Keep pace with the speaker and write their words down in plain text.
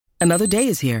Another day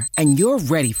is here, and you're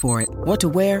ready for it. What to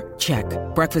wear? Check.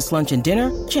 Breakfast, lunch, and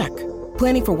dinner? Check.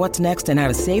 Planning for what's next and how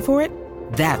to save for it?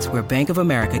 That's where Bank of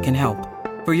America can help.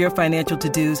 For your financial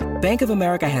to-dos, Bank of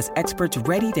America has experts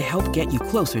ready to help get you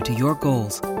closer to your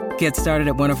goals. Get started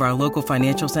at one of our local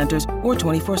financial centers or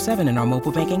 24/7 in our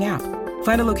mobile banking app.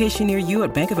 Find a location near you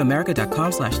at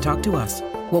bankofamerica.com/talktous.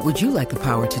 What would you like the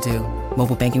power to do?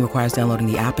 Mobile banking requires downloading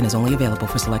the app and is only available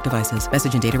for select devices.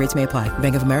 Message and data rates may apply.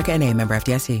 Bank of America N.A., member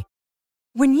FDIC.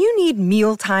 When you need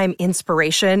mealtime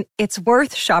inspiration, it's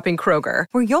worth shopping Kroger,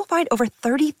 where you'll find over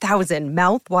 30,000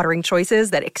 mouth-watering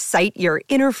choices that excite your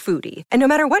inner foodie. And no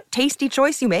matter what tasty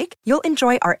choice you make, you'll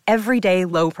enjoy our everyday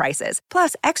low prices,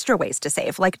 plus extra ways to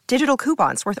save, like digital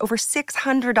coupons worth over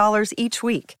 $600 each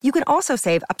week. You can also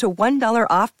save up to $1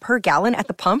 off per gallon at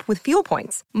the pump with fuel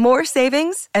points. More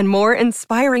savings and more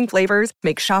inspiring flavors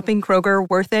make shopping Kroger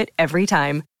worth it every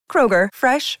time. Kroger,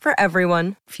 fresh for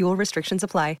everyone. Fuel restrictions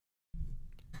apply.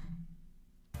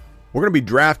 We're going to be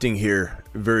drafting here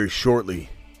very shortly.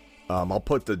 I'll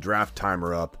put the draft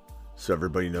timer up so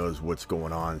everybody knows what's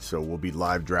going on. So we'll be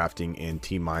live drafting in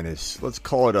T-minus, let's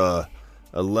call it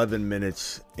 11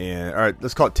 minutes. All right,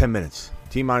 let's call it 10 minutes.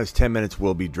 T-minus 10 minutes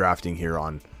we'll be drafting here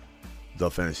on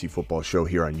the Fantasy Football Show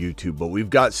here on YouTube. But we've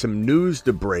got some news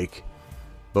to break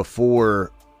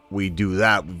before we do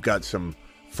that. We've got some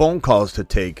phone calls to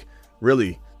take,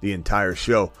 really the entire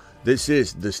show. This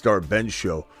is the Start Bench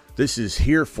Show. This is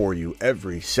here for you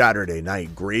every Saturday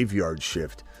night, Graveyard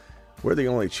Shift. We're the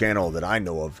only channel that I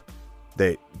know of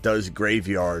that does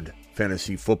graveyard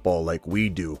fantasy football like we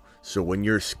do. So when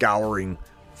you're scouring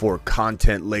for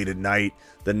content late at night,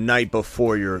 the night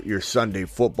before your Sunday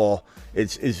football,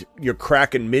 it's you're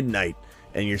cracking midnight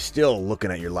and you're still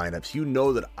looking at your lineups. You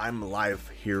know that I'm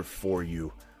live here for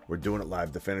you. We're doing it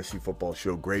live. The Fantasy Football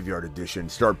Show, Graveyard Edition,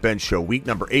 Start Bench Show, week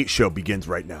number 8 show begins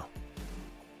right now.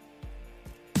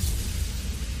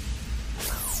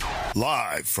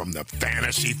 Live from the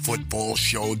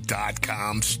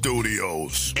FantasyFootballShow.com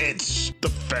studios. It's the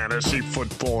Fantasy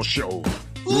Football Show.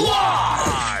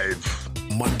 Live!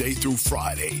 Monday through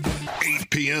Friday, 8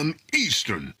 p.m.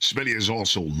 Eastern. Smitty is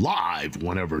also live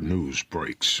whenever news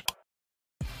breaks.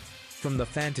 From the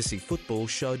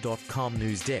FantasyFootballShow.com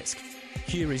news desk,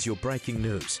 here is your breaking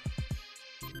news.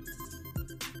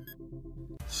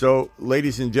 So,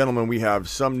 ladies and gentlemen, we have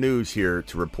some news here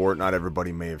to report. Not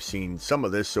everybody may have seen some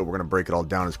of this, so we're going to break it all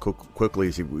down as quickly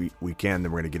as we can.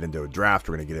 Then we're going to get into a draft.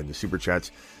 We're going to get into Super Chats.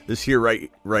 This here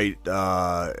right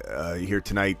here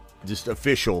tonight, just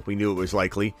official. We knew it was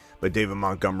likely, but David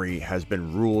Montgomery has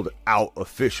been ruled out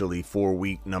officially for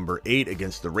week number 8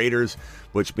 against the Raiders,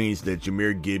 which means that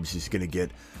Jahmyr Gibbs is going to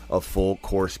get a full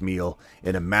course meal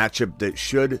in a matchup that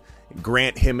should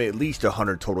grant him at least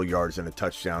 100 total yards and a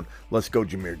touchdown. Let's go,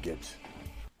 Jahmyr Gibbs.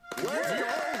 Let's go,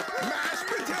 mashed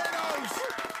potatoes!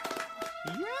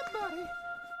 Yeah, buddy.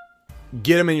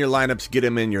 Get him in your lineups. Get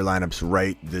him in your lineups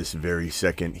right this very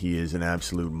second. He is an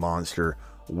absolute monster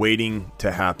waiting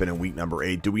to happen in week number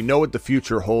 8. Do we know what the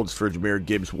future holds for Jahmyr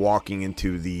Gibbs walking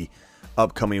into the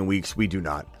upcoming weeks? We do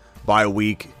not. Bye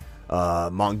week.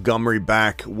 Montgomery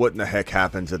back. What in the heck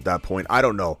happens at that point? I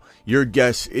don't know. Your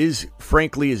guess is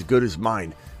frankly as good as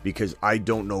mine, because I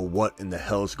don't know what in the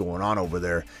hell is going on over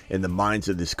there in the minds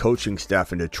of this coaching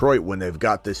staff in Detroit when they've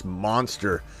got this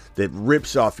monster that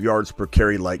rips off yards per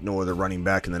carry like no other running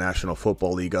back in the National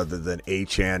Football League other than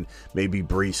Achane, maybe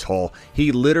Breece Hall.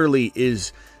 He literally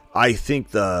is, I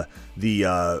think, he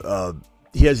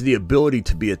has the ability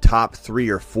to be a top 3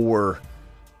 or 4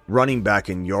 running back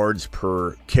in yards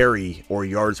per carry or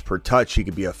yards per touch. He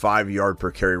could be a 5-yard per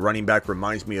carry running back.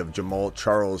 Reminds me of Jamal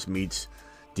Charles meets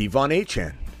Devon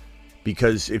Achane,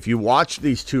 because if you watch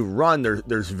these two run,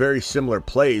 there's very similar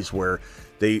plays where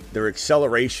their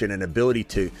acceleration and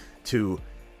ability to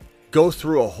go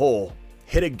through a hole,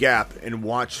 hit a gap, and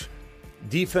watch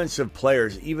defensive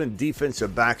players, even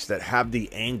defensive backs that have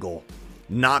the angle,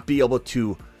 not be able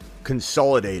to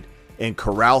consolidate and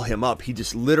corral him up. He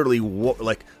just literally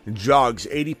jogs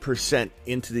 80%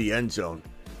 into the end zone,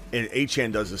 and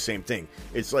Achane does the same thing.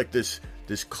 It's like this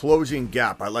closing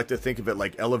gap. I like to think of it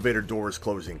like elevator doors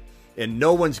closing, and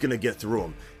no one's going to get through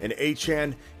them. And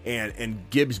Achane and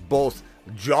Gibbs both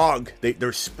jog.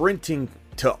 They're sprinting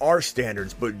to our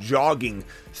standards, but jogging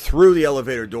through the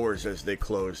elevator doors as they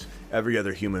close. Every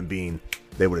other human being,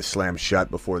 they would have slammed shut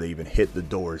before they even hit the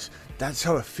doors. That's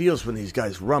how it feels when these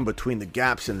guys run between the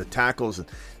gaps and the tackles. And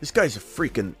this guy's a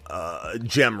freaking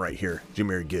gem right here,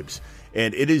 Jahmyr Gibbs.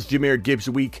 And it is Jahmyr Gibbs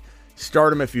week.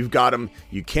 Start him if you've got him.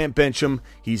 You can't bench him.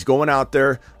 He's going out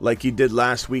there like he did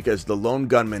last week as the lone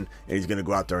gunman, and he's going to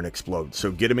go out there and explode.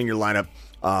 So get him in your lineup.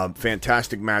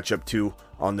 Fantastic matchup, too,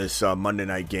 on this Monday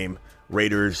night game.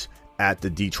 Raiders at the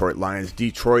Detroit Lions.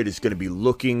 Detroit is going to be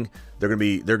looking. They're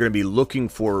going to be looking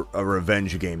for a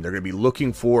revenge game. They're going to be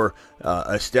looking for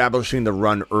establishing the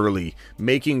run early,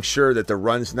 making sure that the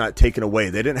run's not taken away.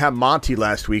 They didn't have Monty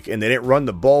last week, and they didn't run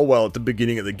the ball well at the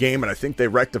beginning of the game, and I think they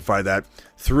rectify that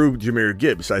through Jahmyr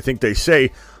Gibbs. I think they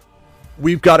say,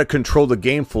 we've got to control the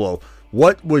game flow.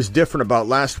 What was different about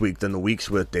last week than the weeks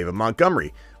with David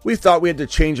Montgomery? We thought we had to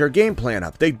change our game plan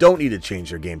up. They don't need to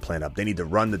change their game plan up. They need to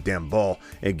run the damn ball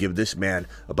and give this man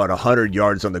about 100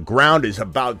 yards on the ground is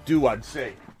about due, I'd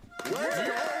say.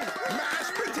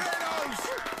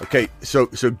 Okay, so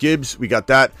Gibbs, we got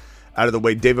that out of the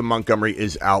way. David Montgomery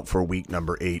is out for week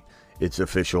number 8. It's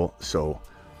official, so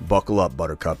buckle up,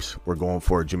 Buttercups. We're going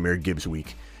for a Jahmyr Gibbs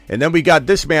week. And then we got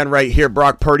this man right here,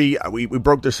 Brock Purdy. We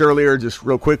broke this earlier, just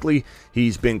real quickly.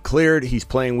 He's been cleared. He's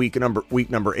playing week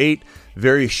number 8.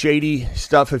 Very shady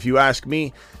stuff, if you ask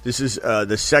me. This is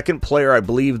the second player, I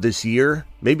believe, this year,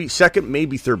 maybe second,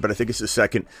 maybe third, but I think it's the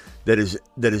second that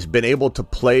has been able to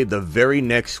play the very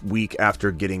next week after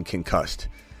getting concussed.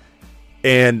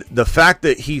 And the fact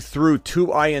that he threw 2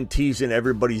 INTs and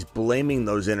everybody's blaming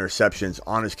those interceptions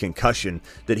on his concussion,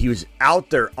 that he was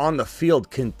out there on the field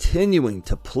continuing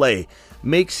to play,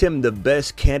 makes him the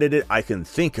best candidate I can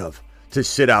think of to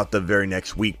sit out the very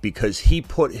next week, because he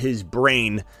put his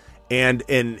brain and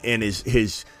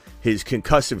his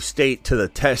concussive state to the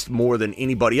test more than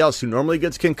anybody else who normally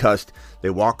gets concussed. They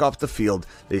walk off the field.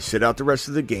 They sit out the rest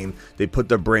of the game. They put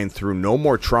their brain through no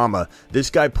more trauma.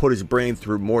 This guy put his brain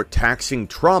through more taxing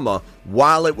trauma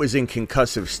while it was in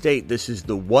concussive state. This is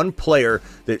the one player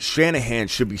that Shanahan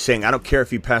should be saying, I don't care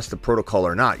if you pass the protocol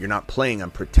or not. You're not playing.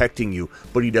 I'm protecting you.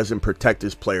 But he doesn't protect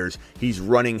his players. He's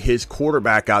running his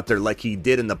quarterback out there like he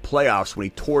did in the playoffs when he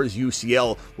tore his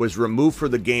UCL, was removed for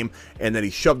the game, and then he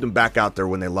shoved him back out there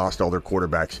when they lost all their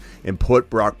quarterbacks and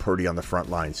put Brock Purdy on the front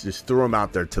lines. Just threw him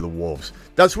out there to the wolves.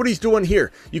 That's what he's doing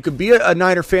here. You could be a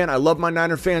Niner fan. I love my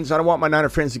Niner fans. I don't want my Niner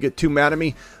fans to get too mad at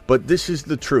me, but this is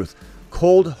the truth.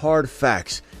 Cold, hard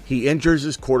facts. He injures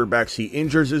his quarterbacks. He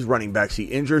injures his running backs. He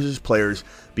injures his players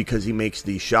because he makes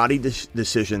these shoddy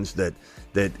decisions that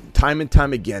time and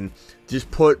time again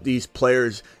just put these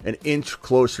players an inch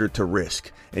closer to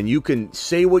risk. And you can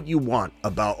say what you want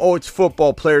about, it's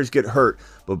football, players get hurt,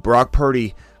 but Brock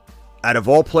Purdy, out of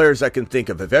all players I can think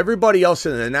of, if everybody else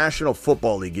in the National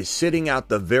Football League is sitting out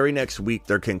the very next week,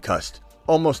 they're concussed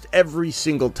almost every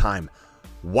single time.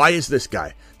 Why is this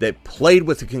guy that played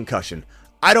with a concussion?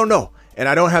 I don't know, and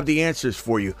I don't have the answers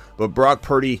for you, but Brock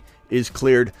Purdy is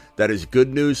cleared. That is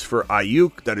good news for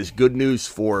Ayuk. That is good news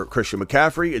for Christian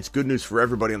McCaffrey. It's good news for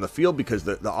everybody on the field because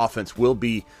the offense will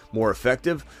be more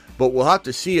effective. But we'll have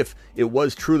to see if it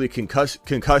was truly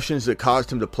concussions that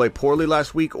caused him to play poorly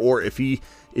last week, or if he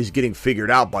is getting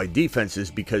figured out by defenses,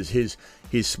 because his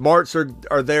smarts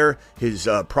are there, his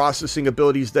processing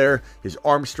ability is there, his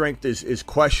arm strength is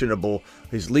questionable,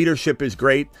 his leadership is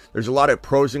great. There's a lot of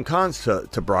pros and cons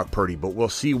to Brock Purdy, but we'll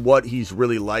see what he's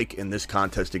really like in this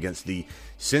contest against the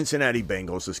Cincinnati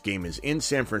Bengals. This game is in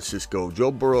San Francisco.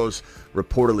 Joe Burrow's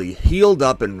reportedly healed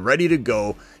up and ready to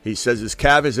go. He says his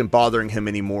calf isn't bothering him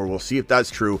anymore. We'll see if that's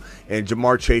true. And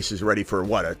Jamar Chase is ready for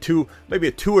maybe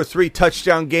a 2 or 3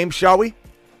 touchdown game, shall we?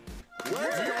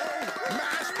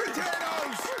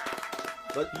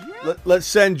 Let's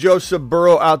send Joseph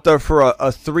Burrow out there for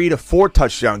a 3 to 4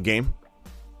 touchdown game.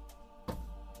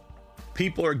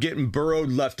 People are getting burrowed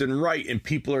left and right, and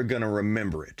people are going to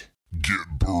remember it. Get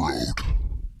burrowed.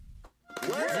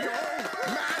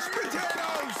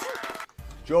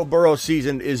 Joe Burrow's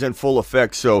season is in full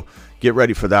effect, so get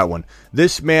ready for that one.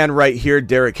 This man right here,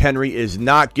 Derrick Henry, is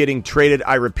not getting traded.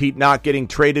 I repeat, not getting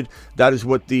traded. That is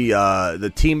what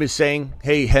the team is saying.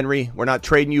 Hey, Henry, we're not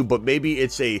trading you, but maybe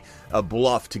it's a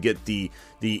bluff to get the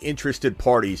interested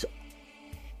parties,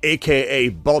 a.k.a.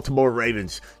 Baltimore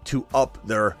Ravens, to up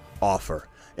their offer.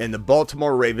 And the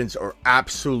Baltimore Ravens are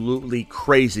absolutely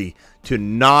crazy to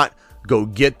not go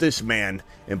get this man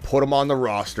and put him on the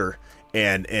roster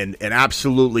and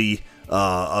absolutely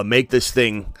make this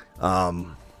thing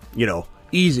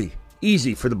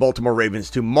easy for the Baltimore Ravens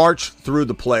to march through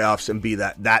the playoffs and be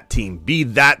that team. Be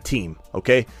that team,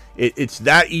 okay? It's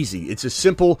that easy. It's a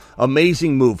simple,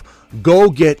 amazing move. Go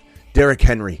get Derrick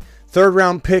Henry. 3rd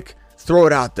round pick, throw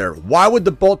it out there. Why would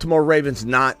the Baltimore Ravens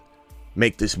not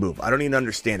make this move? I don't even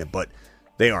understand it, but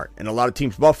They aren't. And a lot of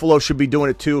teams, Buffalo should be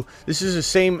doing it too. This is the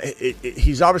same.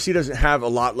 He's obviously doesn't have a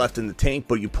lot left in the tank,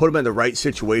 but you put him in the right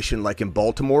situation like in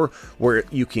Baltimore where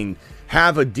you can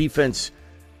have a defense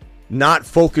not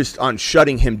focused on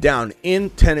shutting him down. In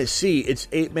Tennessee, it's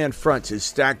 8-man fronts, it's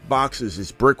stacked boxes,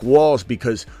 it's brick walls,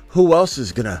 because who else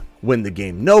is going to win the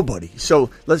game? Nobody. So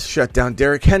let's shut down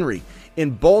Derrick Henry.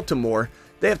 In Baltimore,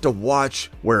 they have to watch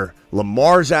where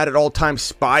Lamar's at all times,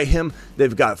 spy him.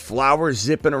 They've got Flowers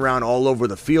zipping around all over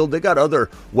the field. They got other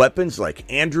weapons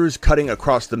like Andrews cutting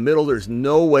across the middle. There's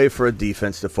no way for a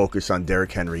defense to focus on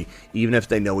Derrick Henry, even if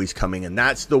they know he's coming. And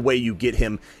that's the way you get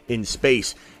him in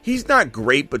space. He's not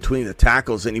great between the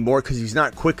tackles anymore because he's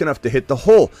not quick enough to hit the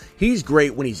hole. He's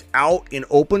great when he's out in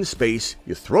open space.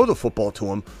 You throw the football to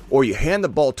him, or you hand the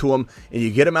ball to him, and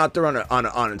you get him out there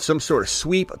on some sort of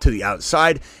sweep to the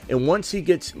outside. And once he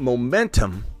gets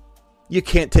momentum, you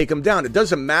can't take him down. It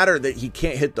doesn't matter that he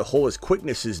can't hit the hole. His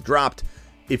quickness is dropped.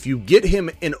 If you get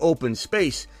him in open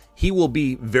space, he will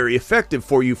be very effective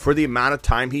for you for the amount of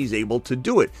time he's able to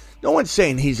do it. No one's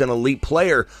saying he's an elite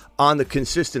player on the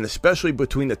consistent, especially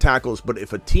between the tackles, but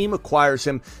if a team acquires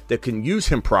him that can use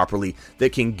him properly,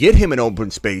 that can get him in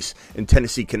open space, and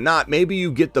Tennessee cannot, maybe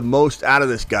you get the most out of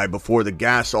this guy before the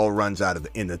gas all runs out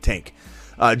in the tank.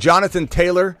 Jonathan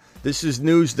Taylor, this is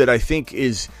news that I think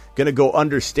is going to go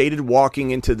understated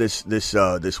walking into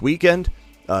this weekend.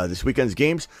 This weekend's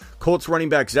games. Colts running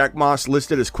back Zach Moss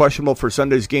listed as questionable for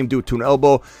Sunday's game due to an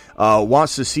elbow.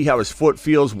 Wants to see how his foot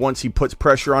feels once he puts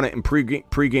pressure on it in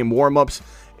pregame warm-ups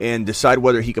and decide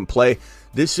whether he can play.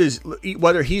 This is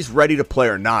whether he's ready to play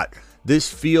or not.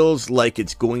 This feels like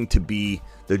it's going to be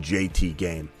the JT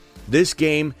game. This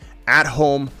game at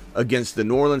home against the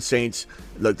New Orleans Saints.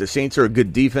 Look, the Saints are a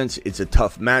good defense. It's a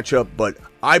tough matchup, but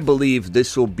I believe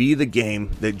this will be the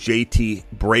game that JT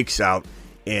breaks out,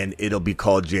 and it'll be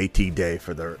called JT Day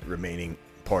for the remaining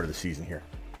part of the season here.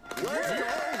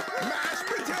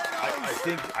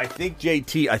 I think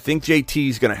JT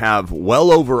is going to have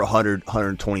well over 100,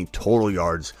 120 total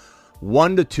yards,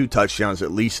 1 to 2 touchdowns,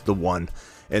 at least the one.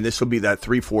 And this will be that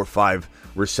 3, 4, 5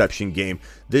 reception game.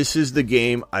 This is the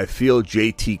game I feel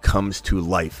JT comes to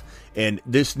life. And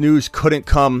this news couldn't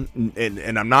come,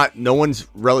 and I'm not, no one's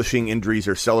relishing injuries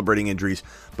or celebrating injuries,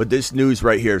 but this news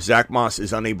right here, Zach Moss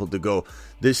is unable to go.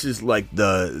 This is like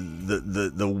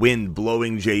the wind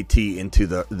blowing JT into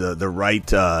the right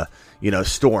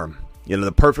storm.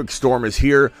 The perfect storm is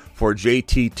here for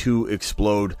JT to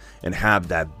explode and have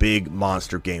that big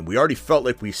monster game. We already felt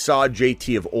like we saw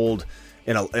JT of old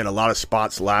in a lot of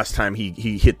spots last time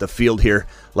he hit the field here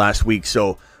last week.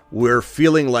 So we're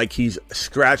feeling like he's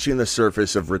scratching the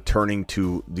surface of returning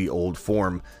to the old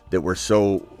form that we're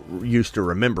so used to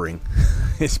remembering.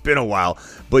 It's been a while.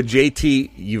 But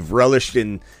JT, you've relished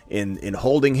in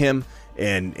holding him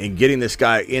and getting this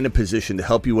guy in a position to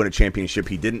help you win a championship.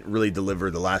 He didn't really deliver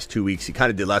the last 2 weeks. He kind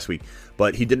of did last week,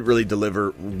 but he didn't really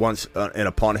deliver once and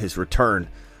upon his return.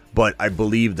 But I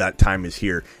believe that time is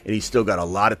here, and he's still got a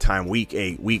lot of time. Week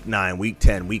 8, Week 9, Week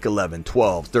 10, Week 11,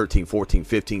 12, 13, 14,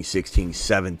 15, 16,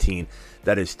 17.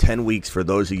 That is 10 weeks for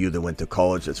those of you that went to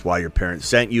college. That's why your parents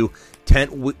sent you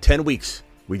 10 weeks.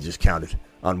 We just counted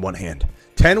on one hand.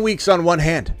 10 weeks on one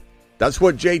hand. That's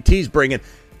what JT's bringing.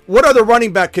 What other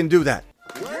running back can do that?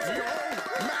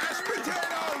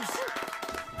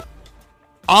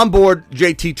 On board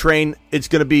JT train. It's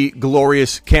going to be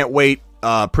glorious. Can't wait.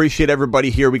 Appreciate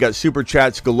everybody here. We got super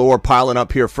chats galore piling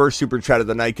up here. First super chat of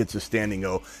the night gets a standing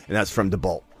O, and that's from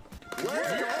DeBalt.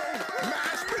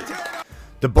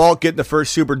 DeBalt getting the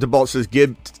first super. DeBalt says,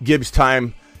 Gibbs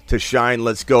time to shine.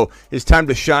 Let's go. His time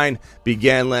to shine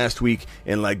began last week,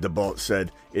 and like DeBalt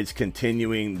said, it's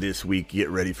continuing this week.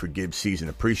 Get ready for Gibbs season.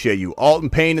 Appreciate you.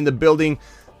 Alton Payne in the building.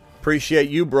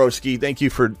 Appreciate you, broski. Thank you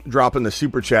for dropping the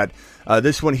super chat.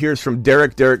 This one here is from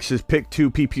Derek. Derek says, pick 2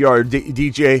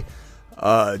 PPR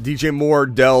DJ Moore,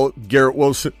 Dell, Garrett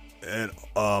Wilson, and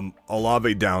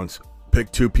Olave Downs.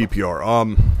 Pick 2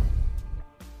 PPR.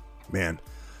 Man,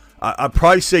 I'd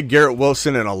probably say Garrett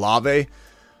Wilson and Olave,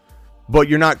 but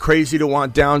you're not crazy to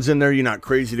want Downs in there. You're not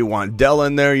crazy to want Dell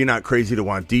in there. You're not crazy to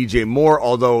want DJ Moore,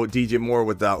 although DJ Moore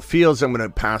without Fields, I'm going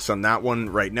to pass on that one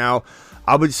right now.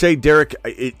 I would say, Derek,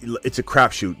 it's a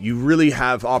crapshoot. You really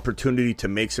have opportunity to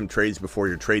make some trades before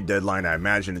your trade deadline. I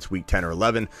imagine it's week 10 or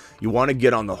 11. You want to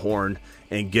get on the horn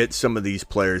and get some of these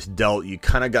players dealt. You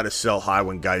kind of got to sell high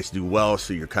when guys do well,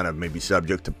 so you're kind of maybe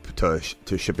subject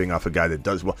to shipping off a guy that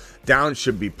does well. Downs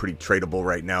should be pretty tradable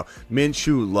right now.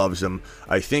 Minshew loves him.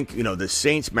 I think, the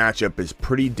Saints matchup is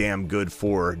pretty damn good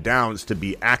for Downs to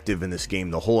be active in this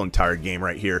game, the whole entire game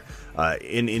right here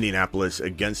in Indianapolis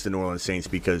against the New Orleans Saints,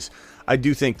 because I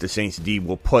do think the Saints D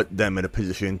will put them in a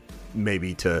position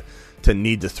maybe to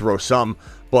need to throw some,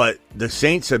 but the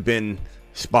Saints have been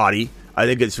spotty. I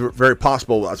think it's very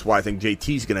possible. That's why I think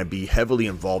JT's going to be heavily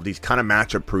involved. He's kind of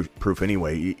matchup proof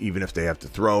anyway, even if they have to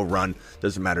throw, run,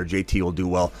 doesn't matter. JT will do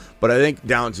well. But I think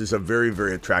Downs is a very,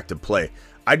 very attractive play.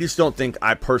 I just don't think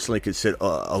I personally could sit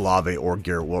Olave or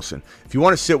Garrett Wilson. If you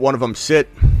want to sit one of them,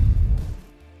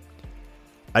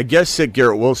 I guess sit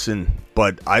Garrett Wilson,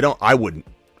 but I wouldn't.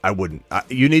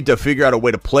 You need to figure out a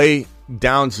way to play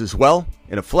Downs as well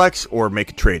in a flex or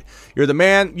make a trade. You're the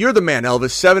man,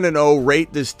 Elvis. 7-0.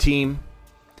 Rate this team.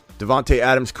 Devontae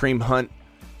Adams, Kareem Hunt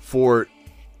for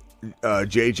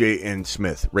JJ and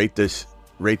Smith. Rate this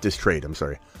trade. I'm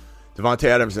sorry. Devontae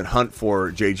Adams and Hunt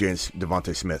for JJ and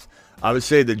Devontae Smith. I would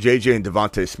say that JJ and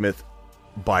Devontae Smith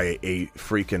by a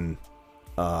freaking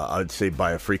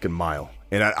mile.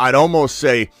 And I'd almost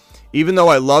say, even though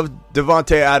I love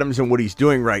Devontae Adams and what he's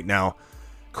doing right now,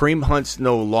 Kareem Hunt's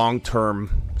no long-term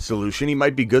solution. He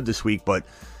might be good this week, but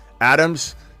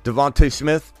Adams, Devontae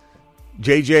Smith,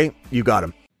 JJ, you got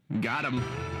him. Got him.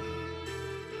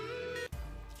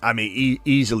 I mean,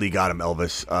 easily got him,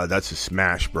 Elvis. That's a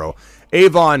smash, bro.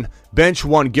 Avon, bench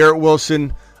 1, Garrett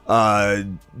Wilson,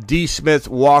 D. Smith,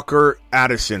 Walker,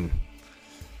 Addison.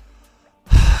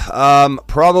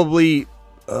 Probably...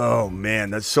 Oh, man,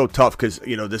 that's so tough because,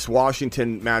 this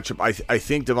Washington matchup, I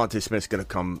think Devontae Smith's going to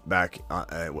come back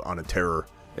on a terror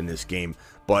in this game.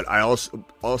 But I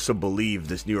also believe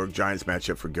this New York Giants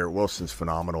matchup for Garrett Wilson's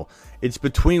phenomenal. It's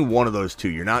between one of those two.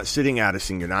 You're not sitting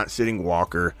Addison. You're not sitting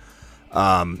Walker.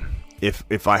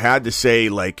 If I had to say,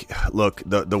 look,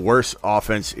 the worst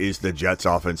offense is the Jets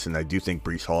offense, and I do think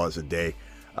Breece Hall has a day.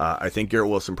 I think Garrett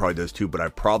Wilson probably does too, but I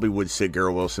probably would sit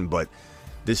Garrett Wilson, but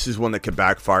this is one that could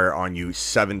backfire on you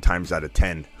 7 times out of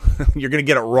 10. You're going to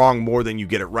get it wrong more than you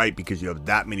get it right because you have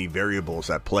that many variables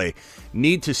at play.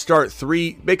 Need to start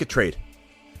 3. Make a trade.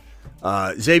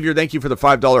 Xavier, thank you for the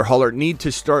 $5 hauler. Need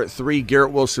to start 3.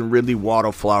 Garrett Wilson, Ridley,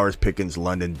 Waddle, Flowers, Pickens,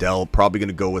 London, Dell. Probably going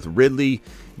to go with Ridley,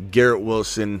 Garrett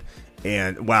Wilson,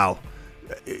 and wow.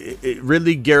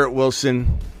 Ridley, Garrett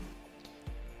Wilson.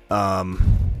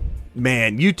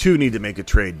 Man, you two need to make a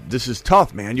trade. This is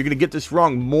tough, man. You're going to get this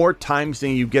wrong more times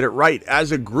than you get it right.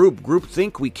 As a group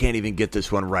think we can't even get this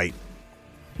one right.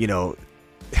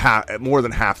 More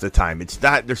than half the time. It's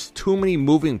that there's too many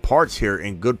moving parts here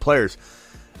and good players.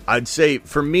 I'd say,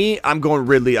 for me, I'm going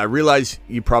Ridley. I realize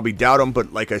you probably doubt him,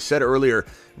 but like I said earlier,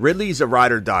 Ridley's a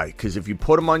ride or die because if you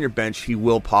put him on your bench, he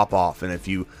will pop off. And if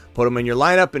you put him in your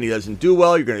lineup and he doesn't do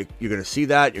well, you're gonna see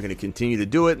that. You're going to continue to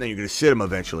do it, and then you're going to sit him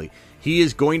eventually. He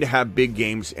is going to have big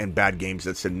games and bad games.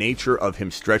 That's the nature of him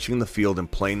stretching the field and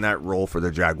playing that role for the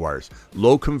Jaguars.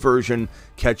 Low conversion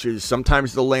catches.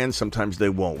 Sometimes they'll land, sometimes they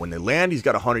won't. When they land, he's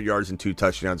got 100 yards and 2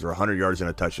 touchdowns or 100 yards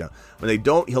and a touchdown. When they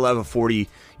don't, he'll have a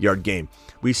 40-yard game.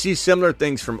 We see similar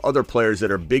things from other players that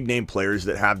are big-name players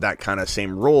that have that kind of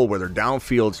same role where they're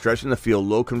downfield, stretching the field,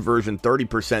 low conversion,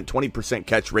 30%, 20%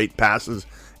 catch rate passes,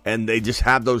 and they just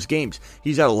have those games.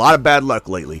 He's had a lot of bad luck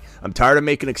lately. I'm tired of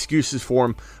making excuses for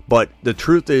him, but the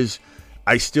truth is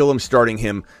I still am starting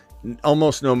him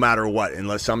almost no matter what,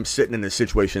 unless I'm sitting in a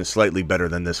situation slightly better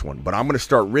than this one. But I'm going to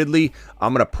start Ridley.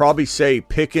 I'm going to probably say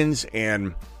Pickens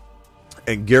and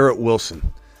Garrett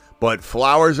Wilson. But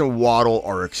Flowers and Waddle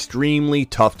are extremely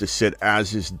tough to sit,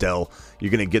 as is Dell. You're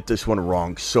going to get this one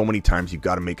wrong so many times. You've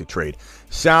got to make a trade.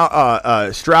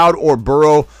 Stroud or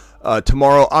Burrow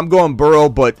tomorrow. I'm going Burrow,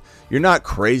 but you're not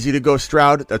crazy to go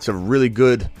Stroud. That's a really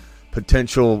good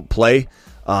potential play.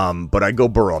 But I go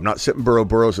Burrow. I'm not sitting Burrow.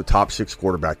 Burrow's a top 6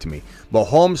 quarterback to me.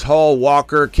 Mahomes, Hall,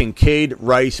 Walker, Kincaid,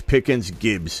 Rice, Pickens,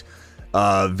 Gibbs.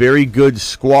 Very good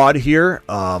squad here.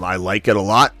 I like it a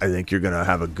lot. I think you're going to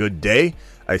have a good day.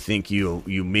 I think you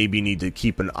maybe need to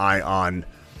keep an eye on,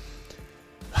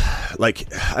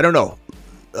 I don't know.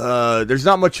 There's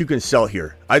not much you can sell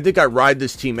here. I think I ride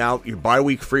this team out. You're bye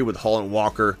week free with Hall and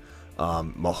Walker.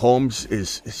 Mahomes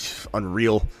is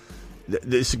unreal.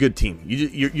 This is a good team.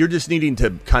 You're just needing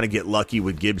to kind of get lucky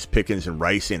with Gibbs, Pickens, and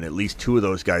Rice, and at least 2 of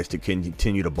those guys to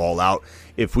continue to ball out.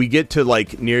 If we get to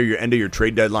near your end of your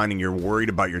trade deadline and you're worried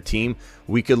about your team,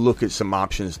 we could look at some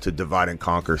options to divide and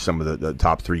conquer some of the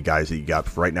top 3 guys that you got.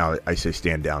 For right now, I say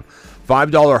stand down.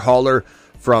 $5 hauler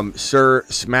from Sir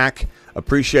Smack.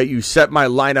 Appreciate you. Set my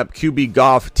lineup: QB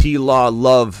Goff, T-Law,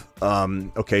 Love.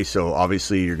 Okay, so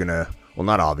obviously you're gonna. Well,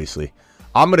 not obviously.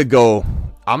 I'm gonna go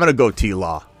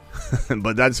T-Law.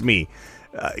 But that's me.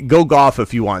 Go Goff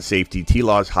if you want safety.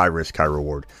 T-Law's high risk, high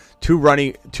reward. Two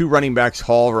running backs,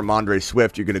 Hall, Ramondre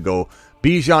Swift. You're going to go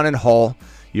Bijan and Hall.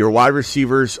 Your wide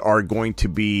receivers are going to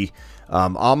be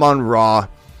Amon-Ra,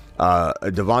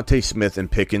 Devontae Smith and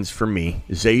Pickens for me.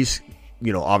 Zay's,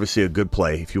 obviously a good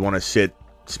play. If you want to sit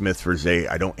Smith for Zay,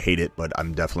 I don't hate it, but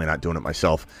I'm definitely not doing it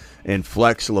myself. And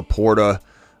flex Laporta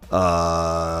 2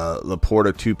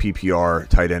 PPR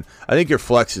tight end. I think your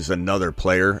flex is another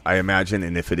player, I imagine,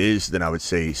 and if it is, then I would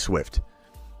say Swift.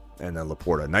 And then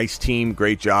Laporta. Nice team,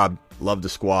 great job, love the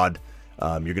squad.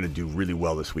 You're going to do really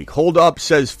well this week. Hold Up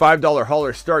says $5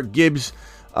 hauler, start Gibbs.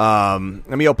 Let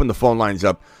me open the phone lines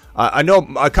up. I know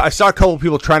I saw a couple of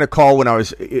people trying to call when I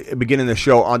was beginning the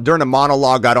show. During the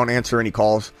monologue, I don't answer any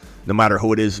calls, no matter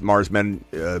who it is, Mars Men,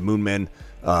 Moon Men,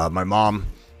 my mom,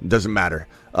 it doesn't matter.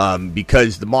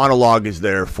 Because the monologue is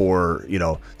there for,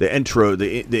 the intro,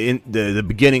 the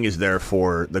beginning is there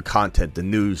for the content, the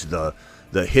news, the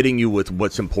hitting you with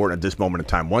what's important at this moment in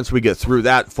time. Once we get through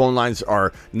that, phone lines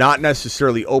are not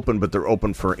necessarily open, but they're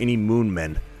open for any Moon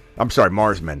Men. I'm sorry,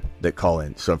 Mars Men that call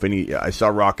in. So if I saw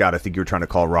Rock Out, I think you were trying to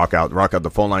call Rock Out. Rock Out, the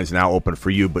phone line is now open for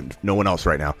you, but no one else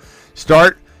right now.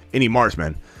 Start any Mars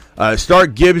Men.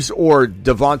 Start Gibbs or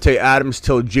Devontae Adams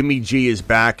till Jimmy G is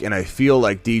back, and I feel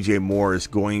like DJ Moore is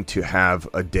going to have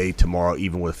a day tomorrow,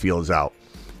 even with Fields out.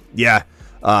 Yeah.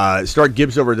 Start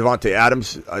Gibbs over Devontae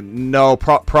Adams. No,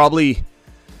 probably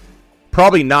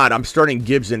not. I'm starting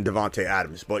Gibbs and Devontae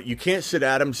Adams, but you can't sit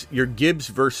Adams. Your Gibbs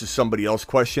versus somebody else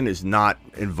question is not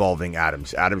involving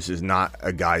Adams. Adams is not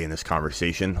a guy in this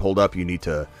conversation. Hold up. You need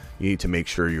to make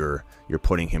sure you're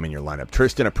putting him in your lineup.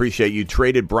 Tristan, appreciate you.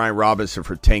 Traded Brian Robinson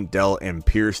for Tank Dell and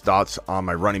Pierce. Thoughts on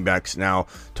my running backs now?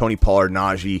 Tony Pollard,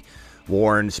 Najee,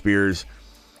 Warren, Spears.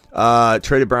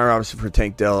 Traded Brian Robinson for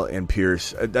Tank Dell and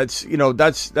Pierce. That's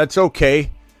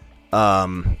okay.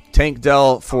 Tank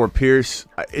Dell for Pierce,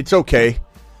 it's okay.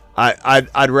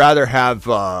 I'd rather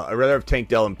have Tank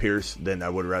Dell and Pierce than I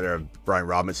would rather have Brian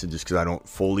Robinson, just because I don't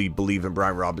fully believe in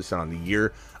Brian Robinson on the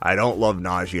year. I don't love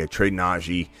Najee. I trade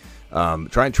Najee.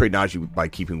 Try and trade Najee by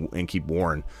keep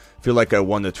Warren. Feel like I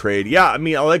won the trade. Yeah, I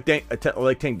mean I like Tank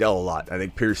Dell a lot. I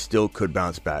think Pierce still could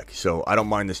bounce back, so I don't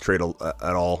mind this trade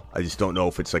at all. I just don't know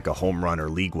if it's like a home run or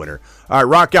league winner. All right,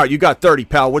 Rock Out, you got 30,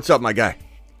 pal. What's up, my guy?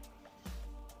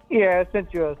 Yeah, I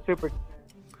sent you a super.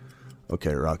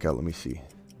 Okay, Rock Out, let me see.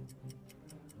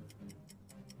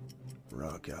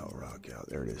 Rock Out.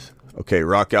 There it is. Okay,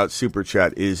 Rock Out super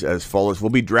chat is as follows. We'll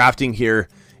be drafting here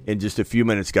in just a few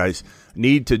minutes, guys.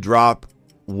 Need to drop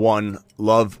one.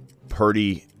 Love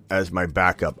Purdy as my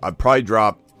backup. I'd probably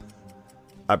drop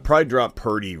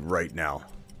Purdy right now.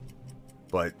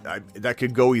 But that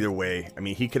could go either way. I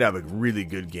mean, he could have a really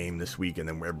good game this week, and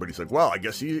then everybody's like, well, I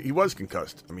guess he was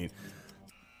concussed. I mean,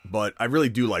 but I really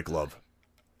do like Love.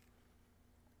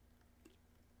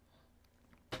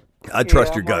 I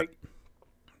trust your gut.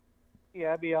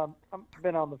 I've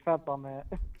been on the fence on that.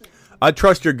 I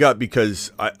trust your gut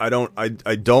because I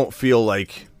don't feel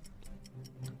like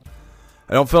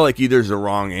either's the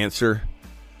wrong answer.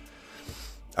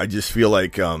 I just feel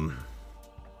like I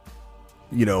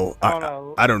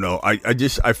don't know.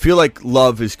 I feel like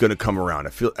Love is going to come around.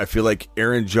 I feel like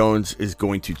Aaron Jones is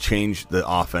going to change the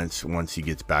offense once he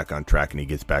gets back on track, and he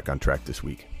gets back on track this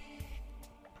week.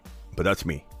 But that's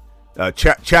me.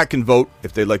 Chat can vote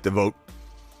if they'd like to vote.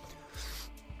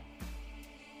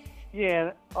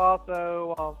 Yeah,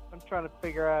 also, I'm trying to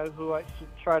figure out who I should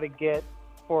try to get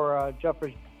for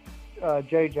Jumper's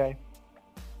JJ.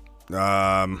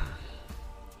 I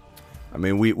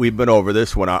mean, we've been over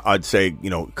this one. I'd say,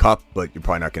 Cup, but you're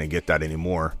probably not going to get that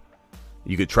anymore.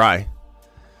 You could try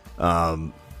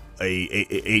a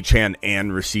H-hand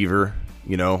and receiver,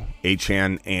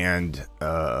 H-hand and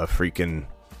a freaking.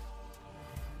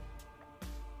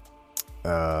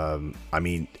 I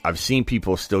mean, I've seen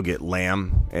people still get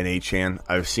Lamb and H-hand.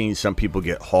 I've seen some people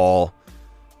get Hall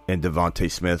and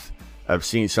Devontae Smith. I've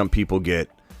seen some people get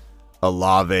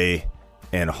Olave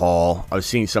and Hall. I've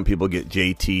seen some people get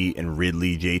JT and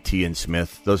Ridley, JT and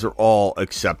Smith. Those are all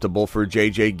acceptable for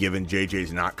JJ, given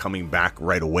JJ's not coming back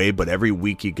right away. But every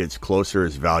week he gets closer,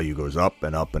 his value goes up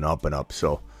and up and up and up.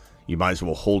 So you might as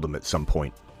well hold him at some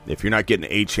point. If you're not getting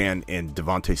H-hand and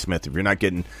Devontae Smith, if you're not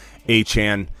getting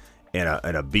H-hand and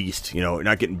a beast, you're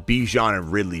not getting Bijan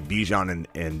and Ridley, Bijan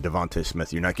and Devontae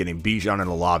Smith. You're not getting Bijan and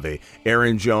Olave,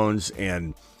 Aaron Jones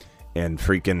and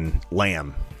freaking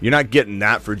Lamb. You're not getting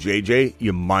that for JJ.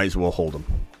 You might as well hold him.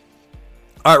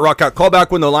 All right, Rock Out. Call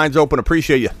back when the line's open.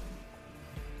 Appreciate you.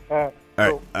 All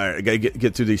right. I got to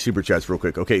get through these super chats real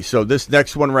quick. Okay, so this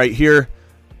next one right here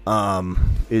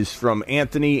is from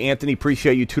Anthony. Anthony,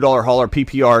 appreciate you. $2 hauler,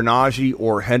 PPR, Najee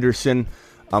or Henderson.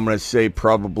 I'm going to say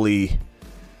probably...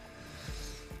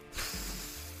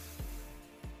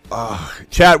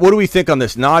 Chat, what do we think on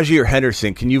this? Najee or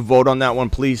Henderson? Can you vote on that one,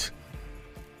 please?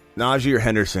 Najee or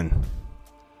Henderson?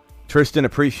 Tristan,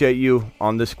 appreciate you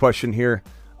on this question here.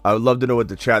 I would love to know what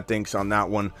the chat thinks on that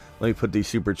one. Let me put these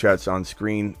super chats on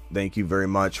screen. Thank you very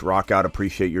much. Rock Out,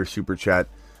 appreciate your super chat.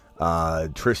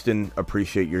 Tristan,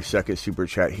 appreciate your second super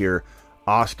chat here.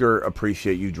 Oscar,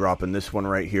 appreciate you dropping this one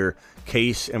right here.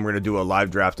 Case, and we're going to do a live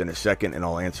draft in a second, and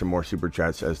I'll answer more super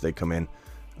chats as they come in.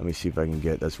 Let me see if I can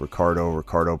get, that's Ricardo.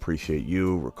 Ricardo, appreciate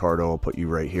you. Ricardo, I'll put you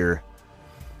right here.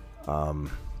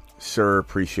 Sir,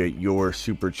 appreciate your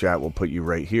super chat. We'll put you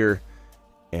right here.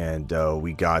 And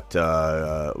we got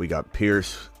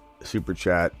Pierce super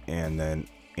chat, and then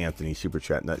Anthony super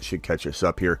chat, and that should catch us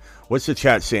up here. What's the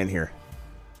chat saying here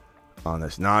on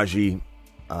this? Najee,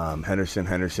 Henderson,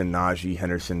 Najee,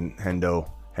 Henderson,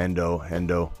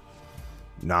 Hendo.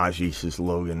 Najee, says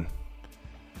Logan.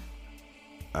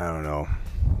 I don't know.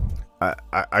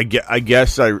 I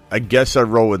guess I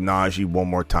roll with Najee one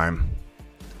more time.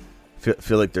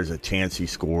 Feel like there's a chance he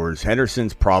scores.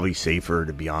 Henderson's probably safer,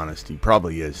 to be honest. He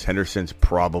probably is. Henderson's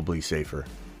probably safer.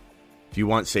 If you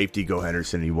want safety, go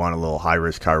Henderson. You want a little high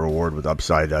risk, high reward with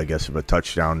upside, I guess, of a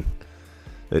touchdown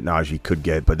that Najee could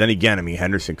get. But then again, I mean,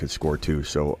 Henderson could score too.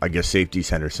 So I guess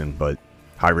safety's Henderson, but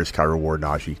high risk, high reward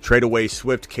Najee. Trade away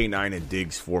Swift, K9, and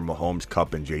Diggs for Mahomes,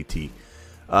 Kupp, and JT.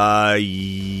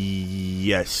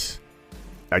 Yes.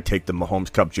 I take the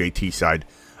Mahomes, Kupp, JT side.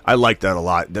 I like that a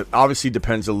lot. That obviously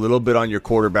depends a little bit on your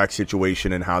quarterback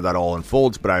situation and how that all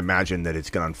unfolds, but I imagine that it's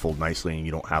going to unfold nicely and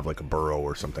you don't have like a Burrow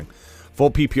or something.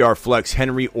 Full PPR flex,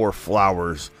 Henry or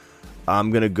Flowers. I'm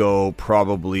going to go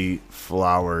probably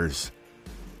Flowers.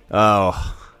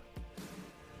 Oh,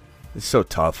 it's so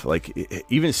tough. Like,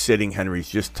 even sitting Henry's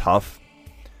just tough.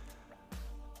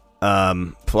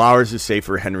 Flowers is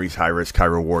safer. Henry's high risk, high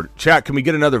reward. Chat, can we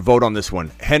get another vote on this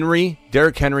one?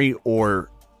 Derrick Henry, or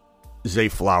Zay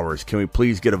Flowers? Can we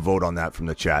please get a vote on that from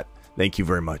the chat? Thank you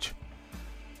very much.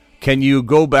 Can you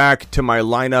go back to my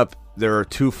lineup? There are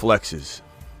two flexes.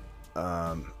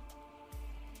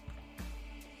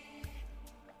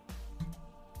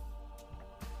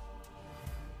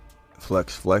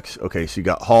 Flex. Okay, so you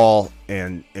got Hall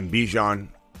and Bijan.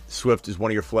 Swift is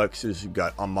one of your flexes. You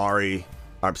got Amon-Ra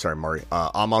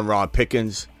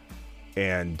Pickens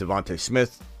and Devontae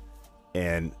Smith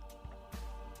and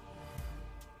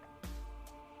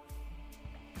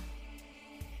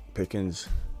Pickens,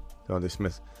 Devontae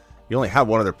Smith. You only have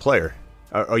one other player.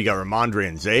 Oh, you got Ramondre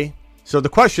and Zay. So the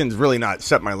question's really not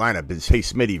set my lineup. It's, hey,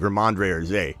 Smitty, Ramondre or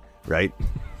Zay, right?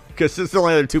 Because it's the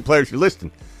only other two players you're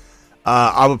listing.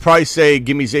 I would probably say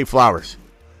give me Zay Flowers.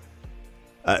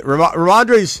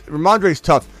 Ramondre's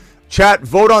tough. Chat,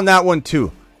 vote on that one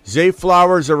too. Zay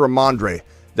Flowers or Ramondre.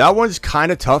 That one's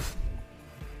kind of tough.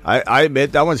 I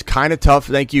admit that one's kind of tough.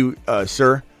 Thank you,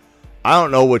 sir. I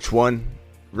don't know which one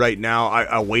right now.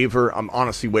 I waver. I'm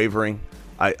honestly wavering.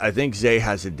 I think Zay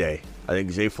has a day. I think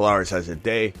Zay Flowers has a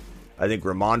day. I think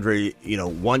Ramondre,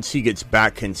 once he gets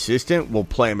back consistent, we'll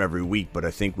play him every week. But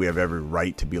I think we have every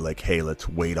right to be like, hey, let's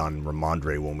wait on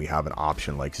Ramondre when we have an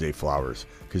option like Zay Flowers.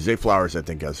 Because Zay Flowers, I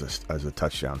think, has a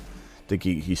touchdown. I think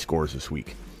he scores this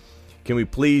week. Can we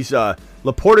please...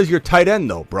 Laporta's your tight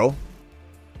end, though, bro.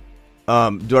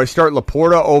 Do I start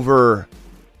Laporta over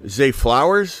Zay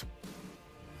Flowers?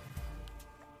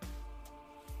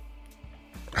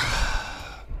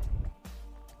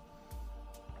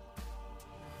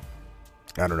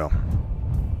 I don't know.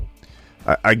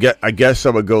 I guess I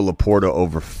would go Laporta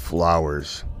over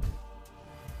Flowers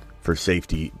for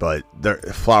safety, but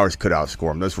Flowers could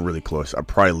outscore him. Those were really close. I'd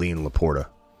probably lean Laporta.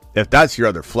 If that's your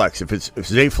other flex, if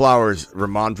Zay Flowers,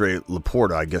 Ramondre,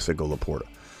 Laporta, I guess I go Laporta.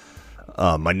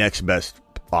 My next best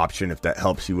option, if that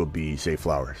helps you, will be Zay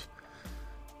Flowers.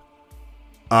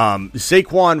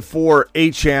 Saquon for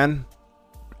Achane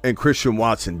and Christian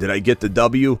Watson. Did I get the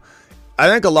W? I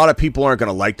think a lot of people aren't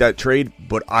going to like that trade,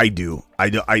 but I do. I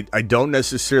don't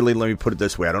necessarily, let me put it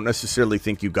this way, I don't necessarily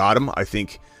think you got him. I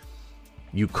think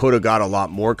you could have got a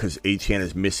lot more because Achane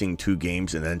is missing 2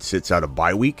 games and then sits out a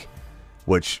bye week,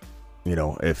 which,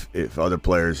 if other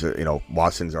players,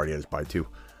 Watson's already has bye too.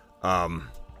 I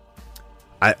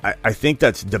think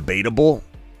that's debatable,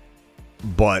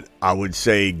 but I would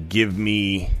say give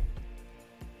me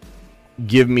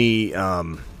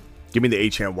the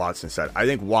Achane Watson side. I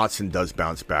think Watson does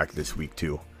bounce back this week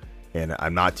too. And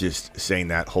I'm not just saying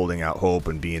that holding out hope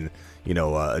and being,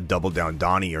 a double down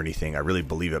Donnie or anything. I really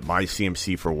believe it. My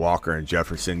CMC for Walker and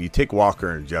Jefferson. You take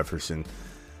Walker and Jefferson,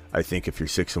 I think if you're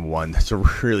 6-1, that's a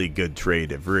really good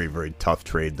trade. A very, very tough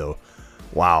trade though.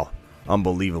 Wow.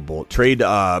 Unbelievable. Trade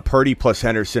Purdy plus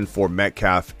Henderson for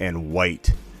Metcalf and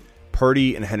White.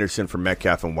 Purdy and Henderson for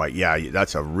Metcalf and White. Yeah,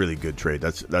 that's a really good trade.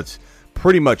 That's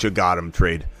pretty much a got him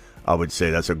trade. I would say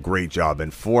that's a great job.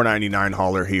 And $4.99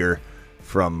 holler here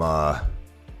from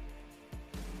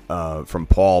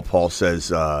Paul. Paul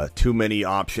says too many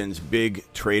options, big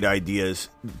trade ideas,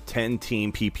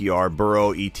 10-team PPR,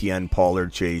 Burrow, ETN,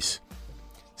 Pollard, Chase.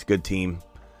 It's a good team.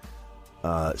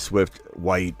 Swift,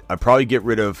 White. I'd probably get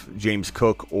rid of James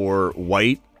Cook or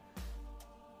White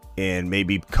and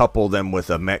maybe couple them with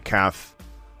a Metcalf,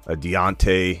 a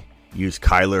Deontay, use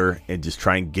Kyler, and just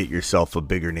try and get yourself a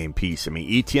bigger name piece. I mean,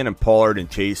 ETN and Pollard and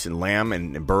Chase and Lamb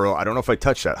and Burrow, I don't know if I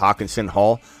touch that. Hawkinson,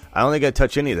 Hall, I don't think I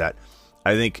touch any of that.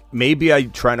 I think maybe I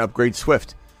try and upgrade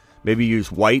Swift. Maybe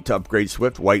use White to upgrade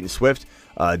Swift, White and Swift,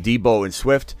 Debo and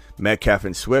Swift, Metcalf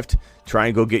and Swift. Try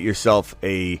and go get yourself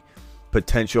a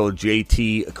potential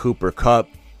JT, Cooper Kupp,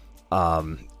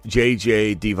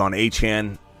 JJ, Devon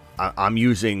Achane. I'm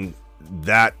using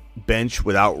that bench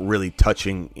without really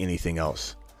touching anything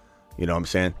else. You know what I'm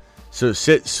saying? So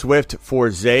sit Swift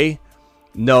for Zay.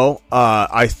 No,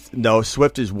 no.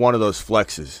 Swift is one of those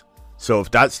flexes. So if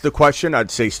that's the question,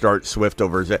 I'd say start Swift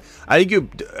over Zay. I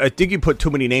think you put too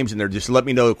many names in there. Just let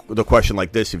me know the question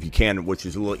like this if you can, which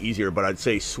is a little easier. But I'd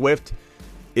say Swift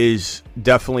is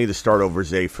definitely the start over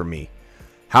Zay for me.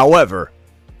 However,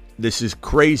 this is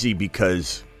crazy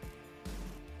because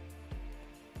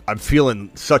I'm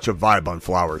feeling such a vibe on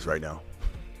Flowers right now.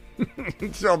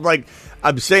 So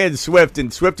I'm saying Swift,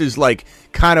 and Swift is like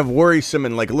kind of worrisome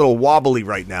and like a little wobbly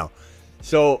right now.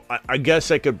 So I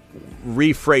guess I could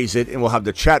rephrase it, and we'll have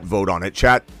the chat vote on it.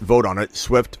 Chat vote on it,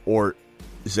 Swift or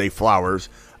Zay Flowers.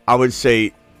 I would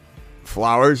say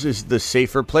Flowers is the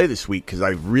safer play this week because I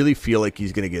really feel like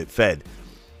he's going to get fed.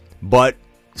 But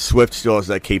Swift still has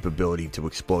that capability to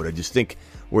explode. I just think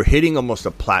we're hitting almost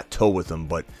a plateau with him,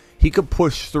 but he could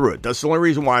push through it. That's the only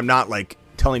reason why I'm not like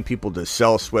telling people to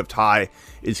sell Swift high,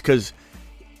 is because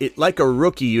it, like a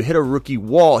rookie, you hit a rookie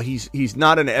wall. He's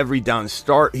not an every down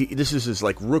start. This is his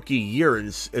like rookie year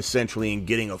essentially in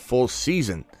getting a full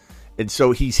season, and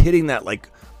so he's hitting that like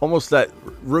almost that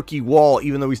rookie wall,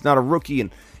 even though he's not a rookie,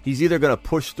 and he's either going to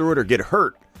push through it or get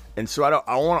hurt. And so I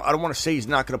don't want to say he's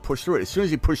not going to push through it. As soon as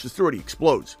he pushes through it, he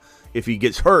explodes. If he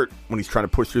gets hurt when he's trying to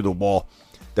push through the wall,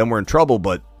 then we're in trouble.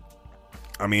 But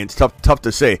I mean, it's tough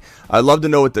to say. I'd love to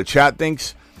know what the chat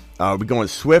thinks. Are we going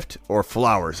Swift or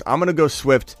Flowers? I'm going to go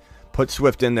Swift. Put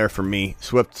Swift in there for me.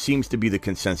 Swift seems to be the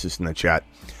consensus in the chat.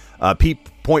 0.5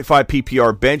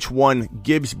 PPR, bench 1,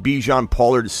 Gibbs, Bijan,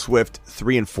 Pollard, Swift,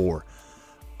 3 and 4.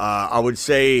 I would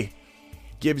say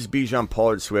Gibbs, Bijan,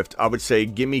 Pollard, Swift. I would say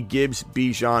give me Gibbs,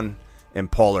 Bijan,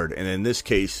 and Pollard. And in this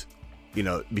case,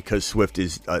 because Swift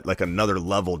is like another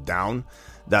level down,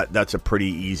 that's a pretty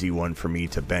easy one for me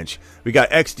to bench. We got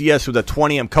XDS with a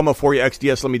 20. I'm coming for you,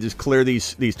 XDS. Let me just clear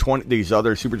these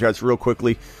other super chats real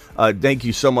quickly. Thank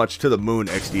you so much to the moon,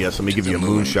 XDS. Let me give you a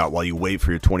moon shot while you wait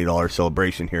for your $20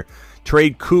 celebration here.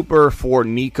 Trade Cooper for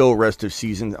Nico rest of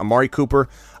season. Amari Cooper,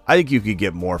 I think you could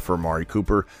get more for Amari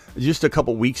Cooper. Just a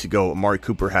couple weeks ago, Amari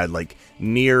Cooper had like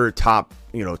near top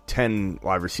 10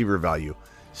 wide receiver value.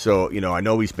 So, I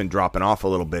know he's been dropping off a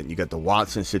little bit. You got the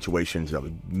Watson situations, a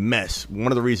mess.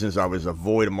 One of the reasons I was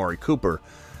avoid Amari Cooper,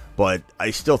 but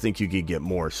I still think you could get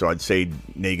more. So I'd say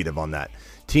negative on that.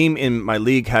 Team in my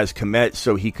league has Komet,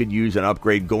 so he could use an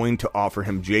upgrade, going to offer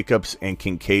him Jacobs and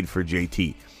Kincaid for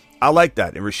JT. I like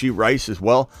that. And Rashid Rice as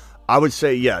well. I would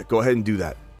say, yeah, go ahead and do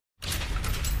that.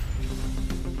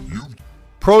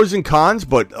 Pros and cons,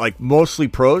 but like mostly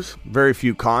pros, very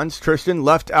few cons. Tristan,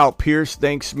 left out Pierce.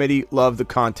 Thanks, Smitty. Love the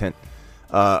content.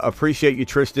 Appreciate you,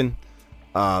 Tristan.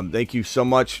 Thank you so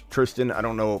much, Tristan. I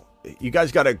don't know. You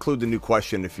guys got to include the new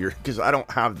question because I don't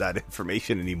have that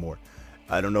information anymore.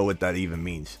 I don't know what that even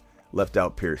means. Left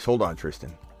out Pierce. Hold on,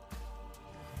 Tristan.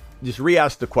 Just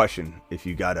re-ask the question if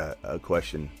you got a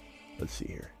question. Let's see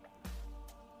here.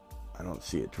 I don't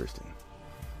see it, Tristan.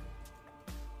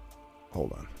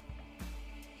 Hold on.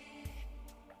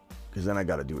 Because then I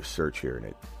got to do a search here,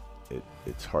 and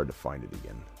it's hard to find it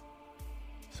again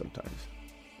sometimes.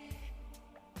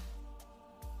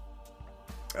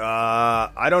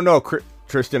 I don't know,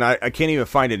 Tristan. I can't even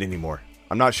find it anymore.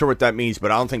 I'm not sure what that means,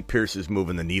 but I don't think Pierce is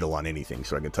moving the needle on anything,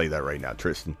 so I can tell you that right now,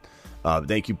 Tristan.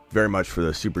 Thank you very much for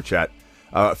the super chat.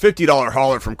 $50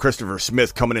 hauler from Christopher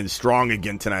Smith coming in strong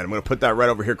again tonight. I'm going to put that right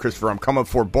over here, Christopher. I'm coming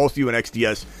for both you and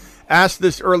XDS. Asked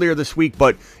this earlier this week,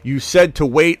 but you said to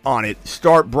wait on it.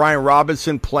 Start Brian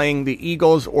Robinson playing the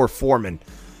Eagles or Foreman.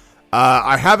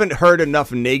 I haven't heard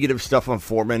enough negative stuff on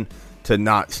Foreman to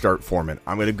not start Foreman.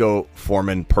 I'm going to go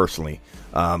Foreman personally.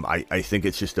 I think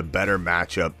it's just a better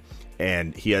matchup,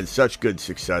 and he had such good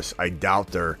success. I doubt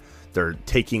they're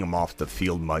taking him off the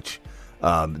field much.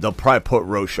 They'll probably put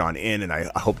Roshan in, and I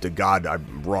hope to God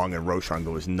I'm wrong and Roshan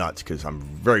goes nuts because I'm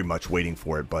very much waiting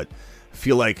for it. But I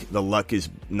feel like the luck is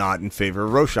not in favor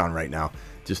of Roshan right now,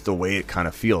 just the way it kind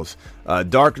of feels.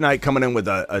 Dark Knight coming in with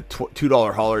a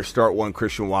 $2 hauler. Start one,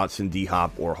 Christian Watson,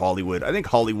 D-Hop, or Hollywood. I think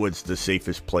Hollywood's the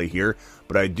safest play here,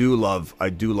 but I do love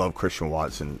Christian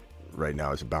Watson right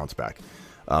now as a bounce back.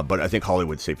 But I think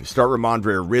Hollywood's safest. Start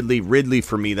Ramondre or Ridley. Ridley,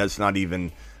 for me, that's not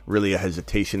even really a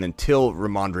hesitation until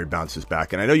Ramondre bounces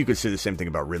back. And I know you could say the same thing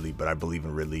about Ridley, but I believe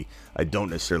in Ridley. I don't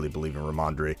necessarily believe in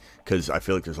Ramondre because I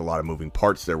feel like there's a lot of moving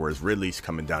parts there, whereas Ridley's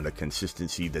coming down to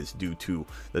consistency that's due to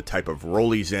the type of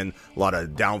role he's in, a lot of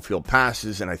downfield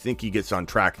passes, and I think he gets on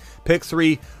track. Pick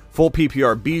 3, full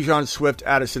PPR, Bijan, Swift,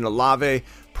 Addison, Olave.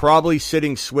 Probably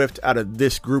sitting Swift out of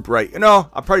this group right. No,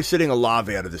 I'm probably sitting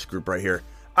Olave out of this group right here.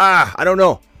 I don't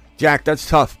know. Jack, that's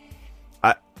tough.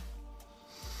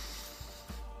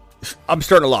 I'm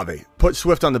starting Olave. Put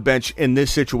Swift on the bench in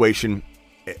this situation,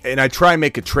 and I try and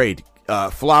make a trade.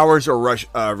 Flowers or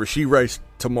Rashee Rice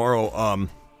tomorrow.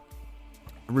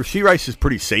 Rashee Rice is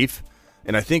pretty safe,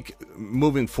 and I think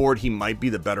moving forward he might be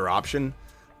the better option.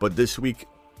 But this week,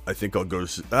 I think I'll go.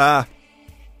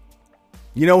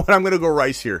 You know what? I'm going to go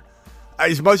Rice here.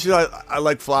 As much as I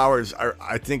like Flowers,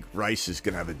 I think Rice is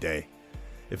going to have a day.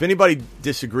 If anybody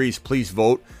disagrees, please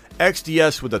vote.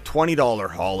 XDS with a $20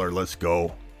 hauler. Let's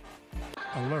go.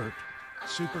 Alert.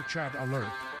 Super chat alert.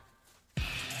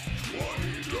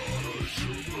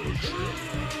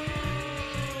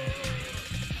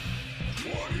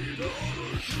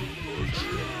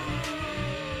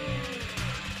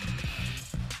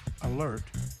 Alert.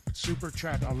 Super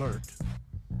chat alert.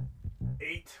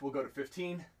 8. We'll go to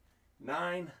 15.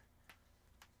 9.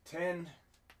 10.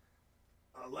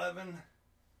 11.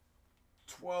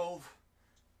 12.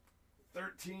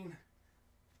 13.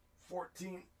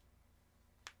 14.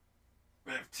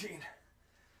 15.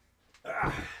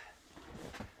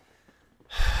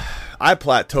 I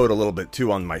plateaued a little bit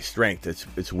too on my strength.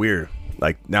 It's weird.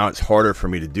 Like now it's harder for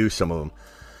me to do some of them.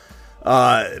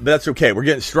 But that's okay. We're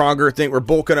getting stronger. I think we're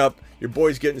bulking up. Your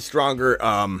boy's getting stronger.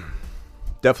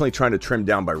 Definitely trying to trim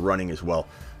down by running as well.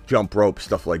 Jump rope,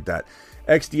 stuff like that.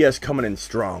 XDS coming in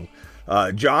strong.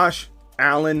 Josh,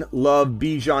 Allen, Love,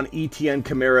 Bijan, ETN,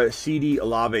 Kamara, CD,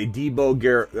 Olave,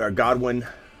 Debo, Godwin,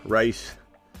 Rice,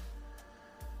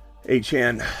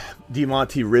 H.N.,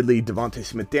 Demonte, Ridley, Devontae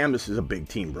Smith. Damn, this is a big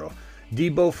team, bro.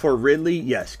 Debo for Ridley?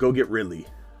 Yes, go get Ridley.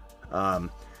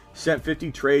 Sent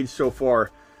 50 trades so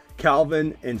far.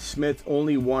 Calvin and Smith,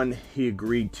 only one he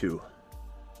agreed to.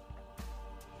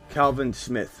 Calvin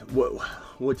Smith.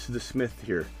 What's the Smith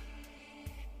here?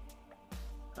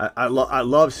 I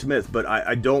love Smith, but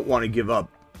I don't want to give up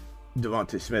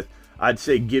Devontae Smith. I'd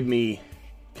say give me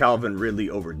Calvin Ridley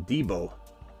over Debo.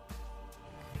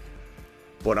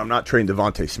 But I'm not trading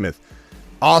Devontae Smith.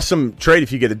 Awesome trade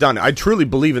if you get it done. I truly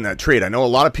believe in that trade. I know a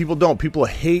lot of people don't. People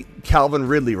hate Calvin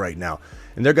Ridley right now.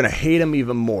 And they're going to hate him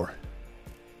even more.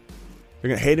 They're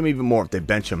going to hate him even more if they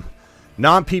bench him.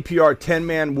 Non-PPR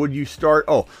 10-man, would you start?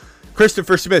 Oh,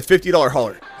 Christopher Smith, $50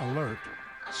 hauler. Alert.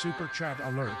 Super chat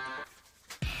alert.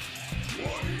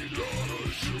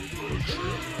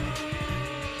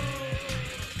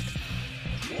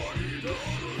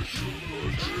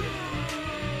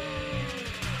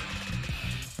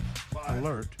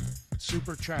 Alert.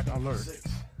 Super chat alert. 6,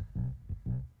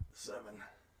 7,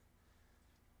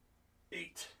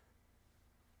 8,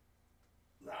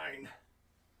 9,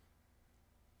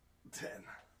 10.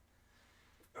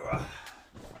 Ugh.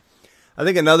 I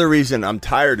think another reason I'm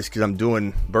tired is because I'm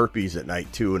doing burpees at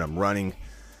night too, and I'm running.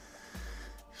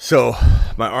 So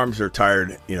my arms are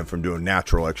tired, from doing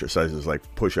natural exercises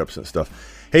like push-ups and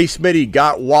stuff. Hey, Smitty,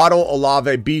 got Waddle,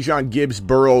 Olave, Bijan, Gibbs,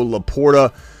 Burrow,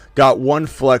 Laporta. Got one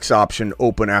flex option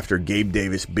open after Gabe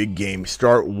Davis, big game.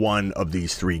 Start one of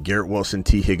these 3. Garrett Wilson,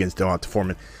 T. Higgins, Devonta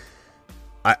Foreman.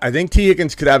 I think T.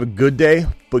 Higgins could have a good day,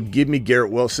 but give me Garrett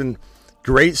Wilson.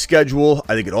 Great schedule.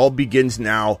 I think it all begins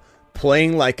now.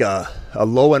 Playing like a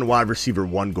low-end wide receiver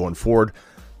 1 going forward.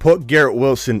 Put Garrett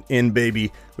Wilson in,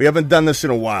 baby. We haven't done this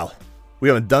in a while.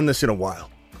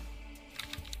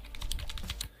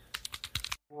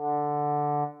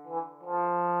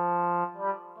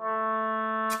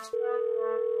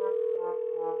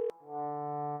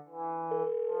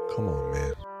 Come on,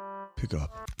 man. Pick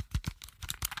up.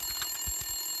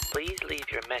 Please leave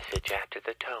your message after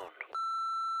the tone.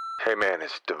 Hey, man,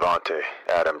 it's Devontae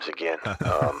Adams again.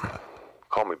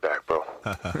 Call me back, bro.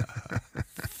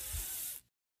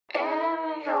 In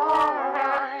your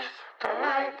eyes, the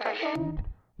light that hit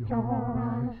your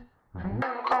eyes,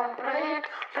 complete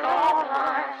your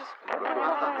lies.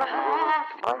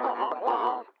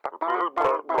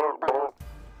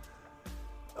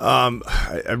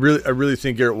 I really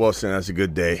think Garrett Wilson has a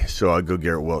good day, so I'll go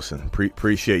Garrett Wilson.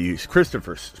 Appreciate you.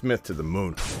 Christopher Smith to the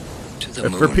moon. To the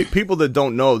moon. For people that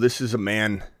don't know, this is a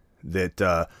man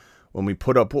that when we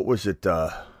put up, what was it?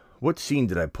 What scene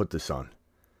did I put this on?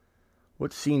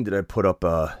 What scene did I put up?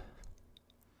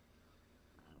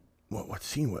 What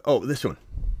scene? Oh, this one.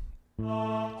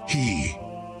 He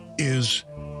is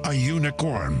a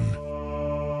unicorn.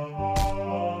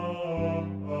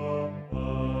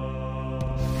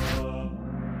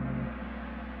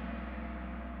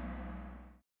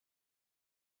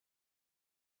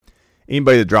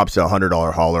 Anybody that drops a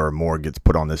 $100 hauler or more gets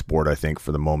put on this board, I think,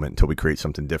 for the moment until we create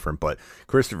something different. But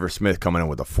Christopher Smith coming in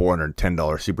with a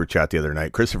 $410 super chat the other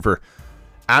night. Christopher,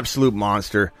 absolute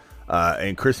monster.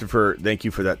 And Christopher, thank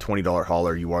you for that $20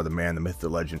 hauler. You are the man, the myth, the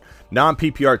legend.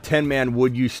 Non-PPR 10-man,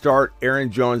 would you start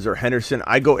Aaron Jones or Henderson?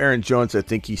 I go Aaron Jones. I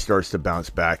think he starts to bounce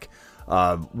back.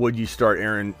 Would you start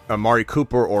Amari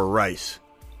Cooper or Rice?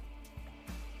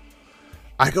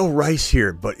 I go Rice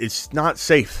here, but it's not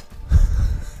safe.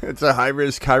 It's a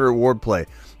high-risk, high-reward play.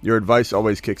 Your advice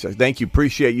always kicks ass. Thank you.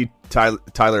 Appreciate you,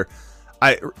 Tyler.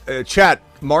 Chat,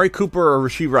 Amari Cooper or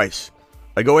Rashee Rice?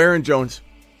 I go Aaron Jones.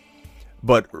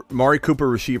 But Amari Cooper,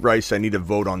 Rashee Rice, I need a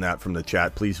vote on that from the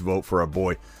chat. Please vote for our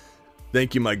boy.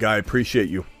 Thank you, my guy. Appreciate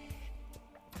you.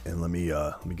 And let me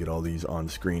get all these on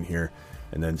screen here.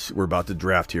 And then we're about to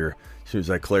draft here. As soon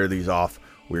as I clear these off,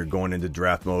 we're going into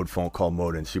draft mode, phone call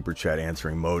mode, and super chat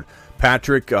answering mode.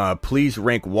 Patrick, please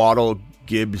rank Waddle,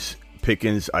 Gibbs,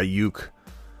 Pickens, Ayuk,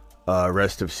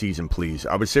 rest of season, please.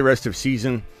 I would say rest of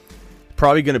season,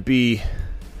 probably going to be,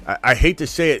 I hate to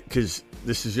say it because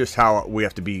this is just how we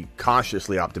have to be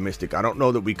cautiously optimistic. I don't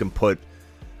know that we can put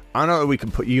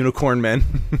unicorn men.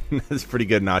 That's pretty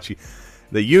good, Nachi.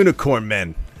 The unicorn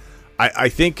men. I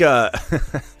think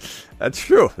that's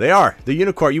true. They are. The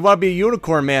unicorn. You want to be a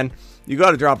unicorn man, you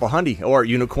got to drop a hundy, or a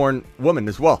unicorn woman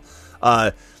as well.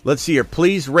 Let's see here.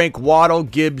 Please rank Waddle,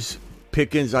 Gibbs,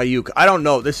 Pickens, Ayuk. I don't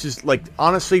know. This is like,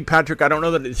 honestly, Patrick, I don't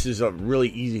know that this is a really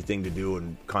easy thing to do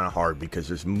and kind of hard because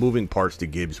there's moving parts to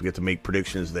Gibbs. We have to make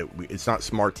predictions that it's not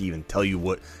smart to even tell you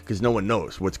what, because no one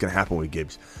knows what's going to happen with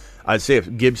Gibbs. I'd say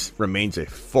if Gibbs remains a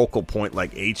focal point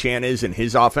like Achane is in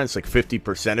his offense, like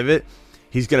 50% of it,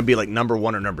 he's going to be like number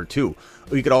one or number two.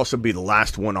 He could also be the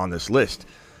last one on this list.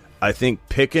 I think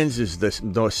Pickens is the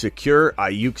most secure,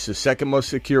 Ayuk's the second most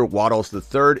secure, Waddle's the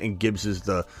third, and Gibbs is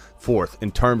the fourth in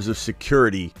terms of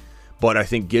security. But I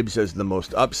think Gibbs has the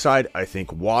most upside. I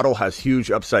think Waddle has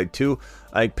huge upside too.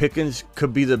 I think Pickens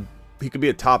could be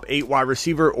a top 8 wide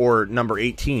receiver or number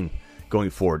 18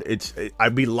 going forward.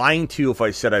 I'd be lying to you if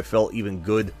I said I felt even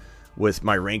good with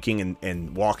my ranking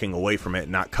and walking away from it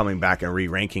and not coming back and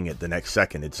re-ranking it the next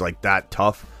second. It's like that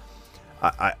tough.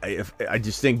 I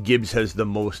just think Gibbs has the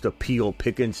most appeal.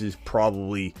 Pickens is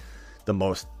probably the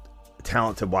most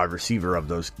talented wide receiver of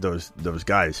those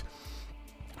guys.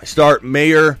 I start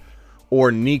Mayer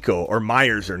or Nico, or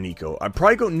Myers or Nico. I'd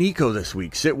probably go Nico this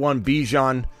week. Sit one,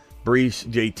 Bijan, Brees,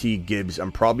 JT, Gibbs.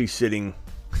 I'm probably sitting,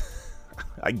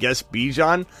 I guess,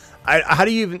 Bijan. How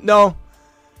do you even know?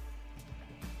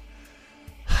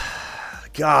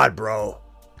 God, bro.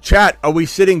 Chat, are we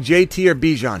sitting JT or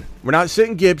Bijan? We're not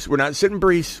sitting Gibbs. We're not sitting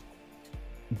Brees.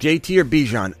 JT or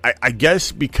Bijan? I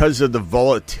guess because of the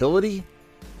volatility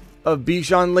of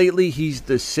Bijan lately, he's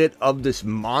the sit of this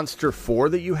monster 4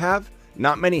 that you have.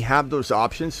 Not many have those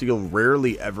options, so you'll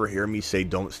rarely ever hear me say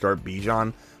don't start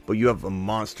Bijan, but you have a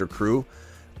monster crew.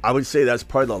 I would say that's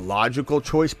probably the logical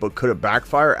choice, but could it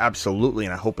backfire? Absolutely,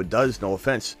 and I hope it does. No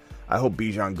offense. I hope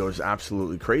Bijan goes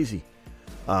absolutely crazy.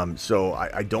 So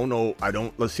I don't know.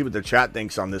 Let's see what the chat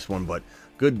thinks on this one, but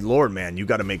good Lord, man, you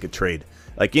got to make a trade.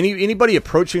 Like anybody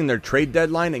approaching their trade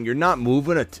deadline and you're not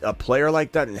moving a player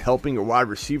like that and helping your wide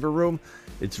receiver room,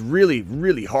 it's really,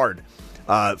 really hard.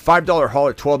 $5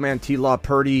 hauler, 12-man T-Law,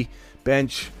 Purdy,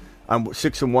 bench. I'm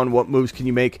 6-1. What moves can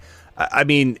you make? I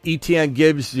mean, ETN,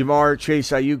 Gibbs, Jahmyr, Chase,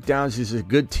 Ayuk, Downs is a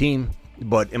good team,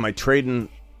 but am I trading,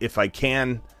 if I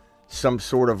can, some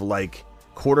sort of like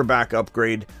quarterback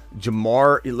upgrade?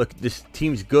 Jahmyr, look, this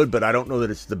team's good, but I don't know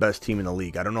that it's the best team in the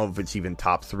league. I don't know if it's even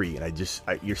top 3. And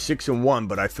you're 6-1,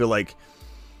 but I feel like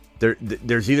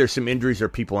there's either some injuries or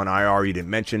people on IR you didn't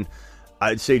mention.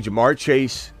 I'd say Jahmyr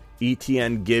Chase,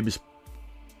 ETN, Gibbs,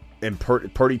 and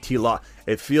Purdy T-Law.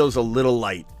 It feels a little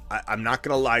light. I'm not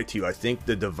going to lie to you. I think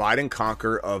the divide and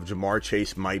conquer of Jahmyr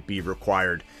Chase might be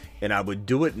required, and I would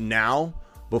do it now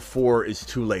before it's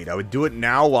too late. I would do it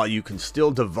now while you can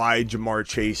still divide Jahmyr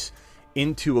Chase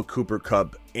into a Cooper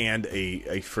Kupp and a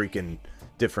freaking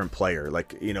different player.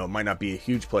 Like, it might not be a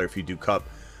huge player if you do Kupp,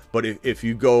 but if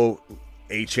you go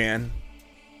Achane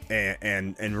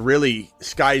and really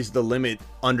sky's the limit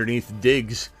underneath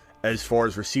Diggs as far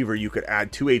as receiver. You could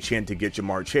add to Achane to get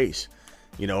Ja'Marr Chase.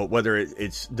 You know, whether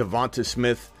it's Devonta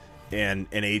Smith and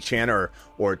Achane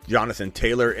or Jonathan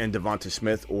Taylor and Devonta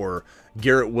Smith, or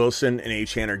Garrett Wilson and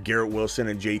Achane, or Garrett Wilson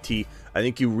and JT. I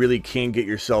think you really can get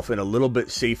yourself in a little bit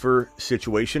safer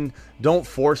situation. Don't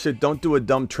force it. Don't do a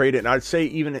dumb trade. And I'd say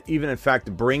even in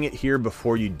fact, bring it here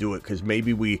before you do it, because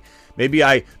maybe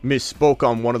I misspoke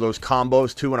on one of those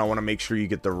combos too, and I want to make sure you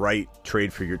get the right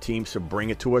trade for your team. So bring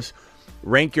it to us.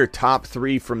 Rank your top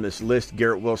 3 from this list: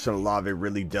 Garrett Wilson, Olave,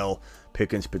 Ridley, Dell,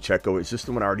 Pickens, Pacheco. Is this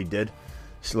the one I already did?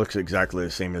 This looks exactly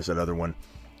the same as that other one.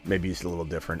 Maybe it's a little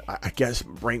different. I guess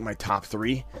rank my top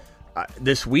 3.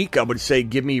 This week, I would say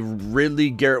give me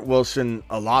Ridley, Garrett Wilson,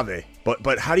 Olave.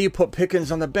 But how do you put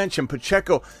Pickens on the bench and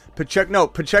Pacheco?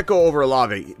 Pacheco over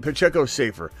Olave. Pacheco's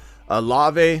safer.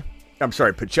 Pacheco,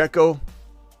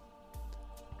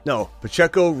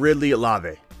 Ridley,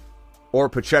 Olave. Or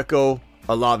Pacheco,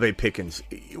 Olave, Pickens.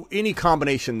 Any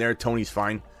combination there, Tony's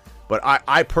fine. But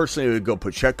I personally would go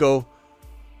Pacheco,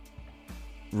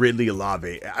 Ridley,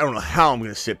 Olave. I don't know how I'm going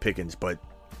to sit Pickens, but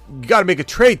you got to make a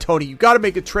trade, Tony. You got to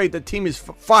make a trade. The team is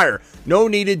fire. No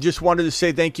needed. Just wanted to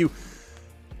say thank you.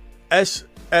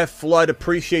 SF Flood,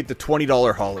 appreciate the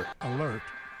 $20 hauler. Alert.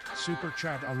 Super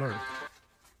chat alert.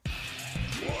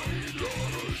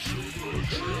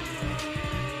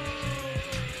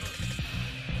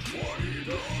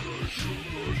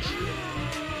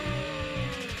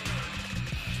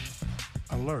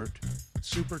 Alert.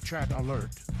 Super chat alert.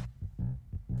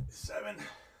 7,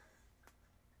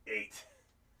 8,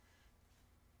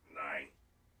 9,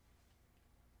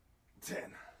 10.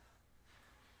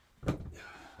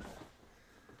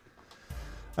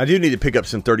 I do need to pick up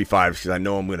some 35s because I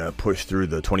know I'm going to push through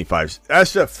the 25s.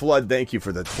 SF Flood, thank you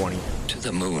for the 20. To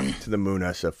the moon. To the moon,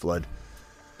 SF Flood.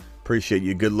 Appreciate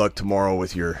you. Good luck tomorrow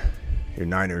with your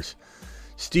Niners.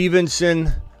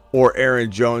 Stevenson or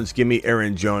Aaron Jones. Give me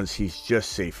Aaron Jones. He's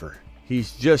just safer.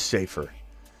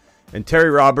 And Terry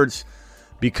Roberts,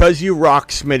 because you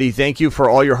rock, Smitty. Thank you for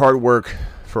all your hard work,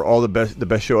 for all the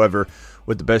best show ever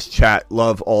with the best chat.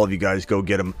 Love all of you guys. Go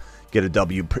get them. Get a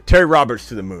W. Terry Roberts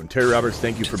to the moon. Terry Roberts,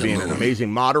 thank you for being an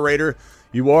amazing moderator.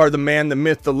 You are the man, the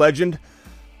myth, the legend.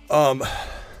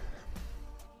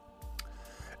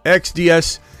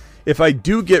 XDS, if I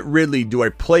do get Ridley, do I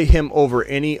play him over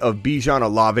any of Bijan,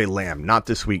 Olave, Lamb? Not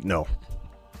this week, no.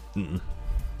 I'm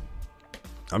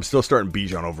still starting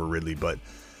Bijan over Ridley, but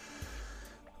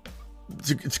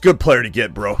it's a good player to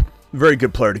get, bro. Very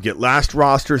good player to get. Last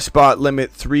roster spot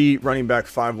limit, 3 running back,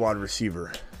 5 wide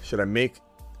receiver. Should I make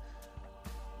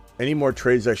any more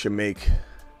trades I should make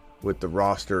with the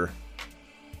roster?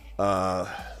 Let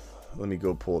me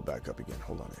go pull it back up again.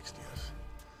 Hold on, XDS.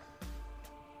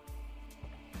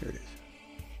 Here it is.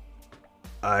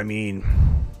 I mean,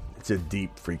 it's a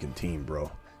deep freaking team, bro.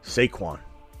 Saquon,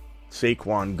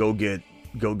 go get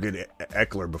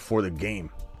Eckler before the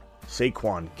game.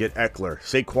 Saquon, get Eckler.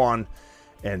 Saquon,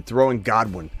 and throw in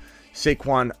Godwin.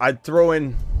 Saquon, I'd throw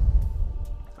in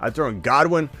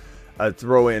Godwin. I'd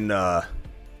throw in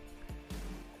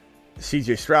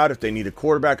CJ Stroud if they need a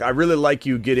quarterback. I really like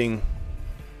you getting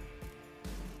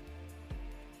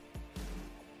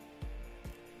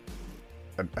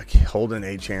Holden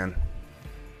Achane,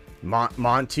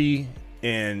 Monty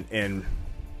and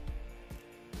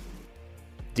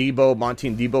Debo, Monty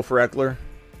and Debo for Eckler.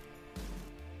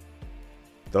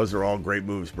 Those are all great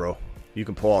moves, bro. You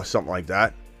can pull off something like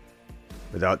that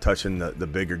without touching the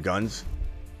bigger guns.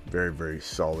 Very, very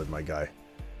solid, my guy.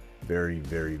 Very,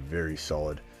 very, very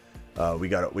solid. We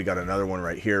got another one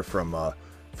right here from Guy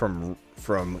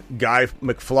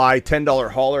McFly,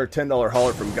 $10 hauler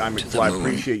from Guy McFly.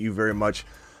 Appreciate you very much.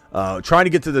 Trying to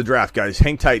get to the draft, guys.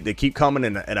 Hang tight. They keep coming,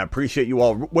 and I appreciate you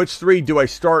all. Which 3 do I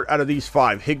start out of these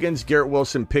 5? Higgins, Garrett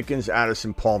Wilson, Pickens,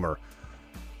 Addison, Palmer.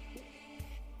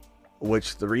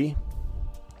 Which 3?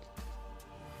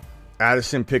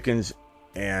 Addison, Pickens,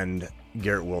 and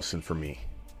Garrett Wilson for me.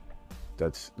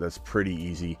 That's pretty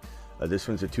easy. This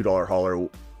one's a $2 hauler.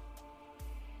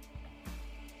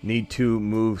 Need to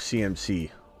move CMC.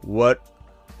 What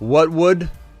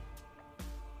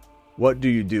do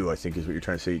you do, I think is what you're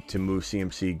trying to say, to move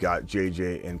CMC? Got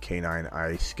JJ and K9.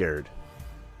 I scared.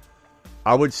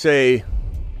 I would say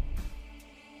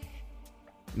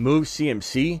move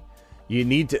CMC. You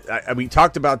need to, we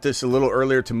talked about this a little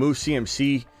earlier. To move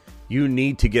CMC, you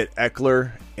need to get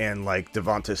Eckler and like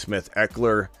Devonta Smith,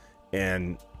 Eckler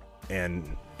and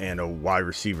a wide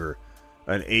receiver.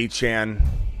 An Achane.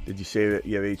 Did you say that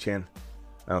you have Achane?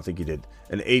 I don't think you did.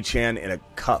 An Achane and a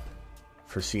Cup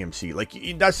for CMC. Like,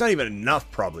 that's not even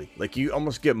enough, probably. Like, you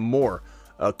almost get more.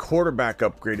 a quarterback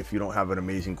upgrade if you don't have an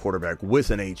amazing quarterback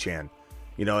with an H-hand.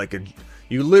 You know,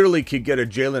 you literally could get a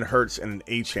Jalen Hurts and an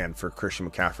H-hand for Christian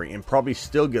McCaffrey and probably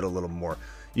still get a little more.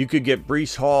 You could get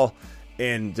Breece Hall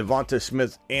and Devonta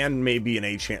Smith and maybe an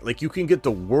H-hand. Like, you can get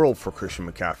the world for Christian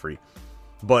McCaffrey.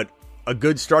 But a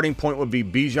good starting point would be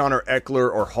Bijan or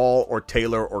Eckler or Hall or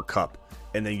Taylor or Kupp.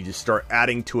 And then you just start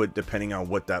adding to it depending on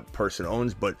what that person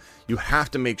owns. But you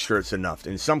have to make sure it's enough.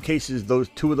 In some cases, those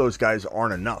two of those guys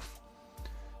aren't enough.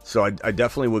 So I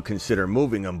definitely would consider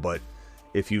moving them. But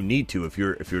if you need to, if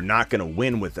you're not going to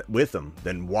win with them,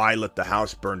 then why let the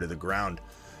house burn to the ground?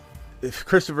 If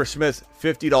Christopher Smith,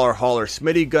 $50 hauler.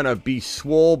 Smitty gonna be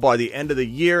swole by the end of the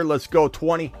year. Let's go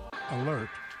 20. Alert.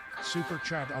 Super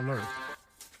chat alert.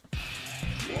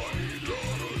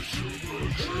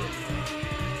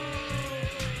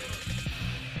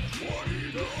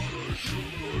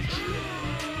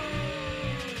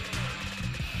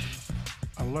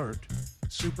 Alert.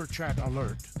 Super chat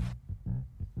alert.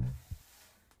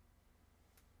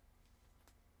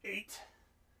 8,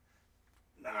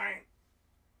 9,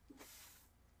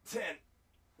 10.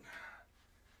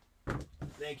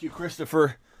 Thank you,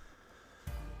 Christopher.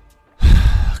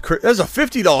 That's a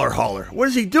 $50 hauler. What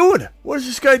is he doing? What is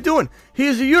this guy doing? He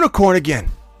is a unicorn again.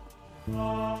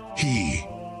 He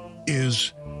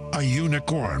is a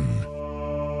unicorn.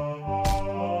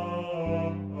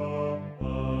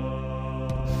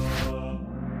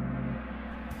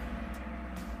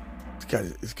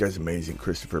 This guy's amazing,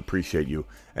 Christopher. Appreciate you.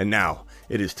 And now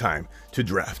it is time to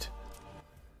draft.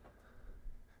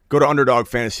 Go to Underdog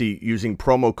Fantasy using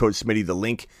promo code Smitty. The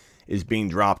link is being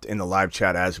dropped in the live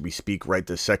chat as we speak right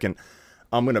this second.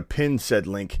 I'm going to pin said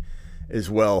link as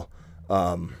well.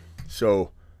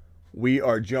 So we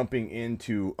are jumping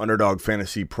into Underdog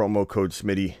Fantasy promo code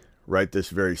Smitty right this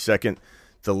very second.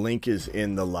 The link is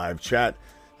in the live chat.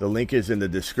 The link is in the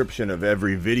description of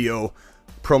every video.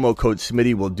 Promo code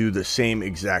Smitty will do the same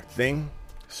exact thing.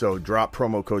 So drop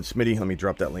promo code Smitty. Let me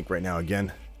drop that link right now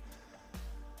again.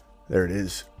 There it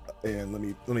is. And let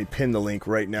me pin the link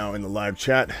right now in the live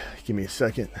chat. Give me a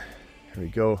second. Here we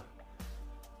go.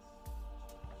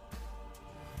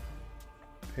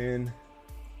 Pin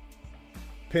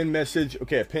message.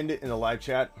 Okay, I pinned it in the live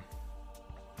chat.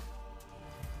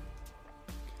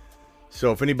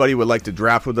 So if anybody would like to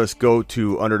draft with us, go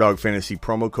to Underdog Fantasy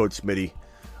promo code Smitty.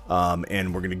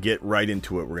 And we're going to get right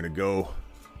into it. We're going to go.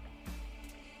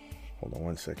 Hold on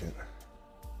one second.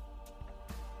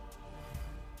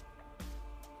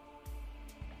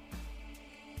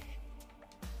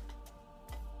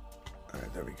 All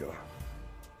right, there we go.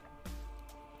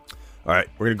 All right,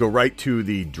 we're going to go right to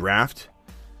the draft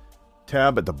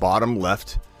tab at the bottom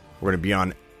left. We're going to be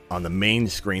on the main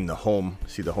screen, the home.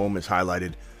 See, the home is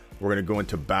highlighted. We're going to go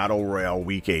into Battle Royale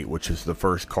Week 8, which is the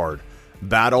first card.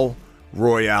 Battle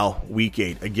Royale Week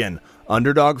 8. Again,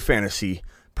 Underdog Fantasy,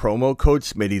 promo code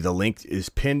Smitty. The link is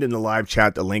pinned in the live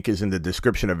chat. The link is in the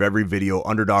description of every video.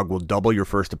 Underdog will double your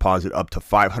first deposit up to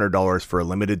 $500 for a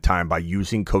limited time by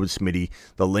using code Smitty.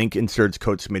 The link inserts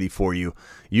code Smitty for you.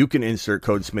 You can insert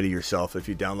code Smitty yourself if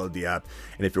you download the app.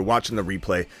 And if you're watching the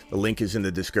replay, the link is in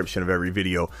the description of every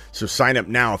video. So sign up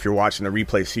now if you're watching the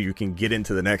replay so you can get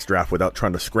into the next draft without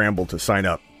trying to scramble to sign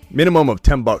up. Minimum of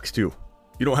 $10 too.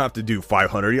 You don't have to do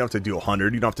 500. You don't have to do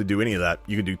 100. You don't have to do any of that.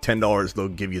 You can do $10. They'll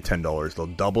give you $10. They'll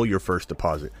double your first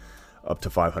deposit up to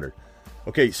 500.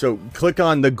 Okay, so click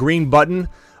on the green button.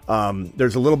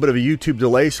 There's a little bit of a YouTube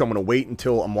delay, so I'm going to wait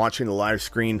until I'm watching the live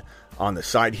screen on the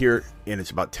side here, and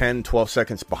it's about 10, 12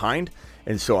 seconds behind.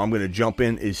 And so I'm going to jump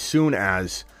in as soon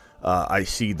as I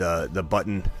see the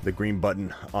button, the green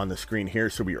button on the screen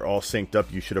here. So we are all synced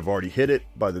up. You should have already hit it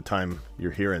by the time you're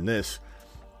hearing this.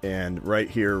 And right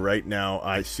here, right now,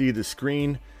 I see the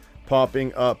screen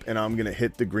popping up, and I'm going to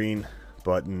hit the green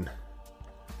button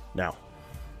now.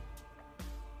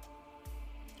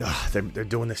 They're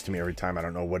doing this to me every time. I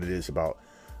don't know what it is about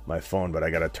my phone, but I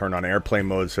got to turn on airplane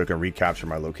mode so I can recapture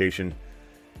my location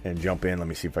and jump in. Let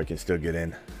me see if I can still get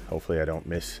in. Hopefully I don't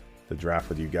miss the draft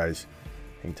with you guys.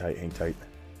 Hang tight, hang tight.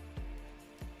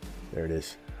 There it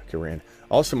is. Okay, we're in.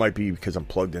 Also might be because I'm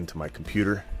plugged into my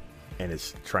computer and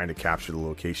it's trying to capture the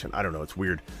location. I don't know. It's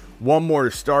weird. One more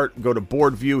to start. Go to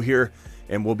board view here,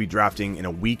 and we'll be drafting in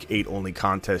a Week 8 only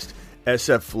contest.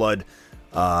 SF Flood.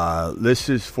 This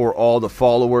is for all the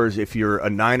followers. If you're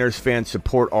a Niners fan,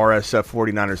 support RSF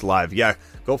 49ers live. Yeah,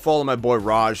 go follow my boy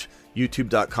Raj,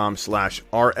 youtube.com/RSF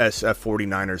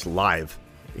 49ers live.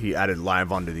 He added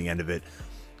live onto the end of it.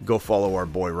 Go follow our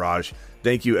boy Raj.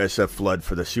 Thank you, SF Flood,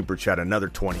 for the super chat. Another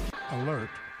 20. Alert.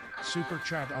 Super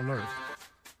chat alert.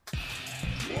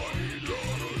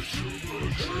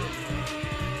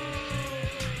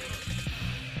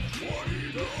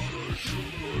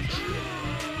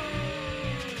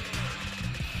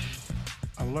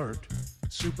 Alert.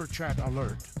 Super chat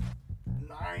alert.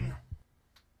 9,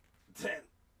 10.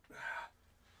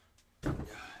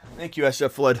 Thank you,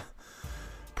 SF Flood.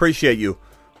 Appreciate you.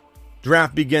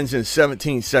 Draft begins in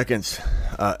 17 seconds.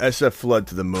 SF Flood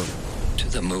to the moon. To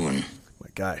the moon. My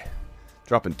guy.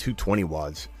 Dropping 220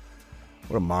 wads.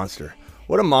 What a monster.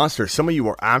 What a monster. Some of you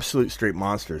are absolute straight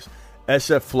monsters.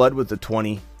 SF Flood with the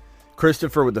 20.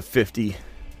 Christopher with the 50.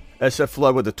 SF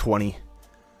Flood with the 20.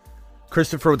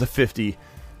 Christopher with the 50.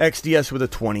 XDS with a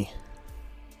 20.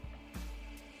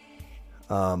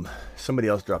 Somebody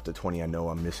else dropped a 20. I know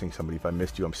I'm missing somebody. If I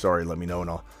missed you, I'm sorry. Let me know, and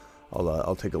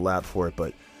I'll take a lap for it.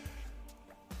 But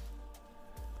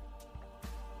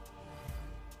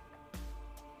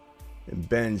and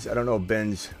Ben's, I don't know,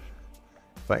 Ben's,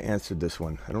 if I answered this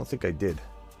one. I don't think I did.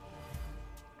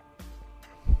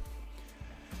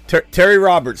 Terry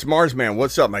Roberts, Marsman,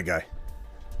 what's up, my guy?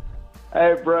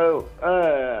 Hey, bro.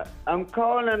 I'm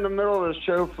calling in the middle of the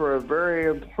show for a very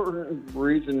important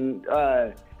reason.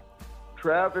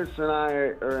 Travis and I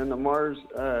are in the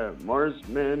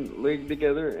Marsmen League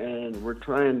together, and we're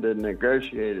trying to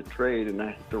negotiate a trade, and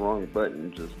I hit the wrong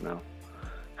button just now.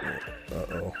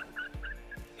 Uh-oh.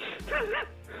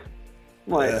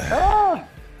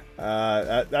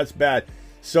 That's bad.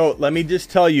 So let me just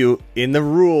tell you, in the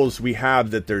rules, we have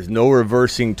that there's no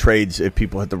reversing trades if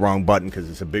people hit the wrong button because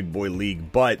it's a big boy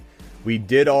league. But we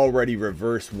did already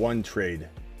reverse one trade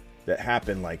that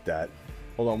happened like that.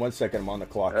 Hold on 1 second. I'm on the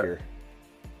clock here.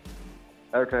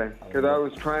 Okay, because I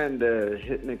was trying to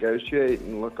hit negotiate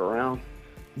and look around.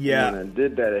 Yeah. And I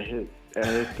did that. I hit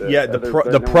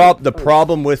the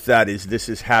problem with that is this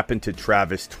has happened to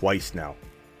Travis twice now.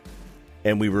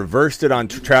 And we reversed it on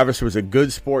Travis. Was a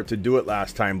good sport to do it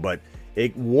last time, but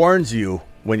it warns you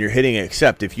when you're hitting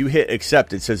accept. If you hit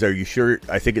accept, it says, "Are you sure?"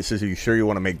 I think it says, "Are you sure you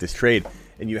want to make this trade?"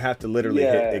 And you have to literally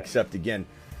hit accept again.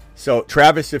 So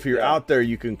Travis, if you're out there,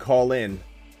 you can call in,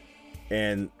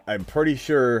 and I'm pretty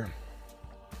sure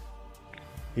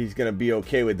he's gonna be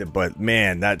okay with it. But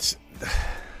man, that's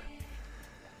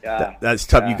tough. Yeah.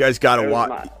 You guys gotta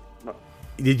watch.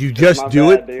 Did you just do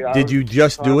it? Did you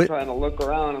just do it? I'm trying to look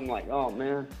around. I'm like, oh,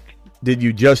 man. Did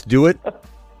you just do it?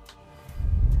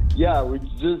 Yeah, we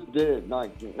just did.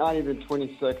 Like, not even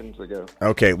 20 seconds ago.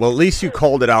 Okay, well, at least you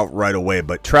called it out right away.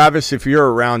 But, Travis, if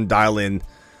you're around, dial in.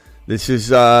 This is,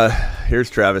 here's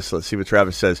Travis. Let's see what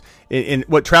Travis says. And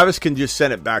what Travis can just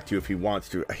send it back to you if he wants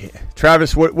to.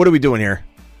 Travis, what are we doing here?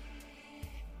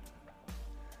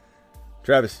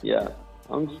 Travis? Yeah.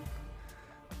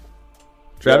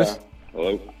 Travis? Yeah.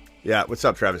 Hello? Yeah, what's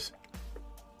up, Travis?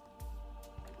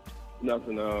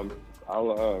 Nothing.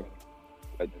 I'll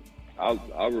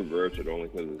reverse it only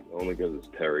because it's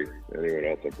Terry. Anyone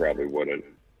else, I probably wouldn't.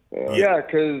 Yeah,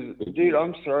 because, dude,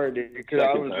 I'm sorry, dude, because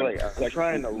I was like, I'm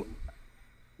trying to.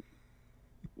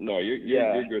 No,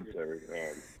 you're good, Terry.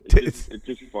 It's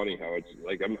just funny how it's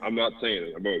like I'm not saying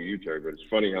it about you, Terry, but it's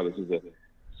funny how this is the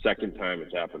second time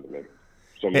it's happened to me.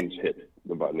 Someone's hit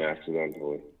the button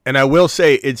accidentally. And I will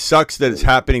say it sucks that it's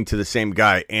happening to the same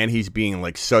guy, and he's being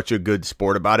like such a good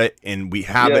sport about it. And we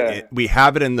have it. We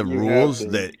have it in the rules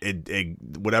that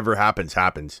it whatever happens.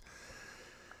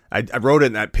 I wrote it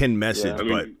in that pinned message,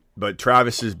 but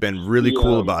Travis has been really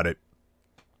cool about it.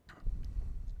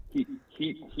 He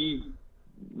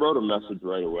wrote a message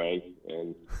right away,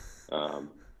 and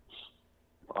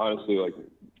honestly, like,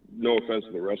 no offense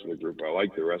to the rest of the group, I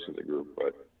like the rest of the group,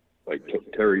 but. Like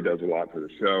Terry does a lot for the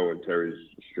show, and Terry's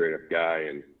a straight up guy.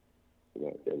 And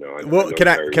can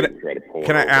I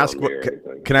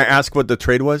ask what the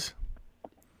trade was?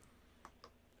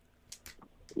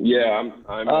 Yeah,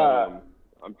 I'm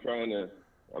trying to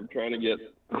get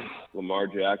Lamar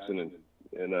Jackson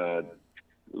and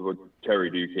what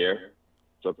Terry, do you care?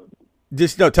 So,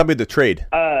 tell me the trade.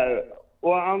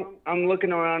 Well, I'm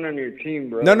looking around on your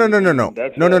team, bro. No.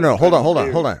 Hold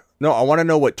on. No, I want to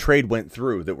know what trade went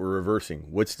through that we're reversing.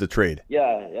 What's the trade?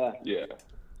 Yeah.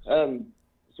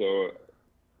 So,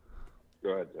 go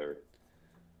ahead, Terry.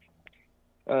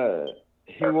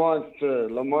 He wants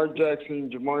Lamar Jackson,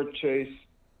 Jahmyr Chase,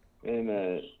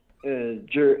 and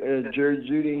Jerry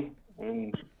Jeudy,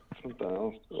 and something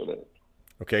else with it.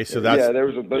 Okay, so that's there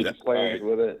was a bunch of players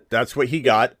with it. That's what he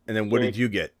got, and then what did you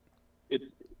get?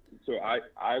 So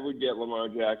I would get Lamar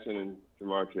Jackson and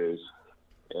Jahmyr Chase,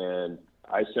 and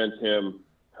I sent him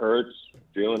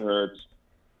Jalen Hurts,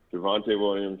 Javonte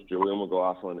Williams, Julian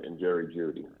McLaughlin, and Jerry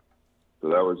Jeudy. So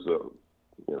that was the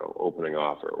opening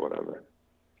offer or whatever.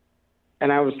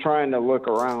 And I was trying to look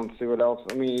around, see what else.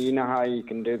 I mean, you know how you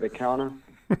can do the counter?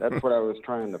 That's what I was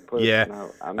trying to put. Yeah.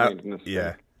 I made a mistake.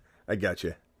 Yeah, I got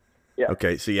you. Yeah.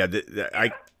 Okay, so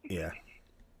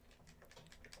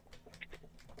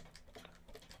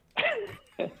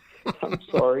I'm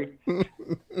sorry.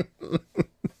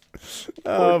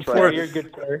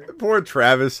 Poor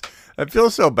Travis. I feel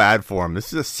so bad for him. This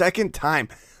is the second time.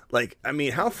 Like, I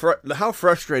mean, how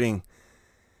frustrating.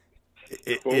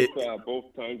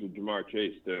 Both times with Jahmyr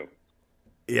Chase too.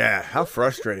 Yeah, how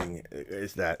frustrating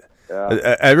is that?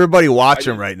 Yeah. Everybody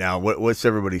watching right now. What's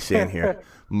everybody saying here?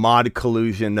 Mod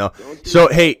collusion. No. So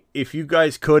hey, if you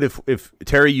guys could, if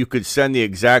Terry, you could send the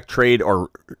exact trade, or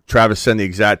Travis send the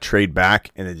exact trade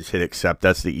back, and then just hit accept.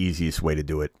 That's the easiest way to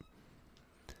do it.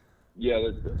 Yeah,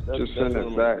 that's just send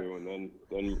it back. And then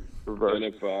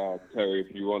if Terry,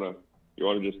 if you wanna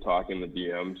just talk in the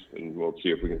DMs, and we'll see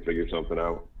if we can figure something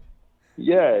out.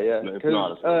 Yeah. If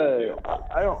not, it's not a big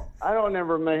deal. I don't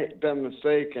ever make that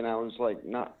mistake, and I was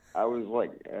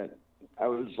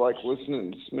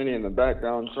listening to Smitty in the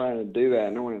background trying to do that,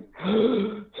 and I went,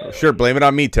 Sure, blame it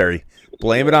on me, Terry.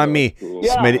 Blame it on me. Cool.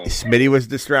 Yeah. Smitty was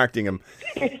distracting him.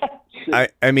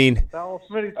 I mean, That was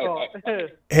Smitty's fault.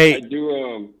 hey, I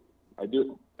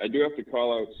do have to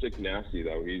call out Sick Nasty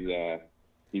though.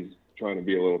 He's trying to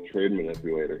be a little trade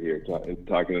manipulator here,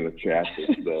 talking in the chat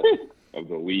of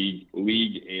the league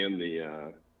and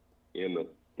the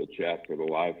chat for the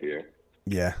live here.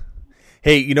 yeah.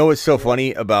 Hey, you know what's so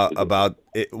funny about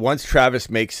it? Once Travis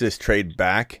makes this trade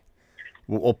back,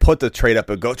 we'll put the trade up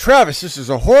and go, Travis, this is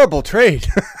a horrible trade.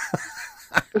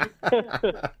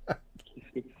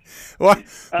 Why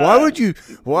would you?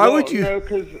 No,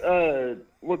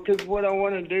 because what I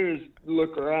want to do is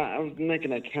look around. I was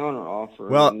making a counter offer.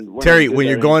 Well, Terry, when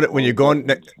you're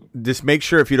going, just make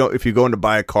sure if you're going to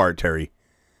buy a car, Terry,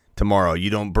 tomorrow,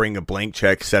 you don't bring a blank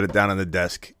check, set it down on the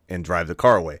desk, and drive the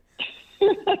car away.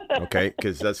 Okay,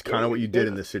 because that's kind of what you did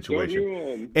in this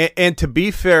situation. And to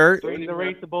be fair,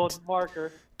 Erase the bulletin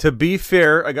marker. to be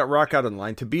fair, I got Rock out on the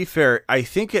line. To be fair, I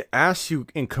think it asks you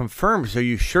and confirms, are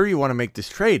you sure you want to make this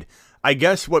trade? I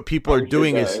guess what people are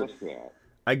doing is,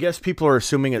 I guess people are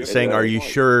assuming it's saying, are you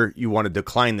sure you want to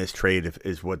decline this trade,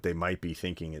 is what they might be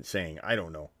thinking it's saying. I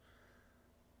don't know.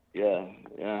 Yeah.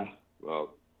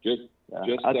 Well, just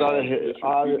I thought I hit.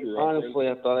 Honestly,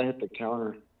 I thought I hit the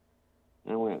counter.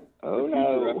 I went, oh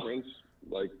no. Reference,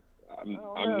 like,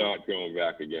 I'm not going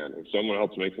back again. If someone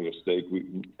else makes a mistake,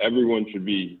 everyone should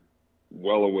be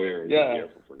well aware and be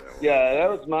careful for now. Yeah, that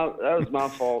was my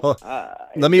fault. Well,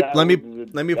 let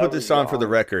me put this on for the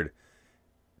record.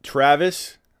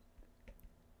 Travis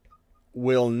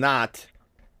will not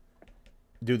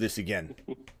do this again.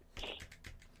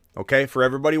 Okay, for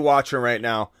everybody watching right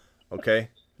now, okay?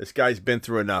 This guy's been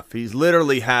through enough. He's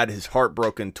literally had his heart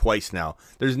broken twice now.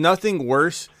 There's nothing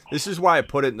worse. This is why I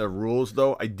put it in the rules,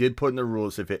 though. I did put in the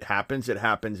rules. If it happens, it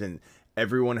happens, and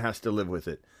everyone has to live with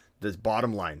it. That's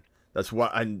bottom line. That's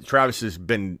why Travis has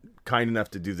been kind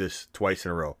enough to do this twice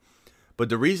in a row. But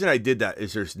the reason I did that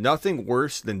is there's nothing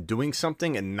worse than doing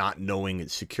something and not knowing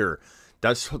it's secure.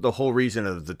 That's the whole reason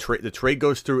of the trade. The trade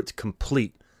goes through. It's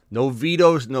complete. No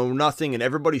vetoes, no nothing, and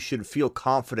everybody should feel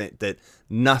confident that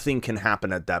nothing can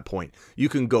happen at that point. You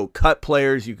can go cut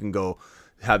players, you can go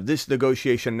have this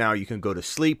negotiation now, you can go to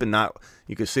sleep and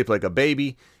you can sleep like a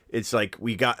baby. It's like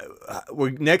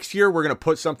next year we're going to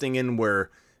put something in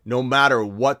where no matter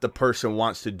what the person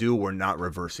wants to do, we're not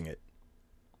reversing it.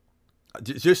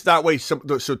 Just that way, so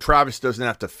Travis doesn't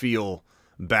have to feel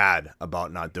bad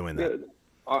about not doing that.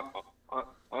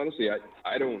 Honestly,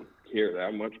 I don't care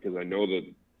that much because I know that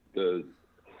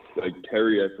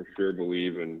Terry, I for sure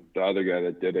believe, and the other guy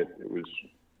that did it,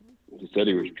 he said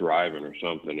he was driving or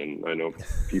something, and I know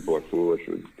people are foolish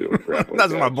with doing crap like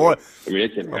That's that. my boy. So, I mean,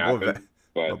 it can happen,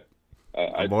 but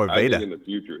I think in the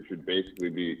future it should basically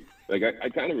be like I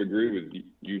kind of agree with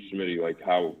you, Smitty, like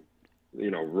how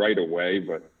right away,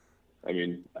 but I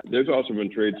mean, there's also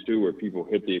been trades too where people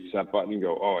hit the accept button and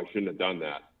go, "Oh, I shouldn't have done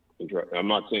that." I'm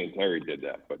not saying Terry did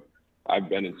that, but I've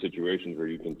been in situations where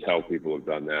you can tell people have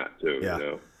done that too. Yeah.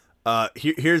 You know?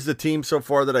 Here's the team so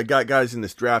far that I got, guys, in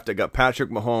this draft. I got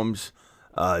Patrick Mahomes,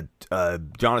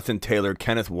 Jonathan Taylor,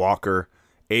 Kenneth Walker,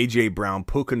 A.J. Brown,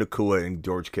 Puka Nacua, and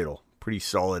George Kittle. Pretty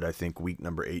solid, I think, week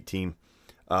number 18.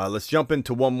 Let's jump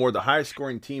into one more. The highest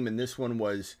scoring team in this one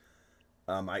was,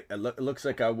 it looks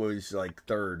like I was like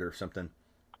third or something.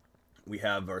 We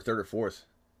have our third or fourth.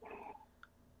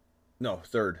 No,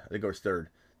 third. I think I was third.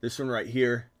 This one right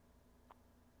here.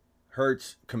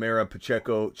 Hurts, Kamara,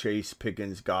 Pacheco, Chase,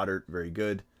 Pickens, Goddard, very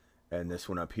good. And this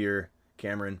one up here,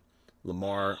 Cameron,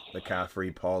 Lamar,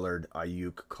 McCaffrey, Pollard,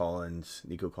 Ayuk, Collins,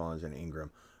 Nico Collins, and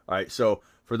Ingram. All right, so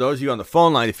for those of you on the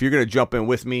phone line, if you're going to jump in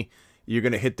with me, you're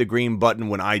going to hit the green button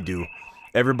when I do.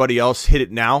 Everybody else, hit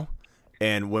it now.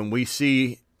 And when we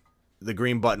see the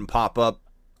green button pop up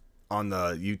on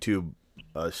the YouTube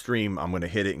stream, I'm going to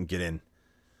hit it and get in.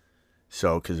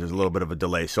 So, because there's a little bit of a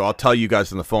delay. So I'll tell you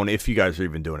guys on the phone if you guys are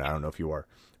even doing it. I don't know if you are.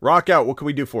 Rock out. What can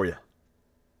we do for you?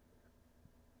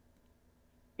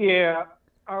 Yeah.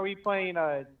 Are we playing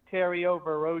Terry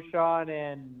over Roshan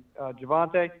and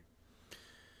Javante?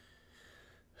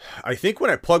 I think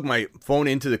when I plug my phone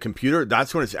into the computer,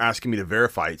 that's when it's asking me to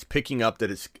verify. It's picking up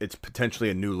that it's potentially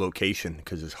a new location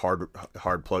because it's hard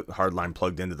line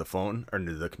plugged into the phone or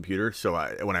into the computer. So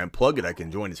when I unplug it, I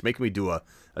can join. It's making me do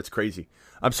that's crazy.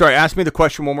 I'm sorry. Ask me the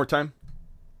question one more time.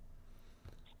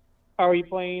 Are we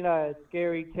playing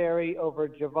Scary Terry over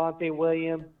Javante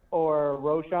Williams or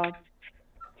Roshan?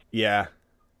 Yeah.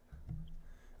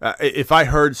 If I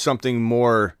heard something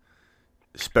more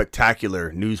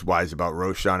spectacular news-wise about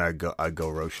Roshan, I'd go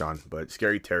Roshan. But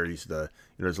Scary Terry's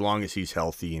as long as he's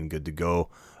healthy and good to go.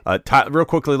 Real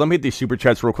quickly, let me hit these super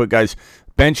chats real quick, guys.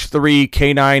 Bench 3,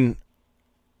 K9,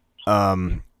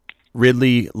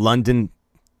 Ridley, London,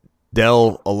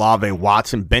 Dell, Olave,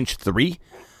 Watson. Bench 3.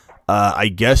 I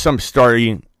guess I'm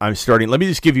starting. Let me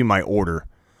just give you my order.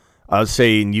 I'll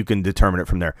say, and you can determine it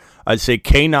from there. I'd say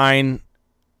K9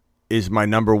 is my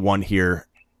number 1 here.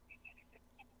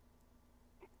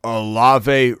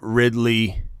 Olave,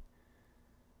 Ridley,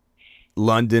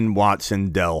 London,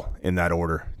 Watson, Dell in that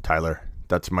order, Tyler.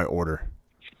 That's my order.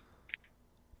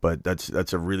 But that's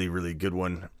a really, really good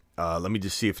one. Let me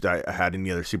just see if I had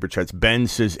any other super chats. Ben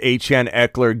says Achane,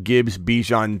 Eckler, Gibbs,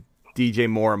 Bijan, DJ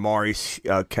Moore, Amari,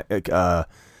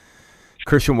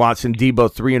 Christian Watson,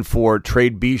 Debo 3 and 4.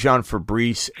 Trade Bijan for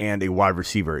Brees and a wide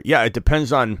receiver. Yeah, it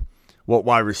depends on what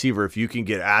wide receiver. If you can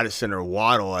get Addison or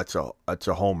Waddle, that's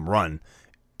a home run.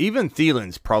 Even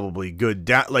Thielen's probably good.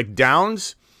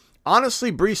 Downs,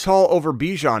 honestly, Brees Hall over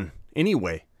Bijan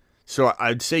anyway. So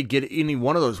I'd say get any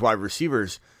one of those wide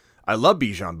receivers. I love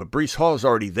Bijan, but Brees Hall is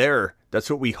already there. That's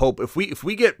what we hope. If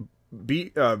we get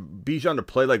Bijan to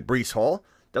play like Brees Hall,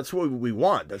 that's what we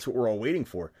want. That's what we're all waiting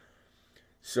for.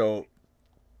 So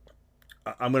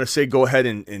I'm going to say go ahead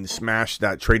and smash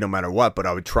that trade no matter what, but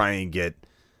I would try and get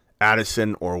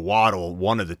Addison or Waddle,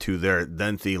 one of the two there,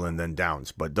 then Thielen, then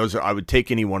Downs. But I would take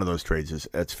any one of those trades.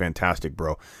 That's fantastic,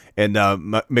 bro. And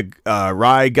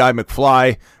Rye, Guy,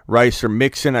 McFly, Rice or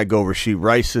Mixon, I go Rashid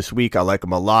Rice this week. I like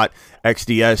him a lot.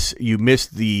 XDS, you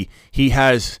missed he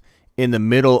has in the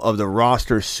middle of the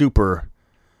roster super.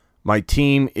 My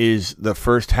team is the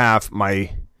first half.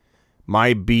 My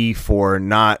bad for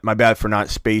not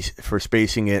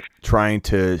spacing it, trying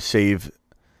to save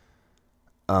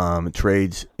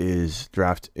trades is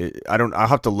draft. I'll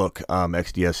have to look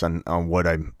XDS on what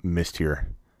I missed here.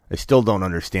 I still don't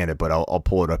understand it, but I'll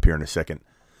pull it up here in a second.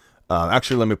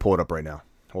 Actually, let me pull it up right now.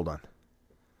 Hold on.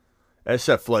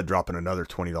 SF Flood dropping another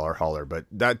 $20 hauler, but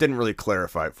that didn't really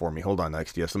clarify it for me. Hold on,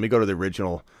 XDS. Let me go to the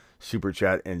original super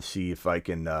chat and see if I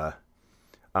can. I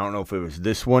don't know if it was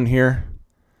this one here.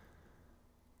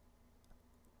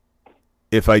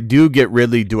 If I do get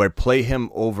Ridley, do I play him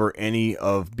over any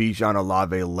of Bijan,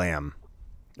 Olave, Lamb?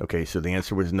 Okay, so the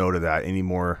answer was no to that. Any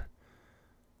more?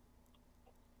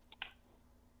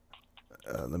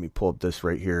 Let me pull up this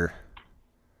right here.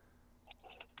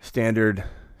 Standard.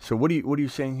 So what are you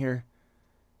saying here?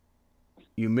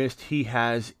 You missed he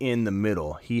has in the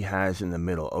middle. He has in the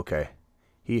middle. Okay.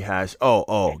 He has.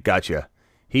 Oh, gotcha.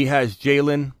 He has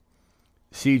Jalen,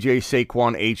 CJ,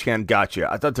 Saquon, Achane.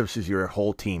 Gotcha. I thought this was your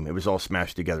whole team. It was all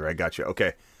smashed together. I gotcha.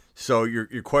 Okay. So your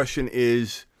question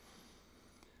is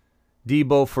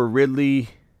Debo for Ridley.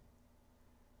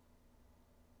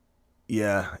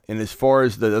 Yeah. And as far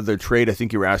as the other trade, I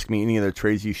think you were asking me any other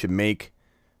trades you should make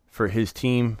for his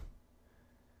team.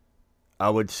 I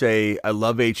would say I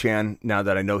love Achane. Now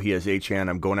that I know he has Achane,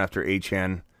 I'm going after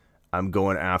Achane. I'm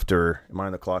going after. Am I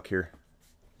on the clock here?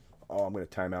 Oh, I'm going to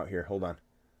time out here. Hold on.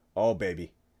 Oh,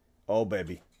 baby.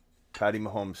 Patty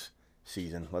Mahomes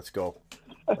season. Let's go.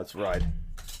 Let's ride.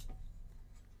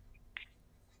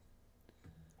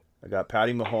 I got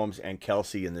Patty Mahomes and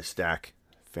Kelsey in the stack.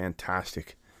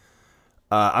 Fantastic.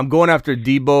 I'm going after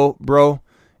Debo, bro.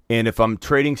 And if I'm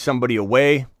trading somebody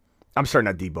away, I'm sorry,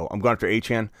 not Debo. I'm going after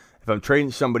Achane. If I'm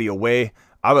trading somebody away,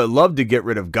 I would love to get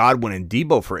rid of Godwin and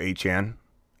Debo for Achane.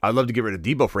 I'd love to get rid of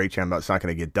Debo for Achane, but it's not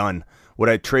going to get done. Would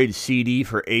I trade CD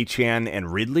for Achane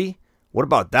and Ridley? What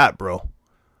about that, bro?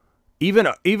 Even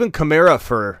Kamara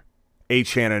for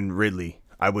Achane and Ridley,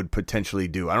 I would potentially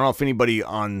do. I don't know if anybody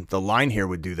on the line here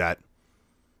would do that.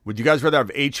 Would you guys rather have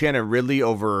Achane and Ridley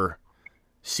over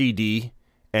CD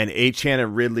and Achane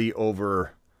and Ridley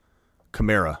over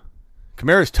Kamara?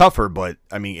 Kamara's tougher, but,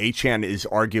 I mean, Achane is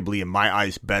arguably, in my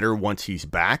eyes, better once he's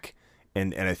back.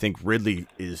 And I think Ridley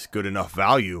is good enough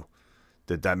value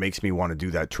that makes me want to do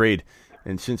that trade.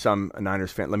 And since I'm a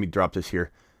Niners fan, let me drop this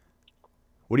here.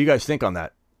 What do you guys think on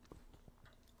that?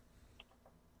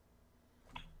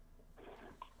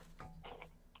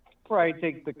 Probably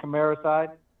take the Kamara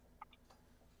side.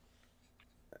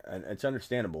 And it's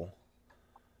understandable.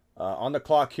 On the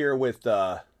clock here with...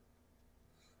 why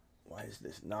is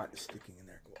this not sticking in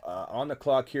there? On the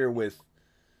clock here with...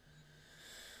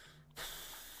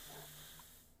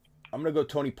 I'm going to go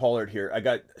Tony Pollard here. I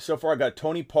got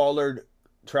Tony Pollard,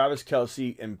 Travis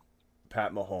Kelce, and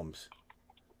Pat Mahomes.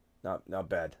 Not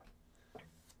bad.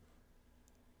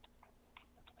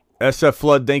 SF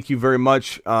Flood, thank you very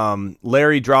much.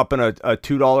 Larry dropping a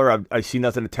 $2. I see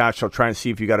nothing attached. I'll try and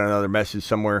see if you got another message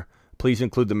somewhere. Please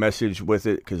include the message with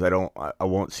it because I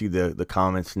won't see the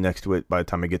comments next to it by the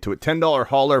time I get to it. $10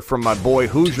 hauler from my boy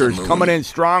Hoosiers. Coming in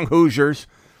strong, Hoosiers.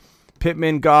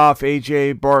 Pittman, Goff,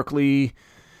 AJ, Barkley.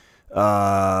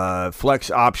 Flex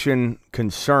option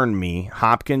concern me.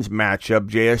 Hopkins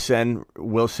matchup. JSN,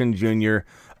 Wilson Jr.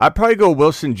 I'd probably go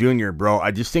Wilson Jr., bro. I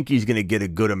just think he's going to get a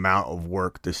good amount of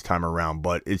work this time around,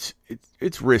 but it's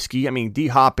risky. I mean,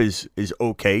 D-Hop is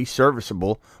okay,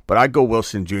 serviceable, but I'd go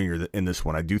Wilson Jr. in this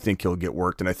one. I do think he'll get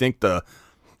worked, and I think the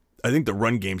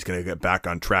run game's going to get back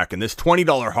on track. And this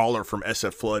 $20 hauler from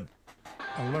SF Flood.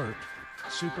 Alert.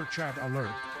 Super chat alert.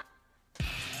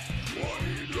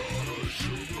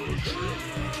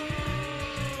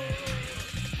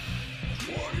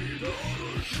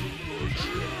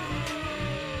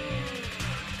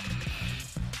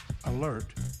 Alert.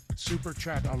 Super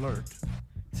chat alert.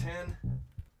 10,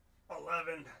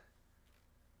 11,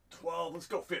 12, let's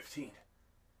go 15,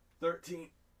 13,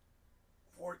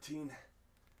 14.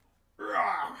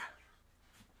 Rah.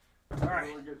 All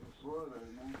right.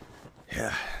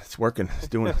 Yeah, it's working. It's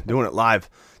doing it live.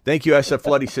 Thank you, SF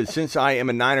Flood. He said, since I am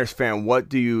a Niners fan, what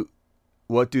do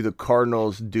the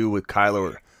Cardinals do with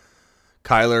Kyler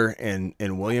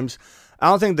and Williams? I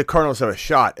don't think the Cardinals have a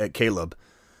shot at Caleb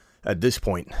at this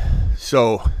point.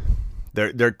 So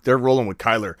they're rolling with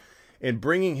Kyler. And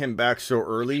bringing him back so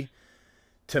early,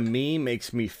 to me,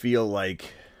 makes me feel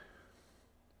like...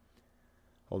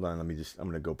 Hold on, I'm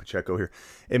going to go Pacheco here.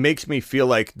 It makes me feel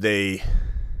like they're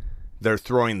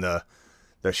throwing the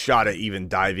shot at even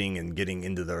diving and getting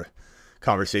into the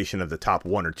conversation of the top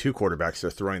one or two quarterbacks.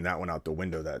 They're throwing that one out the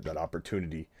window, that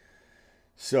opportunity.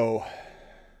 So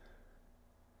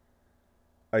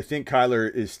I think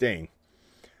Kyler is staying.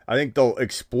 I think they'll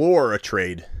explore a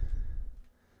trade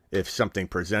if something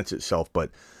presents itself,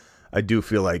 but I do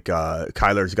feel like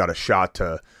Kyler's got a shot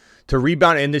to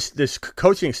rebound, and this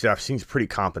coaching staff seems pretty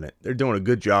competent. They're doing a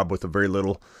good job with a very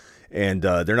little, and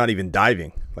they're not even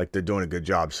diving. Like, they're doing a good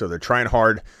job. So they're trying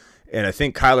hard, and I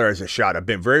think Kyler has a shot. I've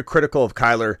been very critical of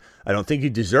Kyler. I don't think he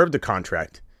deserved the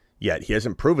contract yet. He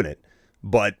hasn't proven it.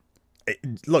 But,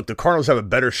 look, the Cardinals have a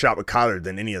better shot with Kyler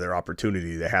than any other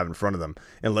opportunity they have in front of them,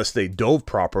 unless they dove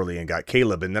properly and got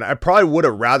Caleb. And then I probably would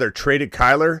have rather traded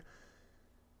Kyler,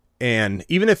 and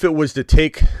even if it was to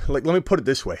take, like, let me put it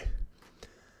this way.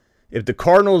 If the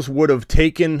Cardinals would have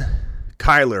taken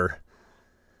Kyler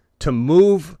to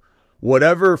move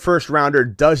whatever first rounder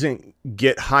doesn't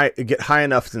get high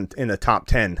enough in the top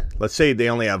 10, let's say they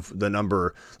only have the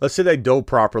number, let's say they dove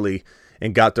properly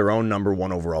and got their own number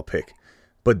 1 overall pick.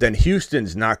 But then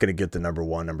Houston's not going to get the number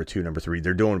 1, number 2, number 3.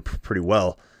 They're doing pretty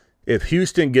well. If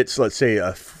Houston gets, let's say,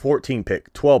 a 14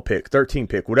 pick, 12 pick, 13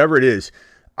 pick, whatever it is,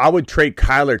 I would trade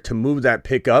Kyler to move that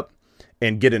pick up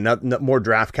and get more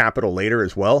draft capital later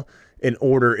as well. In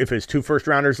order, if it's 2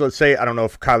 first-rounders, let's say, I don't know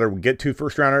if Kyler would get 2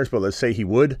 first-rounders, but let's say he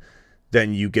would,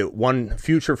 then you get 1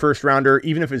 future first-rounder,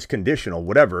 even if it's conditional,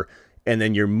 whatever, and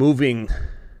then you're moving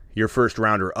your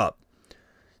first-rounder up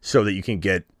so that you can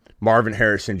get Marvin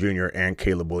Harrison Jr. and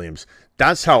Caleb Williams.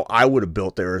 That's how I would have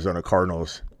built the Arizona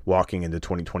Cardinals walking into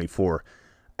 2024.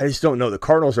 I just don't know. The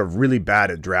Cardinals are really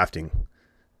bad at drafting.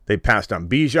 They passed on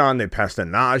Bijan. They passed on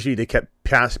Najee. They kept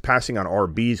passing on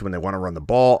RBs when they want to run the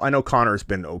ball. I know Connor's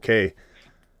been okay,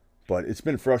 but it's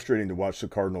been frustrating to watch the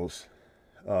Cardinals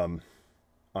on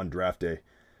draft day.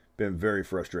 Been very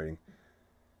frustrating.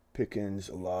 Pickens,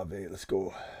 Olave. Let's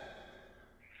go.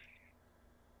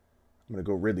 I'm going to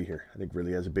go Ridley here. I think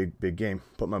Ridley has a big game.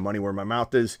 Put my money where my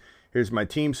mouth is. Here's my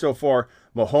team so far.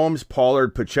 Mahomes,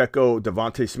 Pollard, Pacheco,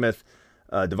 Devonta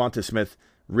Smith,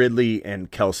 Ridley,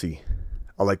 and Kelce.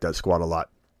 I like that squad a lot.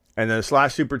 And then this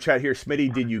last super chat here.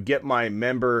 Smitty, did you get my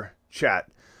member chat?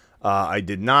 I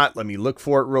did not. Let me look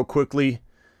for it real quickly.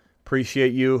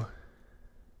 Appreciate you.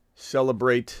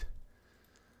 Celebrate.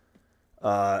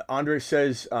 Andre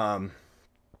says,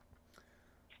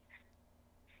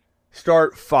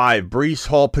 start 5. Breece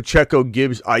Hall, Pacheco,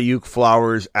 Gibbs, Ayuk,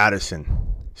 Flowers, Addison.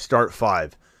 Start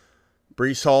 5.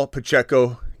 Breece Hall,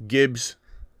 Pacheco, Gibbs,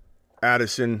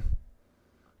 Addison,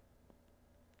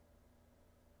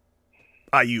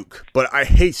 Ayuk, but I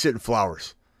hate sitting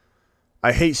Flowers.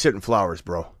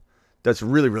 Bro. That's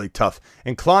really, really tough.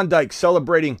 And Klondike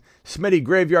celebrating Smitty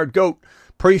Graveyard Goat.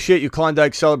 Appreciate you,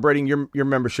 Klondike, celebrating your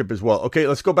membership as well. Okay,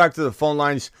 let's go back to the phone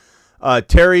lines.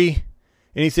 Terry,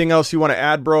 anything else you want to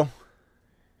add, bro?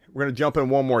 We're going to jump in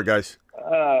one more, guys.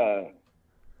 No,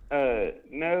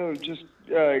 just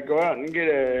go out and get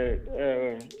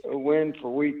a win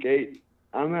for week 8.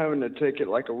 I'm having to take it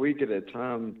like a week at a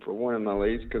time for one of my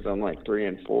leagues because I'm like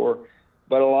 3-4.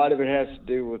 But a lot of it has to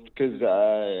do with because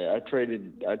I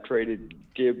traded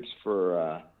Gibbs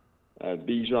for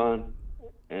Bijan,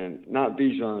 and not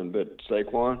Bijan but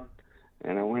Saquon,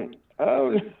 and I went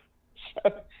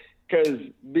because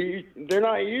they're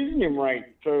not using him right.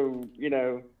 So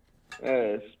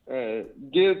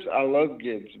Gibbs, I love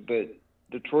Gibbs, but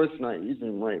Detroit's not using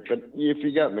him right. But if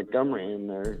you got Montgomery in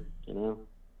there, I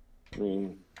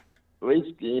mean, at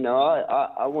least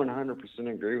I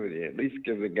 100% agree with you. At least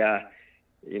give the guy.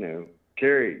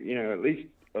 Carry, at least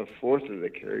a fourth of the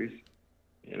carries,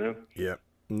 Yeah,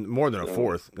 more than a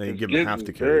fourth. They need to give him half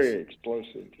the carries. Very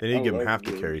explosive. They need to give him half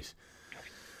the carries.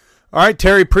 All right,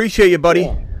 Terry, appreciate you, buddy.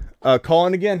 Yeah.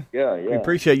 Calling again. Yeah. We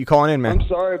appreciate you calling in, man. I'm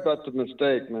sorry about the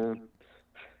mistake, man.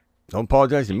 Don't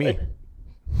apologize to me.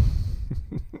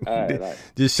 All right.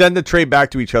 Just send the trade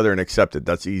back to each other and accept it.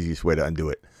 That's the easiest way to undo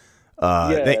it.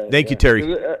 Thank you, Terry.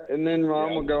 And then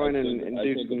Ron will go in and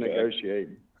do some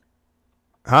negotiating.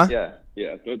 Huh? Yeah.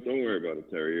 Don't worry about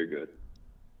it, Terry. You're good.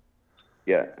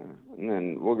 Yeah, and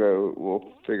then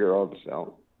we'll figure all this out.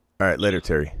 All right, later,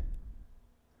 Terry.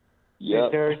 Yeah,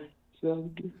 Terry.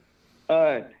 Sounds good. All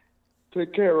right.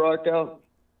 Take care, Rock out.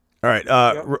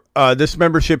 All right. This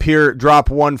membership here, drop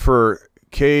one for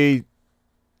KJSN.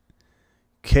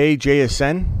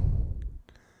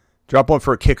 Drop one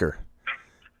for a kicker.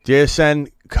 JSN,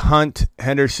 Hunt,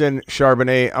 Henderson,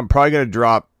 Charbonnet. I'm probably going to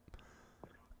drop,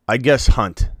 I guess,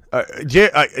 Hunt.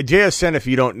 JSN if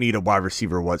you don't need a wide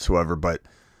receiver whatsoever, but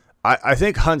I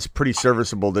think Hunt's pretty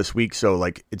serviceable this week, so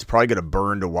it's probably going to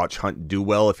burn to watch Hunt do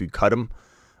well if you cut him,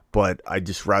 but I'd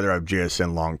just rather have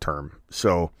JSN long term.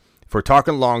 So if we're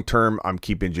talking long term, I'm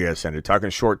keeping JSN. If you're talking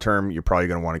short term, you're probably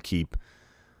going to want to keep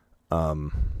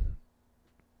Hunt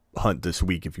this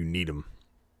week if you need him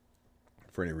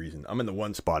for any reason. I'm in the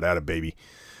one spot out of baby.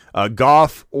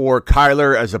 Goff or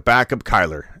Kyler as a backup.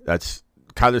 Kyler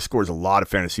scores a lot of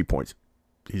fantasy points.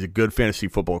 He's a good fantasy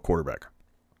football quarterback.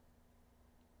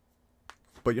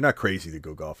 But you're not crazy to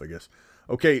go Goff, I guess.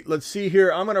 Okay, let's see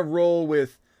here. I'm going to roll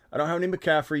with, I don't have any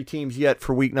McCaffrey teams yet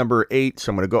for week number 8,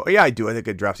 so I'm going to go, yeah, I do. I think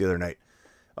I drafted the other night.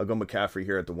 I'll go McCaffrey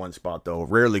here at the one spot, though.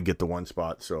 Rarely get the one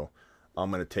spot, so I'm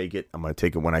going to take it. I'm going to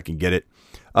take it when I can get it.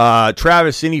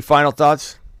 Travis, any final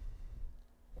thoughts?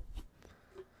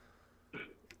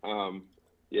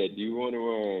 Yeah, do you want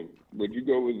to, would you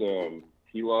go with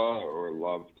T-Law or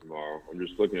Love tomorrow? I'm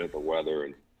just looking at the weather,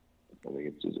 and I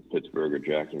think it's Pittsburgh or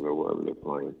Jacksonville, wherever they're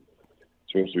playing.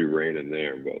 It's supposed to be raining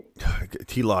there, but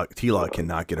T-Law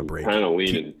cannot get a break. I'm kind of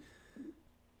leaning.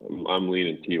 I'm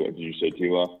leaning T-Law. Did you say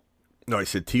T-Law? No, I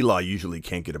said T-Law usually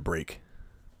can't get a break.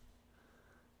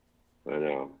 I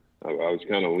know. I was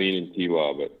kind of leaning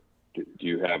T-Law, but do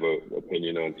you have an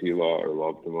opinion on T-Law or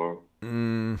Love tomorrow?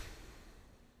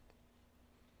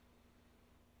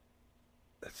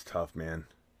 That's tough, man.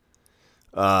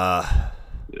 Yeah.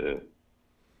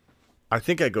 I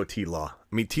think I go T-Law.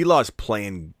 I mean, T-Law is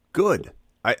playing good.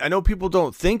 I know people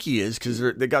don't think he is because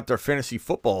they got their fantasy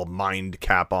football mind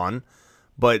cap on,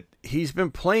 but he's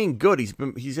been playing good.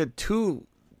 He's had two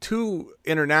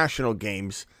international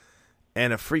games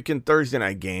and a freaking Thursday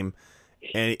night game,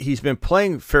 and he's been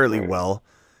playing fairly well.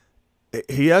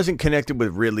 He hasn't connected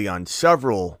with Ridley on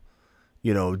several,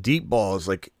 deep balls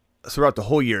throughout the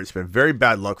whole year. It's been very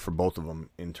bad luck for both of them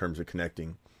in terms of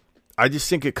connecting. I just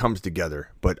think it comes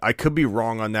together, but I could be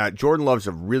wrong on that. Jordan Love's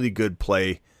a really good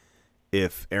play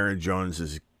if Aaron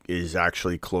Jones is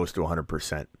actually close to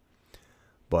 100%.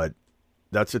 But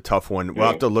that's a tough one. We'll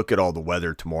have to look at all the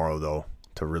weather tomorrow, though,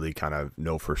 to really kind of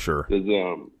know for sure. Does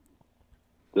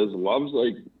Love's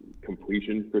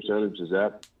completion percentage, does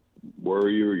that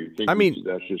worry you, or you think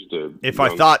that's just a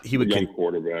young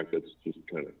quarterback that's just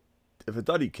kind of... If I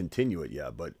thought he'd continue it, yeah,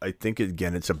 but I think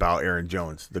again it's about Aaron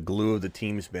Jones. The glue of the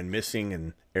team's been missing,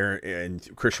 and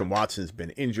Christian Watson's been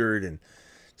injured, and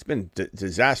it's been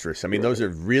disastrous. I mean, those are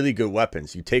really good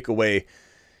weapons. You take away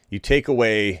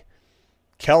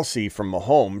Kelsey from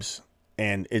Mahomes,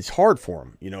 and it's hard for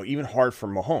him. Even hard for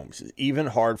Mahomes, even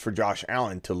hard for Josh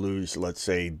Allen to lose. Let's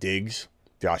say Diggs,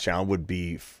 Josh Allen would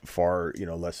be far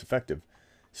less effective.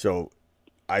 So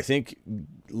I think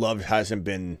Love hasn't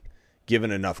been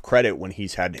given enough credit when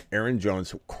he's had Aaron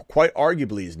Jones, quite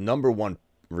arguably his number one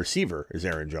receiver is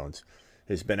Aaron Jones,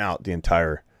 has been out the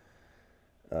entire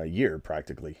year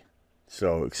practically.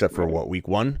 So except for week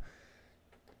 1.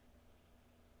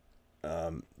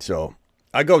 So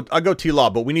I go T-Law,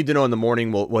 but we need to know in the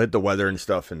morning. We'll hit the weather and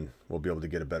stuff, and we'll be able to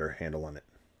get a better handle on it.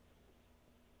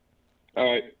 All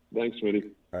right. Thanks, Smitty.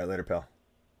 All right, later, pal.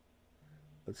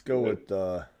 Let's go with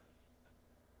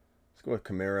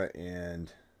Kamara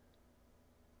and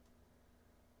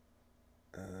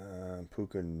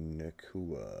Puka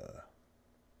Nacua.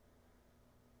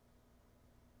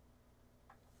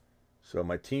 So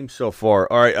my team so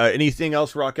far. All right. Anything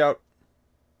else rock out?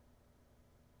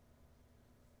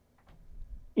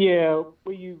 Yeah.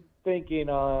 Were you thinking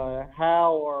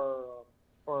Hal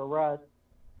or Russ?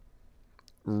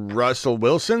 Russell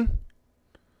Wilson?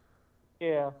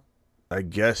 Yeah. I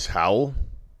guess Howell.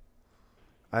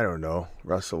 I don't know.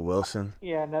 Russell Wilson.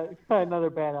 Yeah, another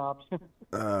bad option.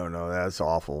 Oh no, that's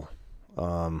awful.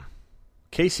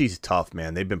 KC's tough,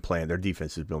 man. They've been playing. Their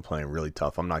defense has been playing really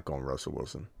tough. I'm not going Russell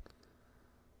Wilson.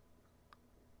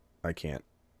 I can't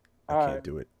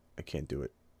do it. I can't do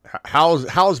it. Howell's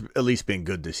at least been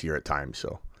good this year at times.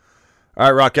 So, all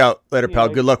right, rock out later, pal.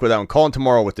 Good luck with that one. Call in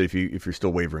tomorrow with it if you're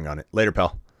still wavering on it. Later,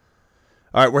 pal.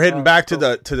 All right, we're heading back to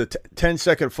the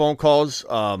 10-second phone calls.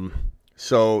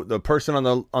 So the person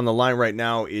on the line right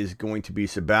now is going to be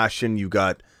Sebastian. You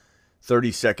got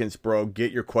 30 seconds, bro.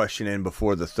 Get your question in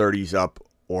before the 30's up,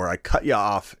 or I cut you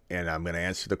off, and I'm going to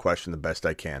answer the question the best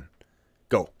I can.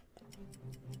 Go.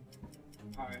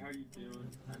 Hi, how you doing?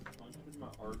 I'm punching my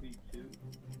RB2.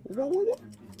 What?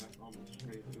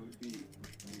 It would be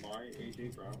my A.J.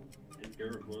 Brown and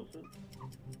Garrett Wilson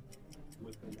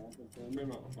with the Malcolm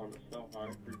Foreman on a sell high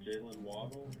for Jalen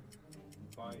Waddle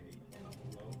by a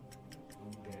low.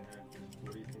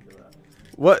 What do you think of that?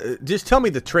 What? Just tell me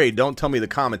the trade. Don't tell me the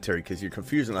commentary because you're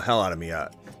confusing the hell out of me.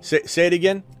 Say it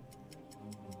again.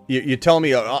 You tell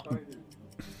me.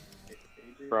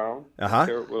 Brown,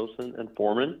 Garrett Wilson, and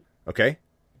Foreman. Okay.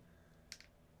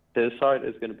 His side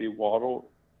is going to be Waddle,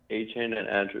 Achane, and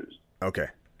Andrews. Okay.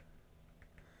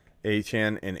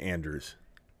 Achane and Andrews.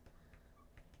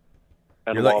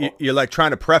 And you're like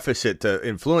trying to preface it to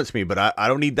influence me, but I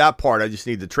don't need that part. I just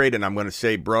need the trade, and I'm going to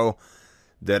say, bro,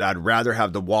 that I'd rather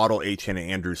have the Waddle, Achane, and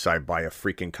Andrews side by a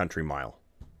freaking country mile.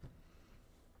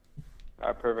 All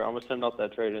right, perfect. I'm going to send out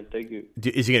that trade, and thank you.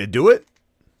 Is he going to do it?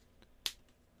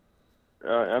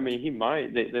 I mean, he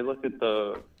might. They look at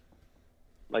the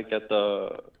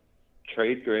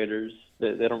trade graders.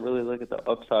 They don't really look at the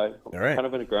upside. All right. Kind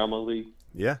of in a grandma league.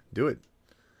 Yeah, do it.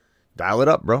 Dial it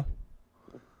up, bro.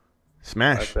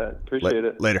 Smash. I bet. Appreciate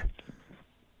it. Later.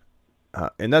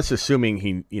 And that's assuming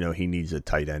he needs a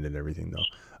tight end and everything,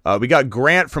 though. We got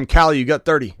Grant from Cali. You got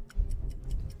 30.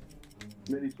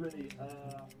 Smitty.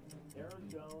 Aaron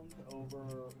Jones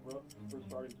for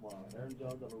starting tomorrow. Aaron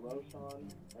Jones over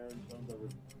Roshan. Aaron Jones over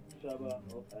Chuba,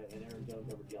 and Aaron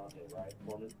Jones over Deontay, right?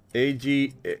 Foreman?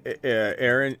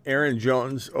 Aaron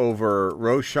Jones over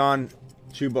Roshan,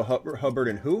 Chuba Hubbard,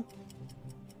 and who?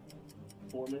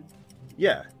 Foreman?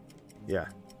 Yeah.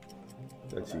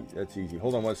 That's easy.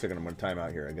 Hold on 1 second. I'm gonna time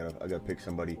out here. I gotta pick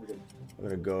somebody.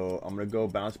 I'm gonna go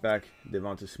bounce back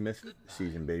Devonta Smith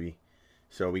season, baby.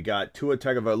 So we got Tua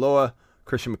Tagovailoa,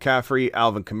 Christian McCaffrey,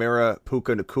 Alvin Kamara,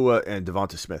 Puka Nacua, and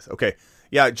Devonta Smith. Okay.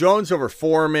 Yeah, Jones over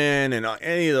Foreman and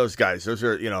any of those guys. Those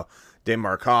are,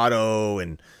 DeMarcado,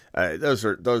 and those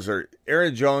are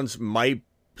Aaron Jones might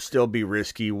still be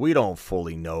risky. We don't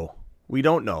fully know. We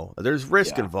don't know. There's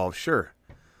risk involved, sure.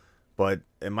 But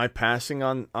am I passing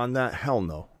on that? Hell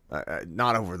no.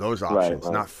 Not over those options.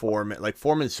 Right. Not Foreman. Like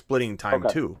Foreman's splitting time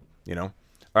too, All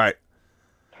right.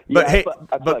 But hey,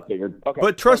 I figured. Okay.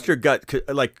 But trust your gut.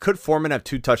 Could Foreman have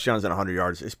 2 touchdowns and 100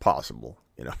 yards? It's possible.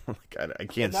 I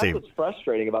can't say. That's what's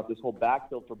frustrating about this whole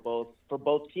backfield for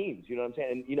both teams. You know what I'm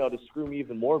saying? And to screw me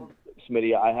even more,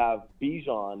 Smitty, I have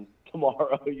Bijan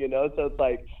tomorrow. So it's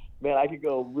like, man, I could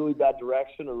go really bad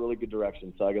direction or really good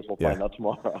direction. So I guess we'll find out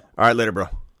tomorrow. All right, later, bro.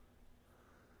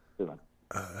 Good man.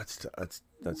 That's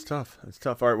tough. That's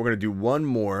tough. All right, we're gonna do one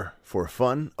more for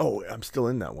fun. Oh, I'm still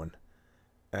in that one.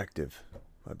 Active.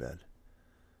 My bad.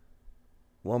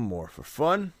 One more for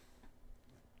fun.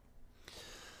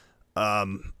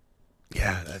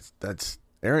 Yeah, that's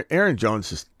Aaron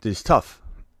Jones is tough.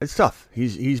 It's tough.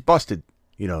 He's busted,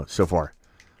 so far.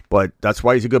 But that's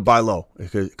why he's a good buy low,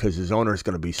 because his owner is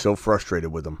going to be so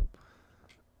frustrated with him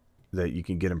that you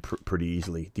can get him pretty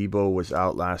easily. Debo was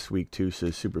out last week too,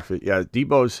 so super fit. Yeah,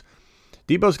 Debo's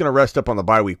going to rest up on the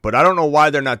bye week, but I don't know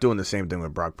why they're not doing the same thing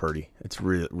with Brock Purdy. It's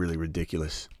really, really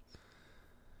ridiculous.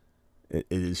 It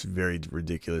is very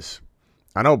ridiculous.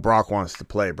 I know Brock wants to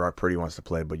play. Brock Purdy wants to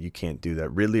play, but you can't do that.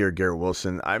 Ridley or Garrett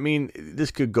Wilson. I mean,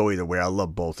 this could go either way. I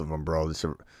love both of them, bro. It's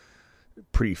a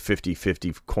pretty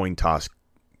 50-50 coin toss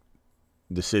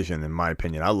decision, in my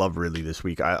opinion. I love Ridley this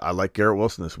week. I like Garrett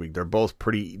Wilson this week. They're both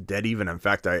pretty dead even. In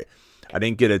fact, I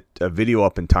didn't get a video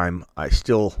up in time. I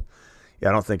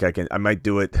don't think I can. I might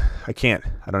do it. I can't.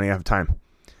 I don't even have time.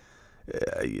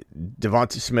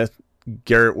 Devonta Smith,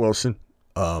 Garrett Wilson,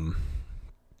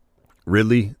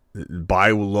 Ridley,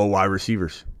 buy low wide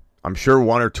receivers. I'm sure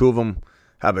one or two of them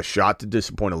have a shot to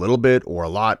disappoint a little bit or a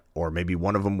lot, or maybe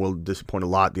one of them will disappoint a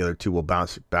lot. The other two will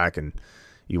bounce back and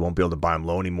you won't be able to buy them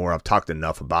low anymore. I've talked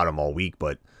enough about them all week,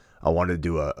 but I wanted to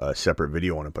do a separate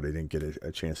video on it, but I didn't get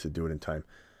a chance to do it in time.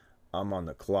 I'm on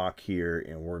the clock here,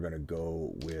 and we're going to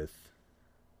go with,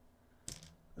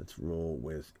 let's roll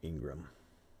with Ingram.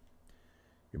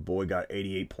 Your boy got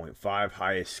 88.5,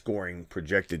 highest scoring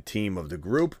projected team of the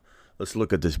group. Let's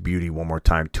look at this beauty one more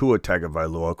time. Tua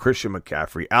Tagovailoa, Christian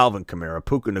McCaffrey, Alvin Kamara,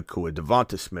 Puka Nacua,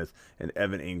 Devonta Smith, and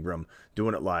Evan Ingram.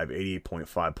 Doing it live,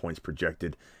 88.5 points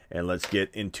projected. And let's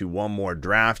get into one more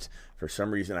draft. For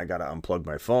some reason, I got to unplug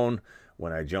my phone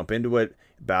when I jump into it.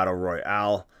 Battle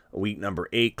Royale, week number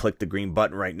 8. Click the green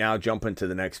button right now. Jump into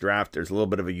the next draft. There's a little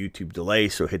bit of a YouTube delay,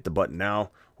 so hit the button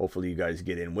now. Hopefully, you guys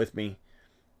get in with me.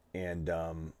 And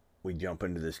we jump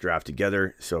into this draft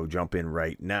together. So jump in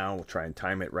right now. We'll try and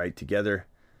time it right together.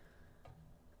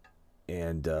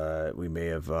 And we may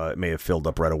have filled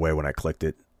up right away when I clicked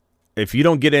it. If you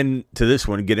don't get into this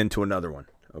one, get into another one.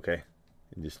 Okay?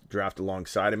 And just draft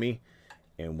alongside of me,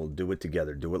 and we'll do it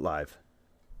together. Do it live.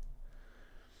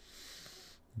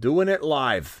 Doing it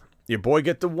live. Your boy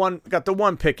got the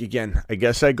one pick again. I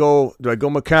guess do I go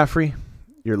McCaffrey?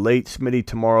 You're late, Smitty.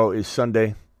 Tomorrow is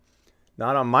Sunday.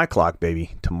 Not on my clock,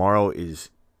 baby. Tomorrow is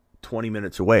 20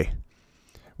 minutes away.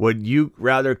 Would you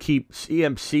rather keep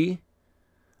CMC?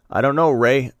 I don't know,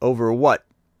 Ray. Over what?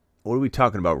 What are we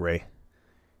talking about, Ray?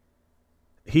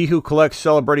 He who collects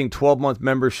celebrating 12-month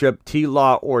membership,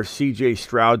 T-Law or CJ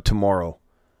Stroud tomorrow.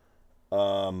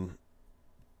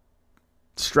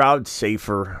 Stroud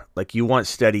safer. Like, you want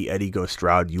steady Eddie, go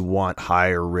Stroud. You want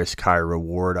higher risk, higher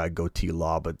reward, I go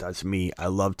T-Law. But that's me. I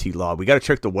love T-Law. We got to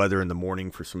check the weather in the morning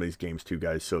for some of these games too,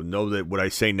 guys. So know that what I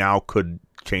say now could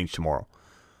change tomorrow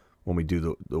when we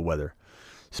do the weather.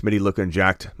 Smitty looking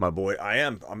jacked, my boy.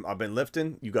 I've been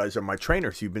lifting. You guys are my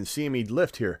trainers. You've been seeing me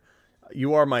lift here.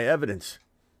 You are my evidence.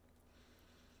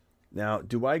 Now,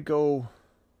 do I go...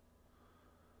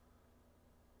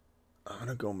 I'm going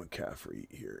to go McCaffrey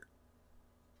here.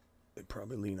 They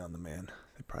probably lean on the man.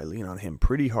 They probably lean on him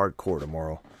pretty hardcore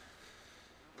tomorrow.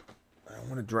 I don't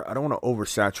want to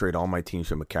oversaturate all my teams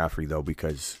with McCaffrey, though,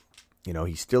 because,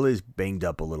 he still is banged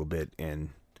up a little bit, and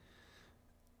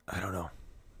I don't know.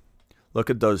 Look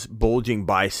at those bulging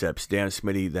biceps, Dan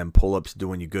Smitty, them pull-ups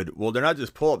doing you good. Well, they're not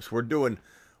just pull-ups. We're doing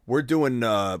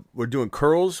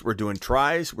curls, we're doing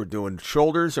tries, we're doing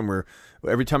shoulders, and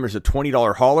every time there's a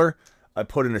 $20 hauler, I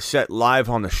put in a set live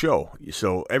on the show.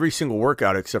 So every single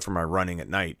workout except for my running at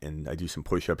night, and I do some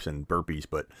push-ups and burpees,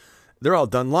 but they're all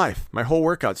done live. My whole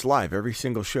workout's live, every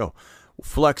single show.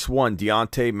 Flex 1,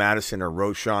 Deontay, Madison, or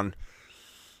Roshan.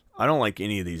 I don't like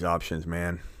any of these options,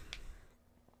 man.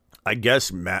 I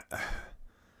guess Madison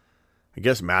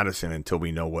until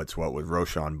we know what's what with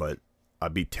Roshan, but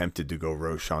I'd be tempted to go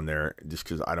Roshan there just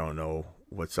because I don't know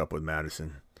what's up with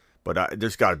Madison. But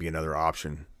there's got to be another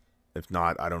option. If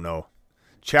not, I don't know.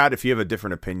 Chad, if you have a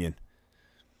different opinion.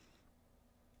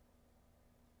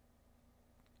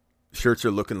 Shirts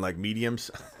are looking like mediums.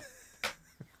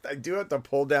 I do have to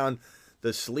pull down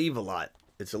the sleeve a lot.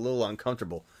 It's a little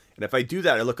uncomfortable. And if I do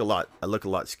that, I look a lot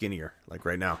skinnier, like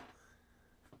right now.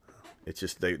 It's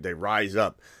just they rise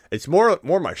up. It's more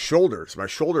my shoulders. My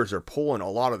shoulders are pulling a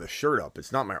lot of the shirt up.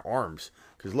 It's not my arms.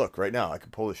 Because look, right now I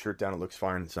can pull the shirt down. It looks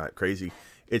fine. It's not crazy.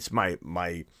 It's my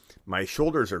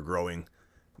shoulders are growing.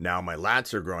 Now my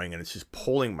lats are growing, and it's just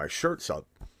pulling my shirts up.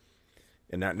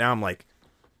 And now I'm like,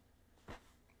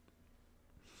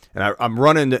 and I'm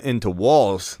running into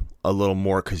walls a little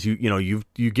more because you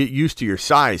get used to your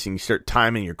size and you start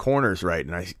timing your corners right,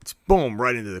 and it's boom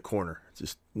right into the corner.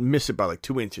 Just miss it by like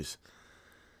 2 inches.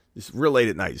 It's real late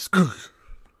at night. Just,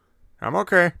 I'm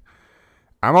okay.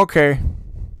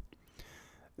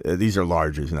 These are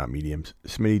larges, not mediums.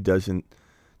 Smitty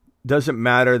doesn't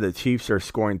matter. The Chiefs are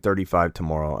scoring 35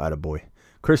 tomorrow. Attaboy.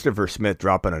 Christopher Smith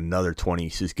dropping another 20. He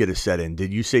says, get a set in.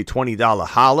 Did you say $20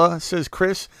 holla? Says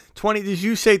Chris. 20. Did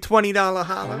you say $20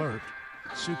 holla? Alert.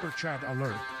 Super chat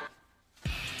alert.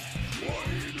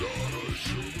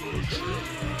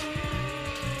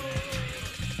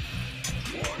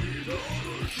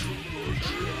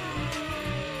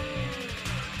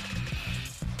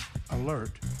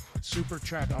 alert. Super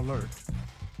chat alert.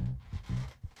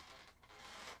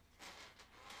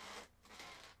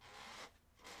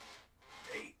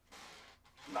 8,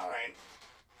 9,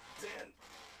 10,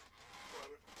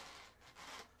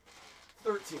 11,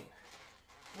 13,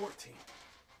 14,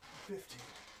 15,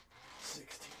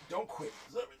 16. Don't quit.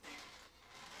 17,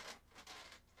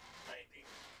 19,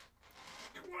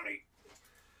 20.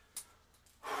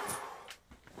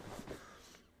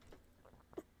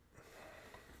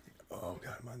 Oh,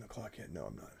 God, am I on the clock yet? No,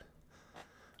 I'm not.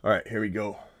 All right, here we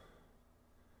go.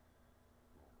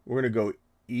 We're going to go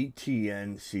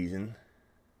ETN season.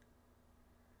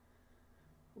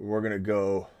 We're going to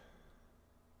go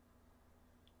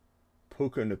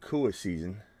Puka Nakua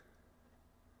season.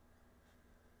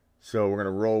 So we're going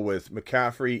to roll with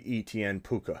McCaffrey, ETN,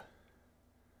 Puka.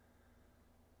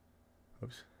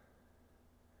 Oops.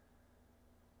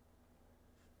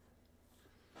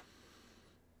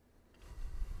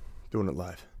 Doing it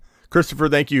live. Christopher,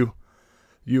 thank you.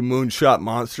 You moonshot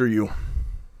monster, you.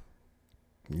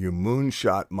 You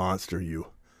moonshot monster, you.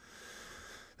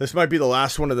 This might be the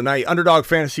last one of the night. Underdog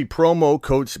Fantasy promo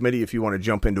code Smitty if you want to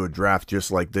jump into a draft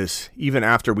just like this. Even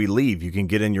after we leave, you can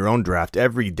get in your own draft.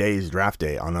 Every day is draft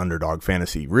day on Underdog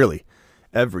Fantasy. Really,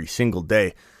 every single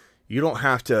day. You don't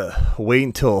have to wait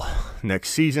until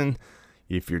next season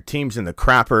if your team's in the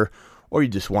crapper or you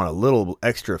just want a little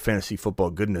extra fantasy football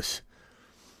goodness.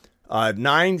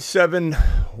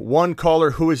 971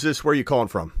 caller. Who is this? Where are you calling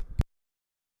from?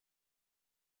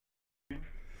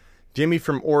 Jimmy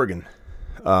from Oregon.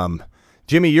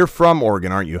 Jimmy, you're from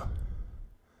Oregon, aren't you?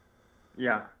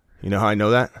 Yeah. You know how I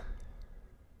know that?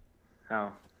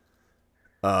 How?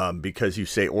 Because you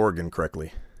say Oregon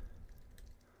correctly.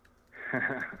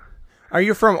 Are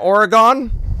you from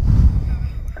Oregon?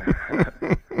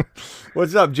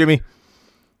 What's up, Jimmy?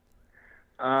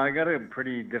 I got a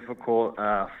pretty difficult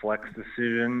flex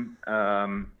decision.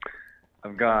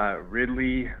 I've got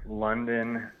Ridley,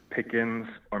 London, Pickens,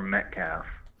 or Metcalf.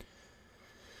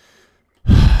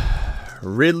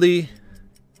 Ridley,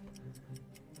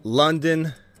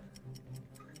 London,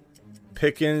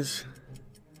 Pickens,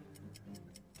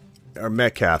 or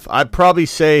Metcalf. I'd probably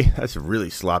say that's really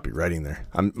sloppy writing there.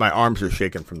 My arms are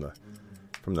shaking from the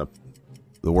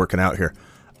working out here.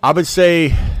 I would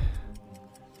say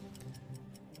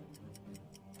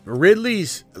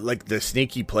Ridley's like the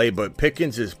sneaky play, but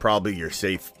Pickens is probably your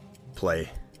safe play.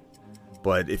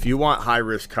 But if you want high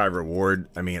risk, high reward,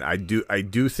 I mean, I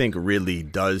do think Ridley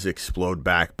does explode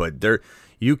back, but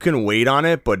you can wait on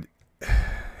it. But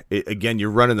again,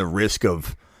 you're running the risk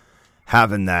of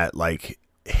having that like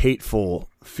hateful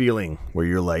feeling where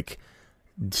you're like,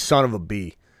 son of a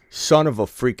B, son of a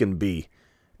freaking B.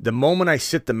 The moment I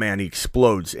sit the man, he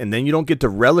explodes, and then you don't get to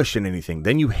relish in anything.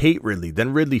 Then you hate Ridley.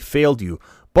 Then Ridley failed you.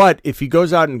 But if he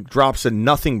goes out and drops a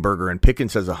nothing burger and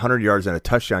Pickens has 100 yards and a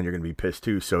touchdown, you're going to be pissed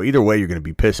too. So either way, you're going to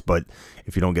be pissed, but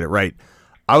if you don't get it right.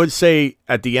 I would say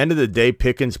at the end of the day,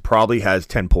 Pickens probably has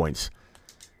 10 points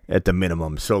at the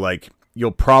minimum. So, like,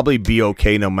 you'll probably be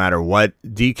okay no matter what.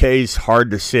 DK's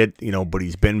hard to sit, but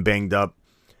he's been banged up.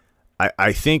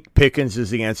 I think Pickens is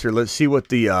the answer. Let's see what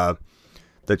the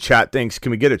chat thinks.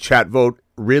 Can we get a chat vote?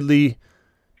 Ridley,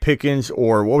 Pickens,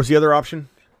 or what was the other option?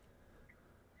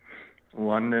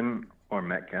 London or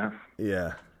Metcalf.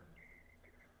 Yeah.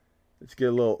 Let's get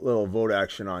a little vote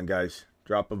action on, guys.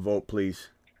 Drop a vote, please.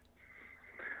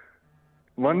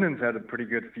 London's had a pretty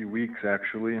good few weeks,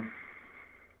 actually.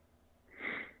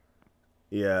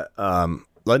 Yeah,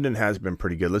 London has been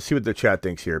pretty good. Let's see what the chat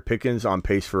thinks here. Pickens on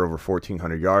pace for over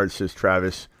 1,400 yards, says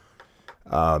Travis.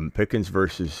 Pickens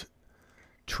versus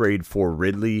trade for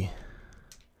Ridley.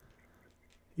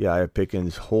 Yeah, I have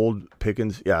Pickens. Hold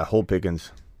Pickens. Yeah, hold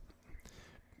Pickens.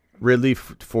 Ridley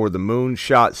for the moon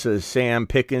shot, says Sam.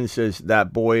 Pickens says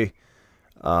that boy.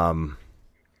 I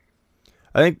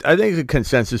think the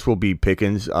consensus will be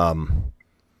Pickens. Yeah.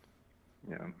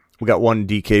 We got one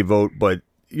DK vote, but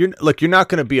you're not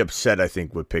going to be upset, I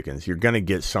think, with Pickens. You're going to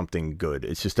get something good.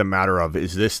 It's just a matter of,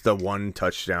 is this the 1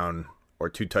 touchdown or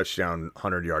 2 touchdown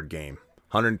 100-yard game?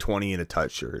 120 and a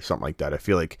touch or something like that. I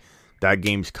feel like that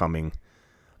game's coming.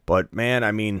 But, man,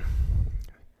 I mean,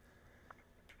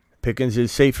 Pickens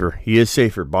is safer. He is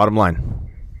safer, bottom line.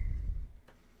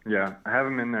 Yeah, I have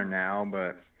him in there now,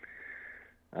 but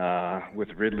with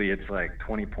Ridley, it's like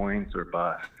 20 points or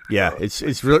bust. Yeah, so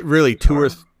it's really two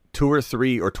or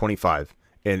three or 25.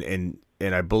 And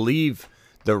I believe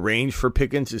the range for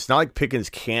Pickens, it's not like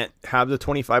Pickens can't have the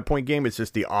 25-point game. It's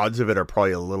just the odds of it are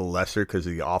probably a little lesser because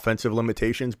of the offensive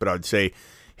limitations. But I would say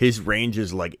his range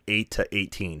is like 8 to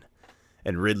 18,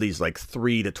 and Ridley's like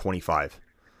 3 to 25.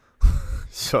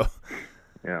 So,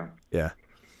 yeah.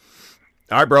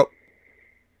 All right, bro.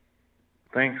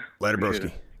 Thanks. Later,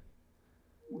 Appreciate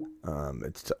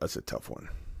broski. That's a tough one.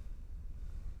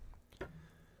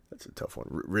 That's a tough one.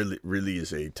 Really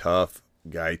is a tough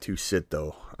guy to sit,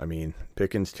 though. I mean,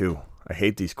 Pickens, too. I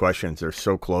hate these questions. They're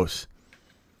so close.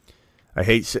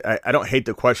 I don't hate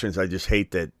the questions. I just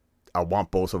hate that I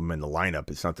want both of them in the lineup.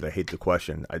 It's not that I hate the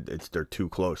question. They're too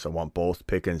close. I want both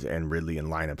Pickens and Ridley in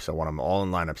lineups. I want them all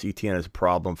in lineups. ETN is a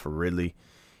problem for Ridley.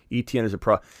 ETN is a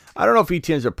problem. I don't know if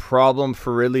ETN is a problem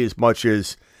for Ridley as much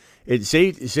as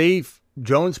Zay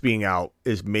Jones being out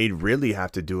has made Ridley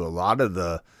have to do a lot of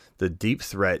the deep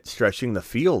threat stretching the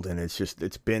field, and it's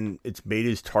made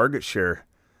his target share.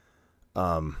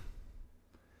 Smitty,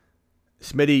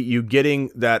 you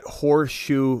getting that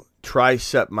horseshoe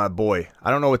tricep, my boy?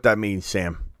 I don't know what that means,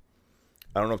 Sam.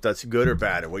 I don't know if that's good or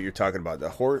bad. Or what you're talking about, the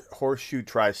horseshoe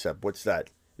tricep. What's that?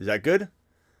 Is that good?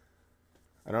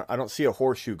 I don't see a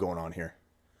horseshoe going on here.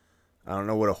 I don't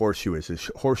know what a horseshoe is.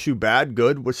 Is horseshoe bad?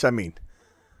 Good? What's that mean?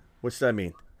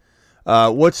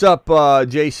 What's up,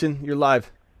 Jason? You're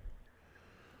live.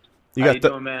 How you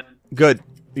doing, man? Good.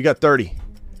 You got 30.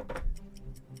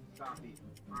 Copy.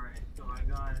 All right. So I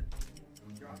got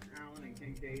Josh Allen and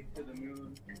Kincaid to the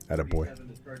moon. Attaboy.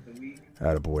 To start the week.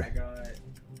 Attaboy. I got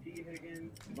T.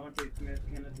 Higgins, Devontae Smith,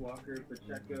 Kenneth Walker,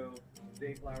 Pacheco,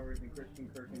 Zay Flowers, and Christian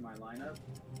Kirk in my lineup.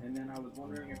 And then I was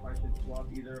wondering if I should swap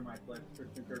either of my flex,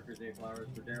 Christian Kirk or Zay Flowers,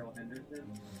 for Darrell Henderson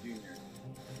Jr.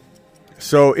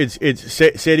 So it's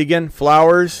say it again.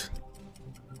 Flowers.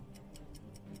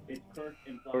 It's Kirk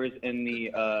and Flowers in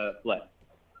the flex.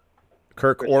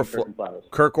 Kirk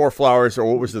or Flowers, or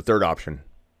what was the third option?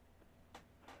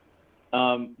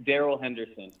 Darrell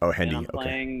Henderson. Oh, Hendy. And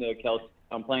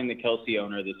I'm playing the Kelsey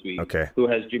owner this week. Okay. Who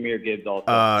has Jahmyr Gibbs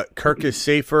also. Kirk is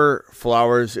safer.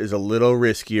 Flowers is a little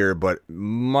riskier, but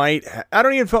might. I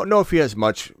don't even know if he has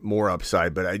much more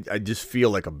upside, but I just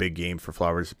feel like a big game for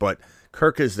Flowers. But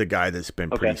Kirk is the guy that's been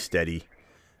pretty steady.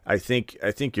 I think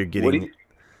you're getting.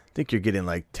 I think you're getting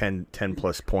like 10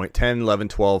 plus point, 10, 11,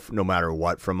 12, no matter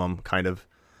what from him, kind of.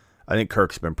 I think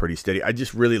Kirk's been pretty steady. I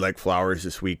just really like Flowers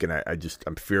this week, and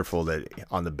I'm fearful that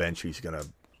on the bench he's going to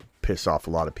piss off a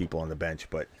lot of people on the bench.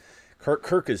 But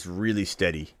Kirk is really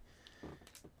steady.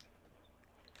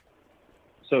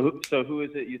 So who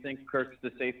is it you think Kirk's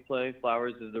the safe play?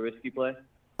 Flowers is the risky play?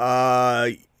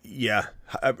 Yeah.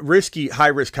 Risky, high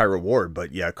risk, high reward.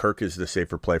 But yeah, Kirk is the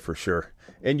safer play for sure.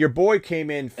 And your boy came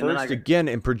in first again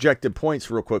in projected points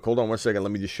real quick. Hold on 1 second.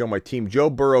 Let me just show my team. Joe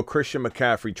Burrow, Christian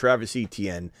McCaffrey, Travis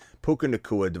Etienne, Puka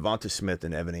Nacua, Devonta Smith,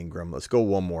 and Evan Ingram. Let's go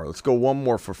one more. Let's go one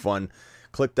more for fun.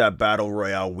 Click that Battle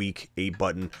Royale Week 8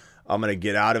 button. I'm going to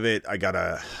get out of it.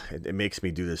 It makes me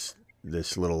do this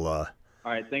little. All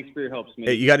right. Thanks for your help, Smith.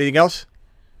 Hey, you got anything else?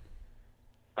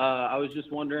 I was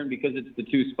just wondering, because it's the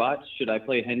two spots, should I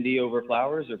play Hendy over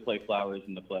Flowers or play Flowers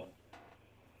in the play?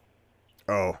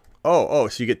 Oh,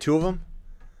 so you get two of them?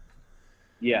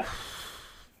 Yeah.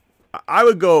 I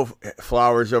would go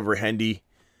Flowers over Hendy.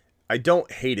 I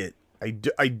don't hate it.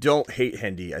 I don't hate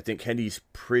Hendy. I think Hendy's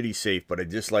pretty safe, but I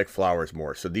just like Flowers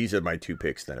more. So these are my two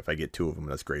picks then. If I get two of them,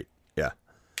 that's great. Yeah.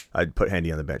 I'd put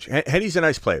Hendy on the bench. Hendy's a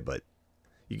nice play, but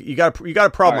you got a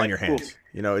problem on your hands. Cool.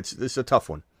 You know, this is a tough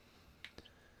one.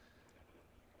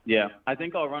 Yeah, I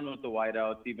think I'll run with the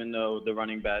wideouts, even though the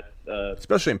running back,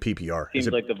 especially in PPR, seems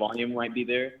like the volume might be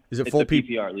there. Is it it's full a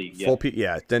PPR league? Yeah.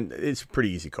 Yeah, then it's a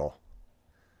pretty easy call.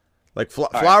 Like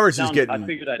Flowers is getting. I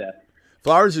figured I'd ask.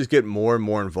 Flowers is getting more and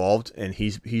more involved, and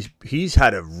he's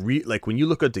had a like when you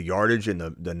look at the yardage and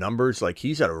the numbers, like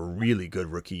he's had a really good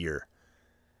rookie year.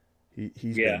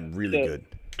 He's been really good.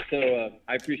 So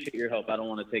I appreciate your help. I don't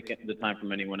want to take the time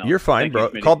from anyone else. You're fine,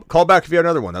 bro. Call back if you have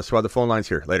another one. That's why the phone line's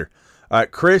here later. All right,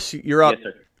 Chris, you're up. Yes,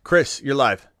 sir. Chris, you're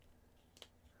live.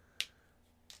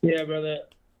 Yeah, brother.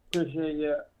 Appreciate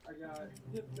you. I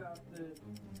just got this.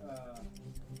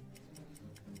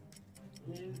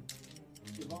 His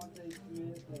Devontae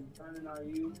Smith and Brandon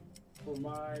Ayuk for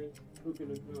my Puka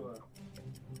Nacua.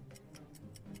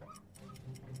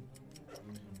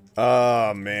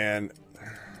 Oh man.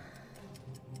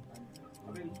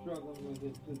 I've been struggling with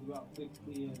it since about 6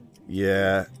 p.m.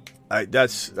 Yeah.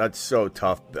 That's so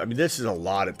tough. I mean, this is a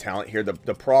lot of talent here.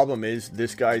 The problem is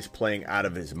this guy's playing out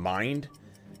of his mind,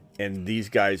 and these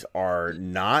guys are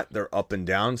not. They're up and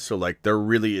down. So, like, there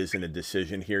really isn't a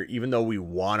decision here. Even though we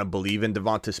want to believe in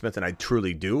Devonta Smith, and I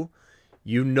truly do,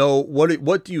 you know,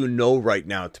 what do you know right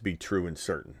now to be true and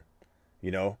certain?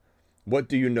 You know? What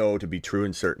do you know to be true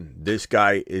and certain? This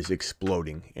guy is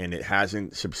exploding, and it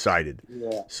hasn't subsided.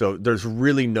 Yeah. So there's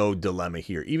really no dilemma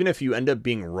here. Even if you end up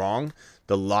being wrong,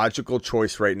 the logical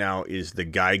choice right now is the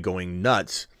guy going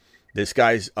nuts This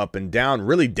guy's up and down,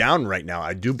 really down right now.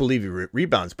 I do believe he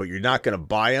rebounds, but you're not going to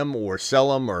buy him or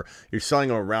sell him, or you're selling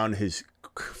him around his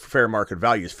fair market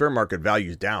value. His fair market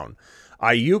value is down.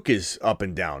 Ayuk is up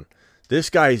and down. This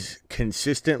guy's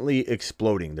consistently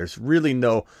exploding. There's really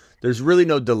no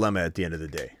dilemma at the end of the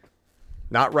day.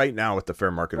 Not right now with the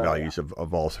fair market values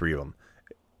of all three of them.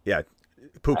 Yeah,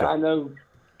 Puka. I know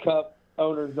Cup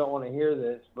owners don't want to hear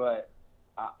this, but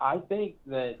I think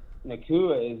that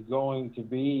Nakua is going to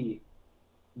be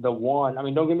the one. I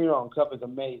mean, don't get me wrong, Cup is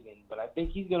amazing, but I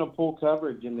think he's going to pull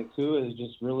coverage, and Nakua is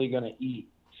just really going to eat.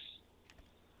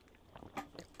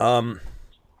 I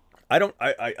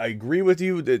agree with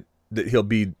you that he'll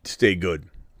stay good,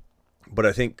 but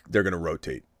I think they're going to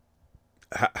rotate.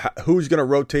 Who's going to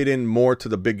rotate in more to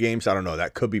the big games? I don't know.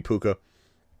 That could be Puka,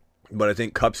 but I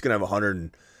think Cup's going to have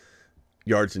 100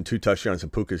 yards and 2 touchdowns,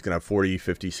 and Puka's going to have 40,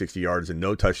 50, 60 yards and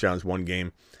no touchdowns one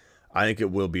game. I think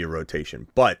it will be a rotation,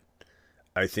 but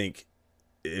I think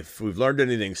if we've learned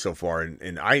anything so far,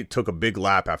 and I took a big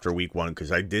lap after week 1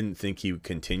 because I didn't think he would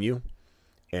continue,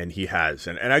 and he has.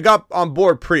 And I got on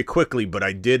board pretty quickly, but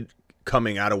I did,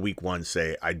 coming out of week 1,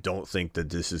 say I don't think that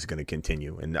this is going to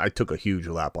continue. And I took a huge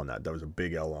lap on that. That was a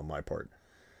big L on my part.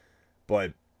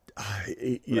 But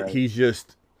he's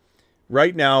just,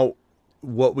 right now,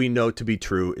 what we know to be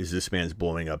true is this man's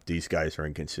blowing up. These guys are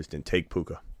inconsistent. Take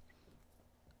Puka.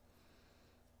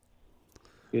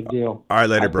 Good deal. All right,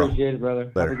 later, bro. Appreciate it, brother.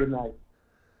 Later. Have a good night.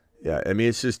 Yeah, I mean,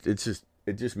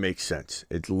 it just makes sense.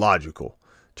 It's logical.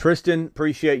 Tristan,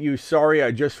 appreciate you. Sorry,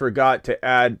 I just forgot to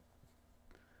add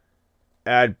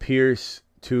Pierce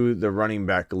to the running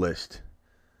back list.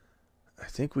 I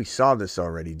think we saw this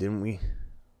already, didn't we?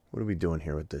 What are we doing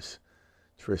here with this?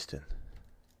 Tristan.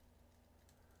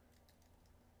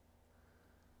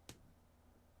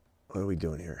 What are we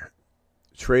doing here?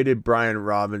 Traded Brian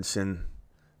Robinson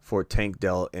for Tank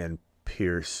Dell and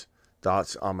Pierce.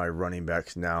 Thoughts on my running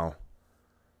backs now?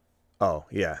 Oh,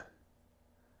 yeah.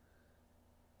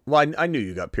 Well, I knew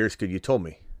you got Pierce because you told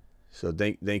me. So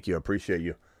thank you. I appreciate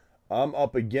you. I'm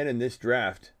up again in this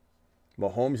draft.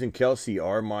 Mahomes and Kelsey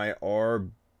are my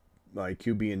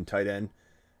QB and tight end.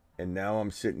 And now I'm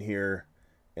sitting here,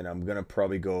 and I'm going to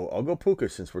probably I'll go Puka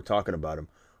since we're talking about him.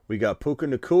 We got Puka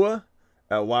Nacua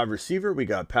at wide receiver. We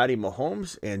got Patty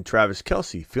Mahomes and Travis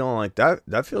Kelsey. Feeling like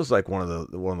that feels like one of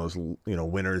those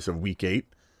winners of week 8.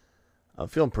 I'm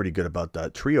feeling pretty good about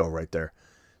that trio right there.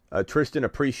 Tristan,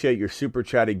 appreciate your super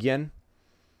chat again.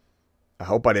 I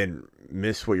hope I didn't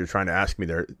miss what you're trying to ask me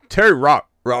there. Terry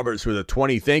Roberts with a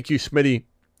 20. Thank you, Smitty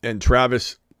and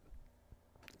Travis.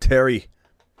 Terry.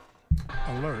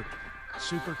 Alert.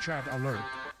 Super chat alert.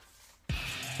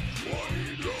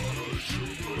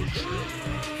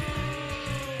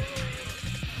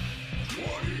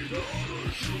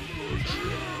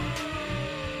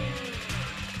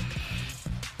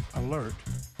 Alert.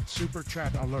 Super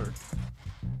chat alert.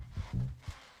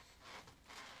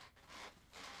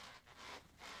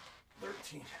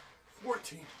 $13, $14,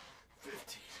 $15,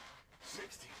 $16,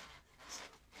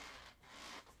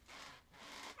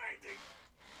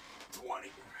 $19,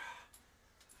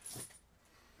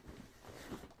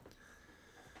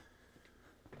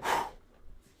 $20.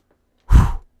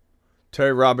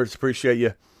 Terry Roberts, appreciate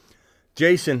you.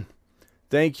 Jason,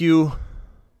 thank you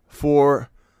for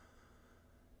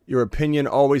your opinion.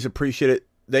 Always appreciate it.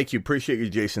 Thank you. Appreciate you,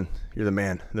 Jason. You're the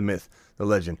man, the myth, the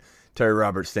legend. Terry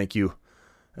Roberts, thank you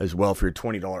as well for your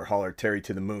 $20 holler. Terry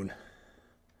to the moon.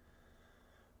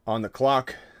 On the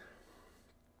clock.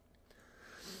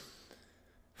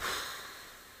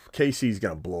 KC's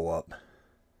going to blow up.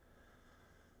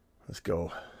 Let's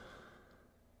go.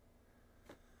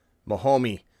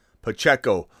 Mahomie,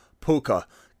 Pacheco, Puka,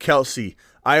 Kelsey.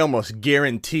 I almost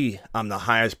guarantee I'm the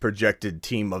highest projected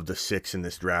team of the 6 in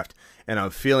this draft. And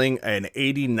I'm feeling an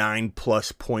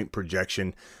 89-plus point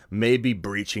projection, maybe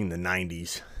breaching the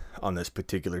 90s on this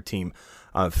particular team.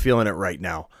 I'm feeling it right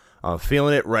now. I'm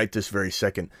feeling it right this very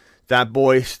second. That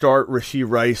boy, start Rashee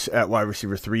Rice at wide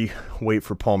receiver 3. Wait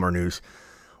for Palmer news.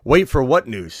 Wait for what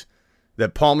news?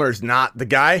 That Palmer's not the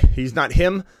guy? He's not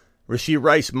him? Rashee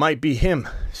Rice might be him.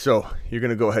 So you're going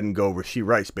to go ahead and go Rashee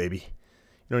Rice, baby.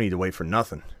 You don't need to wait for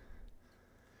nothing.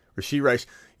 Rashee Rice,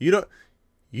 you don't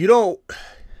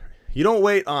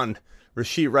wait on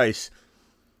Rashee Rice.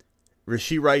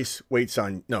 Rashee Rice waits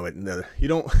on you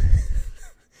don't.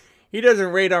 He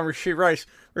doesn't wait on Rashee Rice.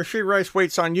 Rashee Rice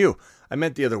waits on you. I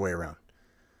meant the other way around.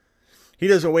 He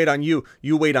doesn't wait on you.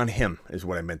 You wait on him is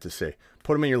what I meant to say.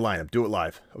 Put him in your lineup. Do it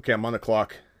live. Okay, I'm on the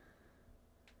clock.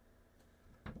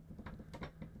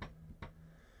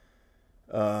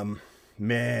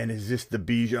 Man, is this the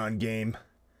Bijan game?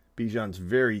 Bijan's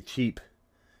very cheap.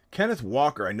 Kenneth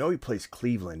Walker, I know he plays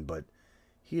Cleveland, but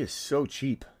he is so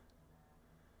cheap.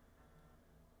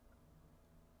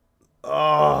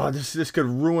 Oh, this could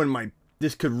ruin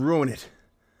it.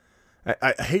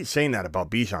 I hate saying that about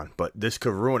Bijan, but this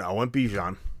could ruin it. I want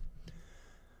Bijan.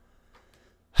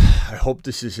 I hope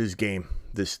this is his game.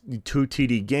 This 2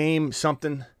 TD game,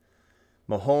 something.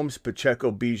 Mahomes,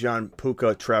 Pacheco, Bijan,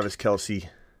 Puka, Travis Kelce.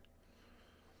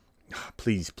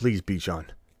 Please, Bijan.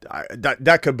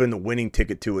 That could have been the winning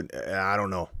ticket to it. I don't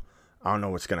know. I don't know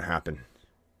what's going to happen.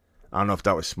 I don't know if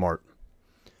that was smart.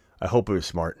 I hope it was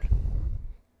smart.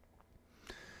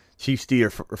 Chiefs D or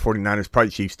 49ers?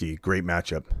 Probably Chiefs D. Great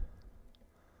matchup.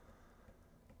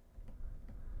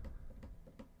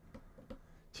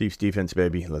 Chiefs defense,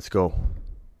 baby. Let's go.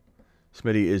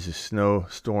 Smitty is a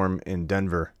snowstorm in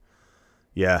Denver.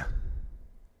 Yeah.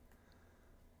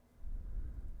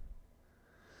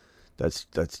 That's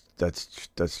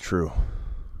true.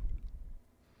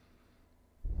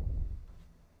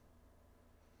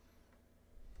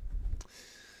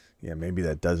 Yeah, maybe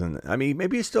that doesn't. I mean,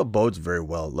 maybe it still bodes very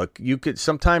well. Look, you could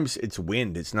sometimes it's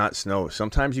wind, it's not snow.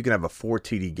 Sometimes you can have a 4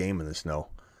 TD game in the snow.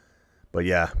 But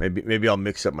yeah, maybe I'll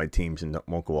mix up my teams and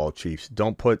won't go all Chiefs.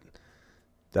 Don't put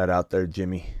that out there,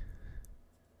 Jimmy.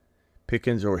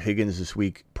 Pickens or Higgins this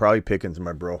week? Probably Pickens,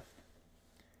 my bro.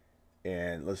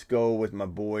 And let's go with my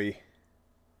boy.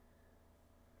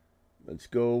 Let's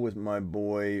go with my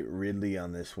boy Ridley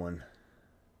on this one.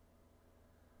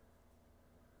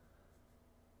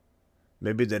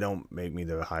 Maybe they don't make me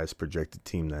the highest projected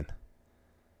team then.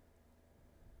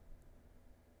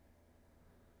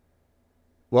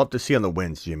 We'll have to see on the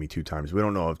wins, Jimmy, 2 times. We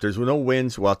don't know. If there's no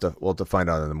wins, we'll have to find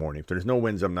out in the morning. If there's no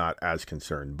wins, I'm not as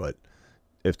concerned. But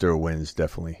if there are wins,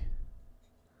 definitely.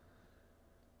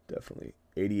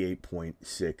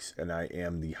 88.6, and I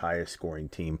am the highest scoring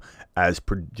team as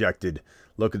projected.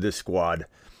 Look at this squad.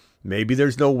 Maybe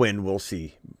there's no win. We'll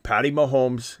see. Patty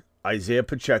Mahomes, Isaiah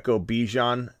Pacheco,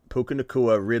 Bijan, Puka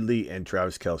Nacua, Ridley, and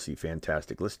Travis Kelce.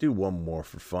 Fantastic. Let's do one more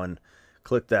for fun.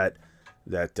 Click that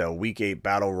Week 8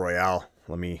 Battle Royale.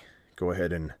 Let me go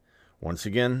ahead and once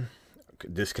again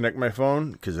disconnect my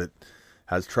phone because it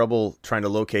has trouble trying to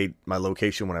locate my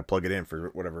location when I plug it in for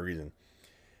whatever reason.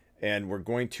 And we're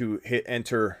going to hit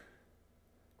enter.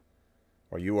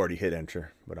 Or you already hit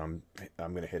enter, but I'm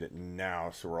going to hit it now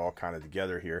so we're all kind of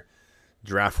together here.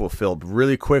 Draft will fill up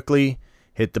really quickly.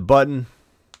 Hit the button.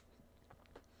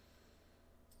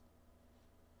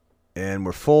 And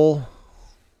we're full.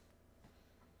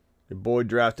 Your boy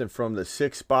drafting from the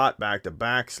 6th spot, back to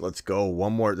backs. Let's go.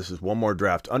 One more. This is one more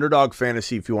draft. Underdog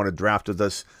Fantasy, if you want to draft with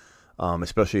us,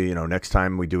 especially, next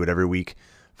time we do it every week.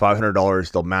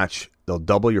 $500. They'll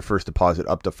double your first deposit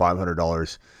up to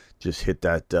 $500. Just hit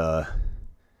that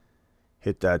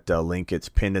link. It's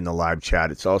pinned in the live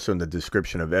chat. It's also in the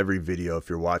description of every video if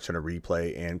you're watching a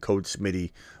replay. And code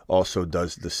Smitty also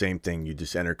does the same thing. You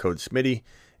just enter code Smitty,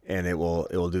 and it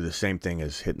will do the same thing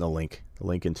as hitting the link. The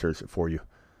link inserts it for you.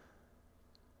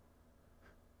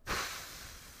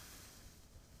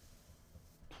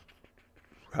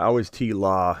 How is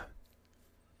T-Law?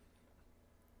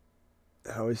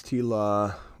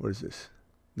 What is this?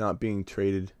 Not being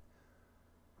traded.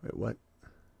 Wait, what?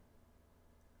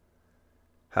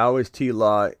 How is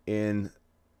T-Law in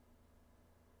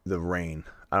the rain?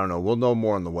 I don't know. We'll know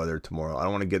more on the weather tomorrow. I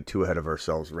don't want to get too ahead of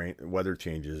ourselves. Weather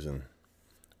changes, and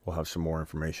we'll have some more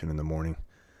information in the morning.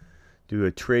 Do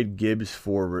a trade Gibbs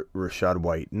for Rashad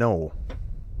White? No.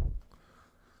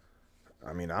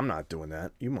 I mean, I'm not doing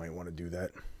that. You might want to do that.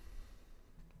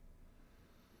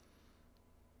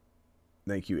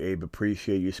 Thank you, Abe.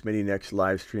 Appreciate you. Smitty, next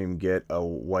live stream, get a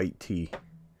white tee.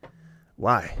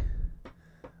 Why?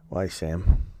 Why,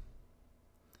 Sam?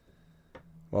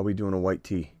 Why are we doing a white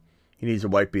tee? He needs a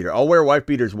white beater. I'll wear white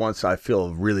beaters once I feel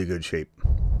in really good shape.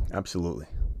 Absolutely.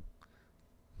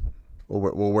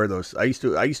 We'll wear those. I used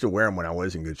to wear them when I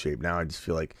was in good shape. Now I just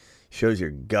feel like it shows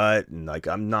your gut, and like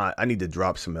I'm not. I need to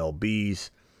drop some lbs.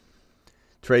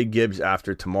 Trade Gibbs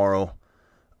after tomorrow.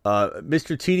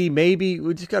 Mr. TD, maybe.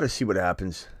 We just got to see what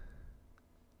happens.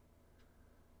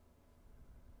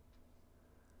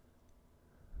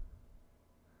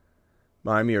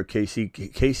 Miami or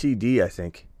KCD, I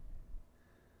think.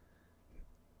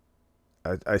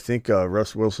 I think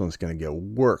Russ Wilson's going to get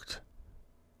worked.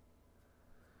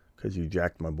 Because you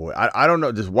jacked my boy. I don't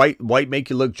know. Does white make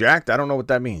you look jacked? I don't know what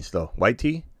that means, though. White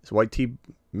tee? Does white tee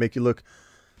make you look...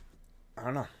 I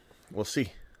don't know. We'll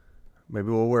see. Maybe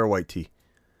we'll wear a white tee.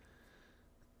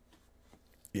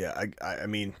 Yeah, I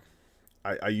mean,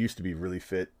 I used to be really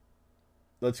fit.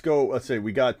 Let's go. Let's say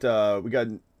we got.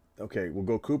 Okay, we'll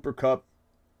go Cooper Kupp.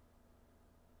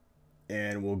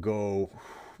 And we'll go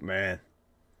man.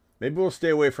 Maybe we'll stay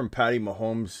away from Patty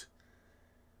Mahomes.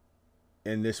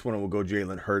 And this one we'll go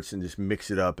Jalen Hurts and just mix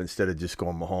it up instead of just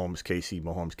going Mahomes,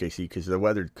 KC, because the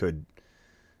weather could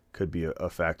be a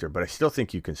factor. But I still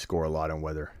think you can score a lot on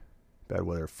weather. Bad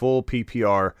weather. Full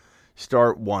PPR.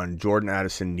 Start 1. Jordan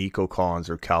Addison, Nico Collins,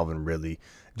 or Calvin Ridley.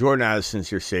 Jordan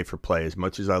Addison's your safer play. As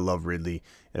much as I love Ridley,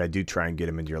 and I do try and get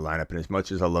him into your lineup, and as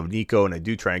much as I love Nico, and I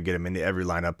do try and get him into every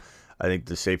lineup, I think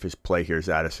the safest play here is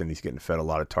Addison. He's getting fed a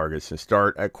lot of targets. And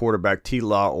start at quarterback,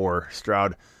 T-Law or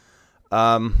Stroud.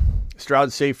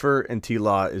 Stroud's safer, and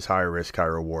T-Law is higher risk,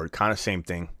 higher reward. Kind of same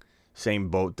thing. Same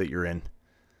boat that you're in.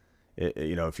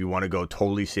 If you want to go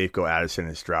totally safe, go Addison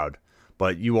and Stroud.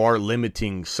 But you are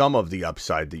limiting some of the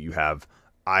upside that you have.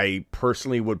 I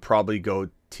personally would probably go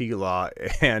T-Law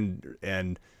and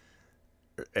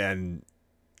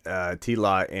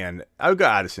T-Law, and I would go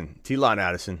Addison. T-Law and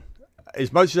Addison.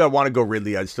 As much as I want to go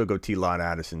Ridley, I'd still go T-Law and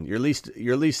Addison. You're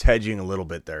at least hedging a little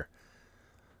bit there.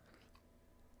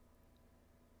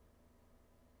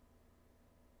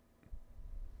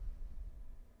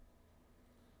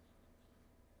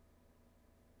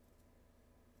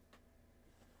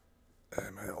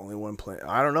 Am I the only one playing?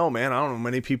 I don't know, man. I don't know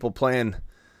many people playing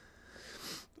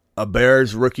a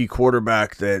Bears rookie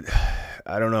quarterback that,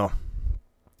 I don't know.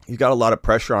 He's got a lot of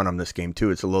pressure on him this game, too.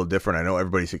 It's a little different. I know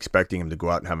everybody's expecting him to go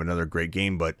out and have another great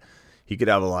game, but he could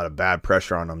have a lot of bad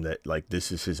pressure on him that, like, this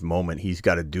is his moment. He's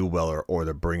got to do well or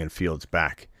they're bringing Fields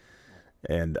back.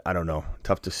 And I don't know.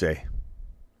 Tough to say.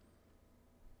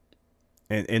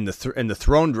 And in the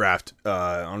Throne draft,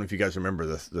 I don't know if you guys remember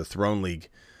the Throne League,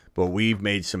 but we've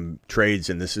made some trades,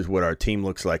 and this is what our team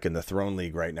looks like in the Throne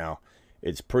League right now.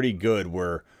 It's pretty good.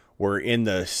 We're in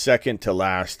the second to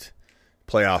last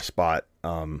playoff spot.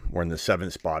 We're in the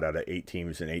 7th spot out of 8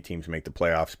 teams, and 8 teams make the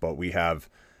playoffs. But we have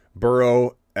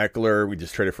Burrow, Eckler. We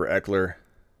just traded for Eckler.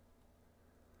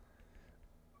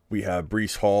 We have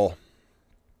Breece Hall.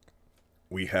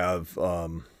 We have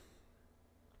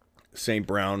St.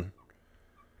 Brown.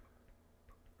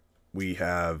 We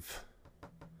have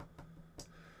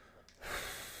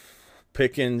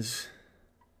Pickens.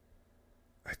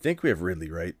 I think we have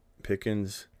Ridley, right?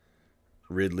 Pickens,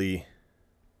 Ridley,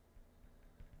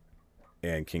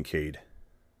 and Kincaid.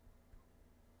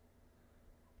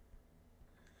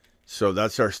 So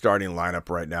that's our starting lineup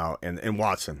right now. And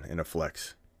Watson in a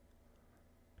flex.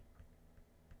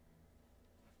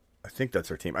 I think that's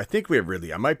our team. I think we have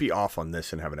Ridley. I might be off on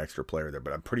this and have an extra player there,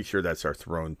 but I'm pretty sure that's our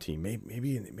Throne team.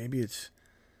 Maybe it's.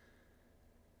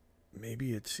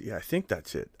 Yeah, I think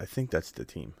that's it. I think that's the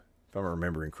team, if I'm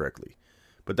remembering correctly.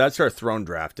 But that's our Throne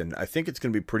draft, and I think it's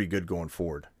going to be pretty good going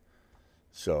forward.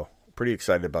 So, pretty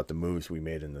excited about the moves we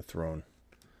made in the Throne.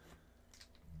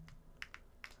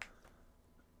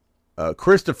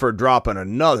 Christopher dropping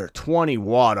another 20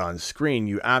 watt on screen.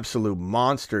 You absolute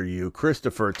monster, you.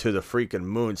 Christopher to the freaking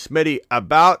moon. Smitty,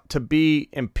 about to be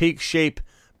in peak shape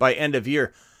by end of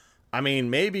year. I mean,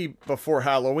 maybe before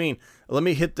Halloween. Let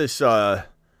me hit this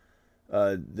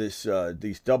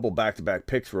these double back-to-back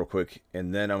picks real quick,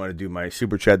 and then I'm going to do my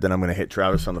super chat. Then I'm going to hit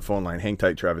Travis on the phone line. Hang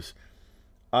tight, Travis.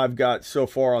 I've got so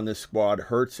far on this squad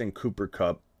Hurts and Cooper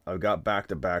Kupp. I've got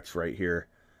back-to-backs right here.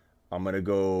 I'm going to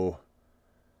go,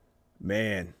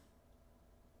 man,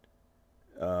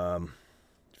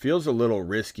 feels a little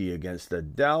risky against the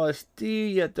Dallas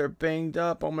D, yet they're banged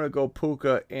up. I'm going to go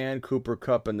Puka and Cooper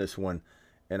Kupp in this one,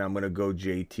 and I'm going to go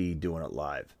JT doing it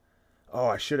live. Oh,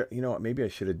 I should have, maybe I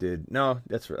should have did. No,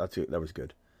 that's it. That was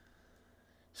good.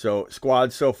 So,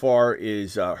 squad so far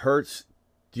is Hurts,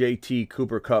 JT,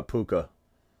 Cooper Kupp, Puka.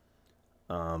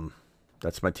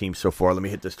 That's my team so far. Let me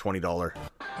hit this $20.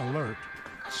 Alert.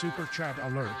 Super chat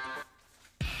alert.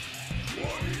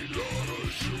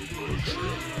 $20 super chat.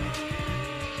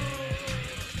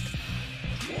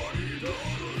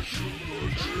 $20 super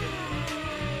chat.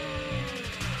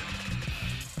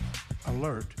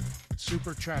 Alert.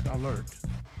 Super chat alert.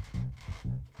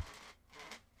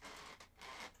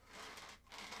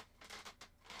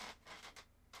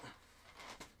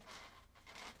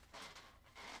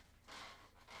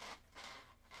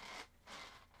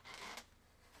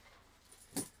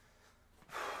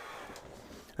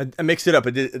 I mixed it up.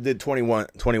 I did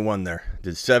 21 there.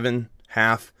 Did 7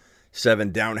 half,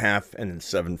 7 down half, and then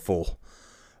 7 full.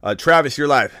 Travis, you're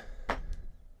live.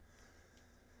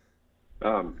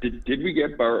 Did we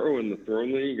get Burrow in the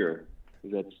Throne League, or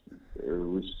are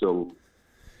we still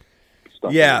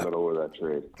stuck in the middle of that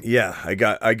trade? Yeah, I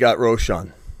got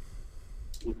Roshan.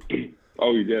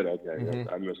 Oh, you did? Okay.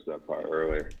 Mm-hmm. I missed that part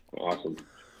earlier. Awesome.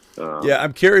 Yeah,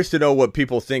 I'm curious to know what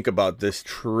people think about this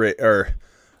trade. Or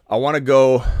I want to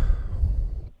go.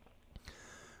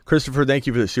 Christopher, thank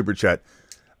you for the super chat.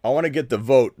 I want to get the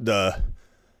vote, the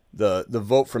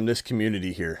vote from this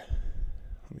community here.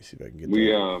 Let me see if I can get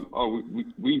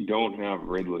we don't have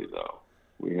Ridley though.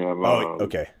 We have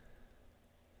okay.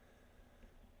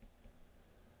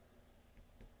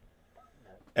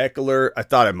 Eckler. I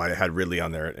thought I might have had Ridley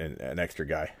on there and an extra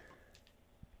guy.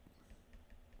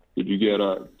 Did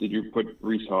you put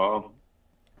Brees Hall?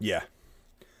 Yeah.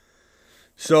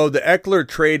 So the Eckler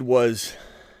trade was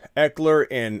Eckler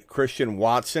and Christian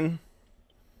Watson.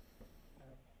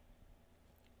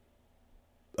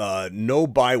 No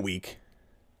bye week.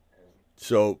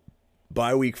 So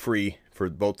bye week free for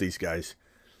both these guys.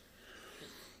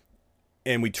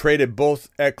 And we traded for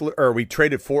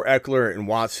Eckler and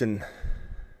Watson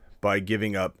by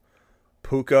giving up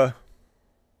Puka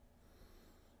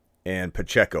and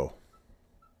Pacheco.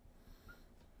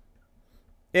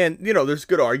 And, there's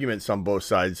good arguments on both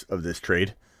sides of this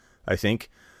trade, I think.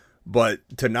 But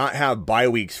to not have bye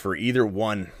weeks for either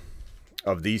one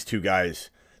of these two guys,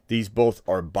 these both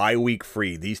are bye week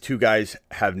free. These two guys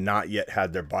have not yet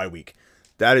had their bye week.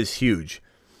 That is huge.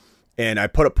 And I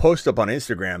put a post up on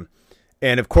Instagram.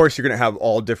 And, of course, you're going to have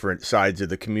all different sides of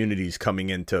the communities coming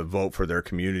in to vote for their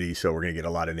community. So we're going to get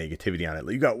a lot of negativity on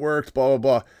it. You got worked, blah, blah,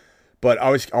 blah. But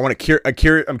I'm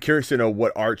curious to know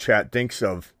what our chat thinks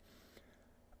of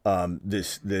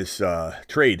this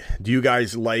trade. Do you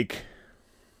guys like?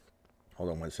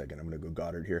 Hold on 1 second. I'm going to go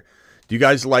Goddard here. Do you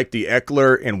guys like the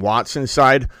Eckler and Watson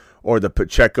side or the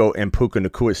Pacheco and Puka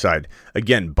Nacua side?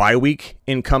 Again, bye week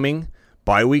incoming,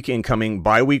 bye week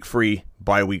free,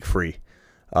 bye week free.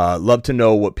 Love to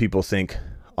know what people think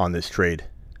on this trade.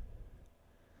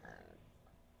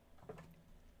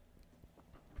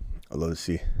 I'd love to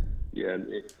see. Yeah, and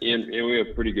we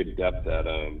have pretty good depth at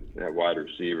wide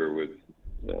receiver with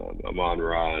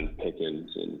Amon-Ra and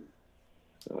Pickens, and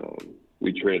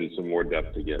we traded some more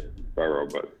depth to get Burrow,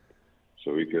 but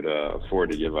so we could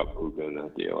afford to give up Puka in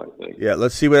that deal, I think. Yeah,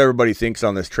 let's see what everybody thinks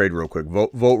on this trade real quick.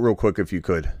 Vote real quick if you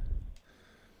could.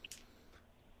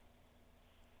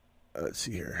 Let's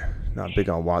see here. Not big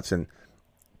on Watson.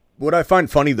 What I find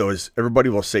funny, though, is everybody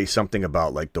will say something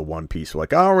about, like, the one piece.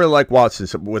 Like, I don't really like Watson,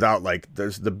 without, like,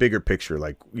 there's the bigger picture.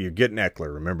 Like, you're getting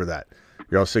Eckler. Remember that.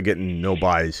 You're also getting no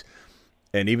buys.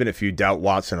 And even if you doubt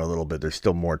Watson a little bit, there's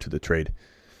still more to the trade.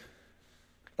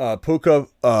 Puka,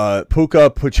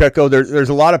 Pacheco. There's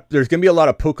going to be a lot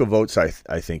of Puka votes, I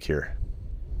think, here.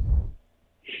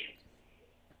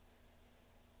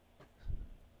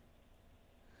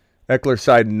 Eckler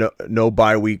side, no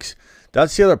bye weeks.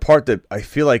 That's the other part that I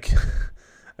feel like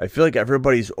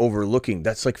everybody's overlooking.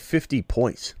 That's like 50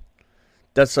 points.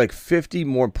 That's like 50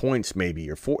 more points maybe,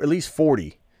 or at least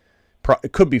 40.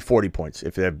 It could be 40 points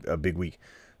if they have a big week.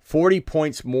 40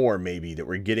 points more maybe that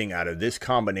we're getting out of this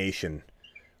combination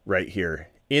right here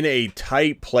in a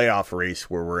tight playoff race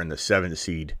where we're in the 7th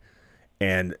seed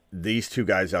and these two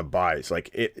guys have buys.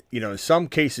 Like, in some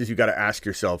cases you got to ask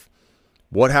yourself,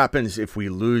 what happens if we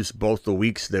lose both the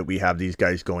weeks that we have these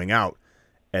guys going out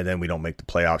and then we don't make the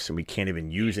playoffs and we can't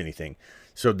even use anything?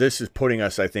 So this is putting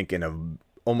us, I think, in I don't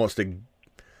want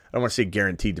to say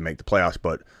guaranteed to make the playoffs,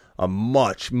 but a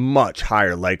much, much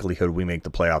higher likelihood we make the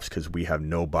playoffs because we have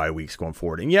no bye weeks going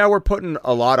forward. And yeah, we're putting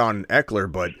a lot on Eckler,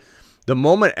 but the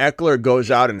moment Eckler goes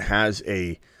out and has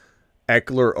a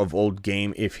Eckler of old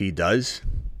game, if he does,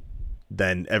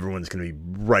 then everyone's going to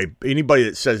be right. Anybody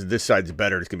that says this side's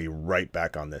better is going to be right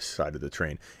back on this side of the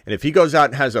train. And if he goes out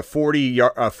and has a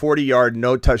 40-yard,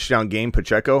 no touchdown game,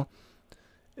 Pacheco,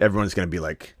 everyone's going to be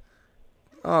like,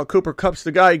 oh, Cooper Kupp's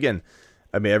the guy again.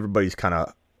 I mean, everybody's kind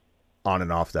of on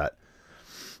and off that.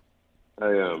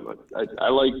 I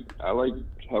like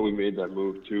how we made that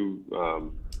move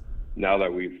too. Now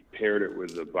that we've paired it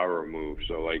with the Burrow move,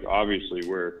 so like obviously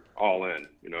we're all in.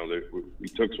 We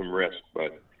took some risk,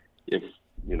 but if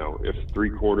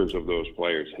 3/4 of those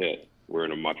players hit, we're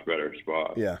in a much better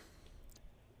spot. Yeah.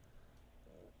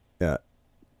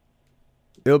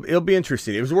 It'll be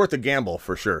interesting. It was worth a gamble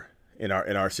for sure in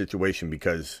our situation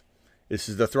because this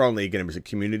is the Throne League and it was a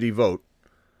community vote.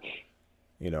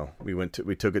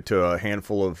 We took it to a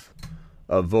handful of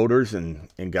voters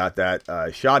and got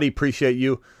that. Shoddy, appreciate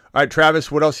you. All right, Travis,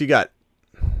 what else you got?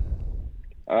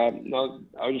 No,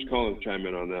 I was just calling to chime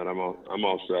in on that. I'm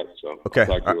all set. So okay. I'll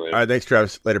talk to you later. All right, thanks,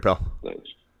 Travis. Later, pal. Thanks.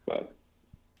 Bye.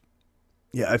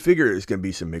 Yeah, I figure there's going to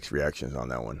be some mixed reactions on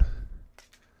that one.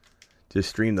 Just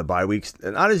stream the bye weeks.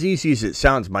 Not as easy as it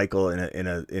sounds, Michael.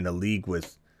 In a league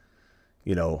with,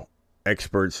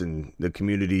 experts and the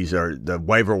communities are the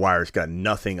waiver wire's got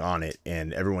nothing on it,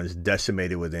 and everyone's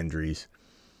decimated with injuries.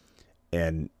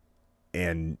 And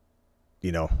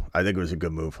I think it was a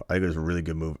good move. I think it was a really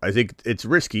good move. I think it's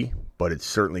risky, but it's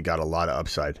certainly got a lot of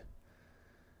upside.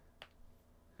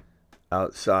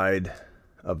 Outside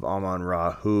of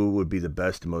Amon-Ra, who would be the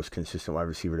best and most consistent wide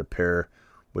receiver to pair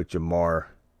with Jahmyr?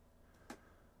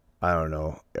 I don't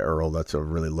know, Earl. That's a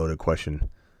really loaded question.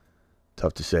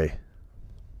 Tough to say.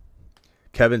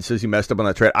 Kevin says you messed up on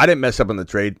that trade. I didn't mess up on the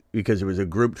trade because it was a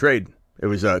group trade. It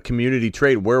was a community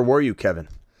trade. Where were you, Kevin?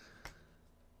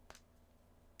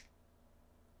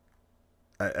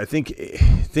 I think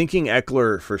thinking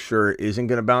Eckler for sure isn't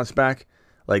going to bounce back.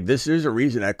 Like, there's a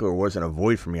reason Eckler wasn't a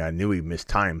void for me. I knew he missed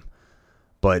time.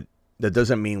 But that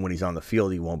doesn't mean when he's on the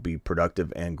field he won't be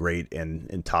productive and great and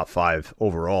in top 5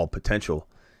 overall potential.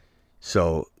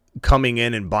 So coming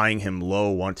in and buying him low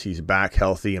once he's back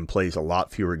healthy and plays a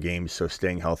lot fewer games, so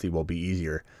staying healthy will be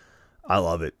easier. I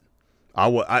love it.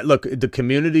 Look, the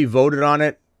community voted on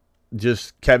it.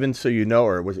 Just Kevin, so you know,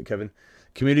 or was it Kevin?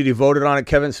 Community voted on it,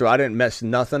 Kevin, so I didn't mess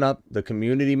nothing up. The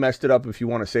community messed it up, if you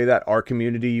want to say that. Our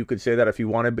community, you could say that if you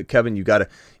wanted, but Kevin, you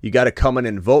gotta come in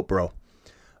and vote, bro.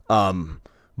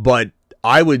 But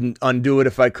I wouldn't undo it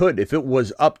if I could. If it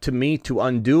was up to me to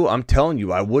undo, I'm telling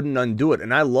you, I wouldn't undo it.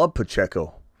 And I love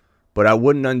Pacheco, but I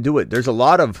wouldn't undo it. There's a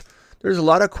lot of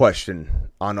question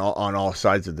on all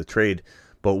sides of the trade.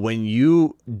 But when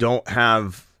you don't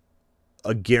have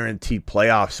a guaranteed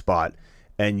playoff spot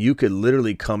and you could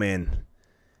literally come in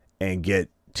and get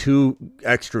 2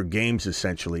 extra games,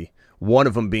 essentially, one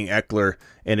of them being Eckler,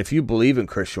 and if you believe in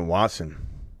Christian Watson,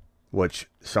 which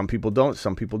some people don't,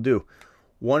 some people do.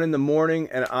 1 in the morning,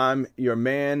 and I'm your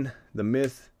man, the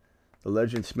myth, the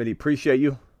legend, Smitty. Appreciate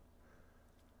you.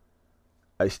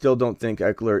 I still don't think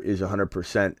Eckler is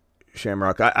 100%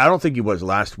 Shamrock. I don't think he was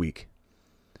last week.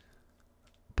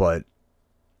 But,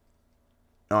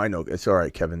 I know. It's all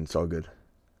right, Kevin. It's all good.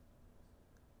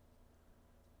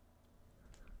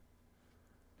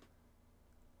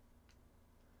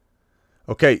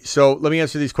 Okay, so let me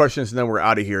answer these questions, and then we're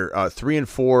out of here. 3 and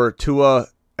 4, Tua,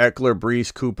 Eckler,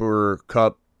 Brees, Cooper,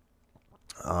 Kupp,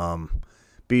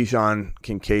 Bijan,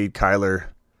 Kincaid, Kyler.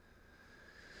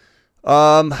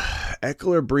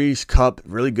 Eckler, Brees, Kupp,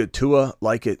 really good. Tua,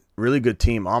 like it. Really good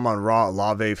team. Amon-Ra,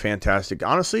 Olave, fantastic.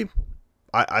 Honestly,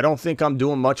 I don't think I'm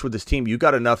doing much with this team. You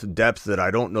got enough depth that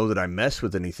I don't know that I mess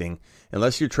with anything.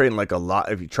 Unless you're trading like a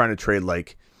lot, if you're trying to trade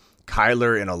like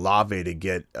Kyler and Olave to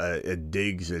get a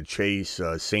Diggs, a Chase,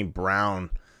 St. Brown,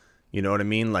 you know what I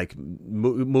mean? Like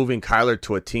moving Kyler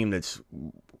to a team that's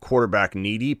quarterback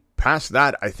needy. Past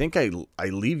that, I think I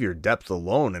leave your depth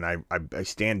alone and I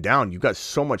stand down. You got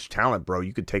so much talent, bro.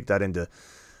 You could take that into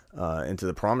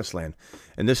the promised land.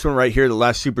 And this one right here, the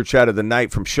last super chat of the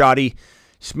night from Shoddy.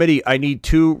 Smitty, I need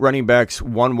 2 running backs,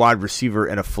 1 wide receiver,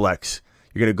 and a flex.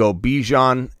 You're going to go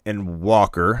Bijan and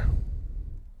Walker.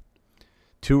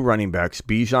 2 running backs,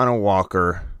 Bijan and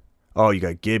Walker. Oh, you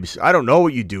got Gibbs. I don't know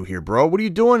what you do here, bro. What are you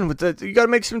doing with that? You got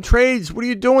to make some trades. What are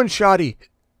you doing, Shoddy?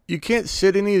 You can't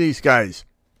sit any of these guys.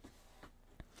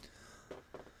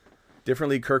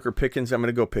 Differently, Kirk or Pickens? I'm going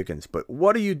to go Pickens. But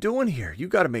what are you doing here? You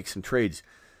got to make some trades.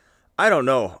 I don't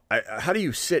know. How do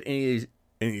you sit any of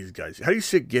these guys? How do you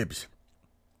sit Gibbs?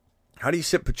 How do you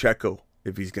sit Pacheco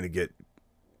if he's going to get,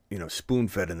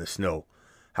 spoon-fed in the snow?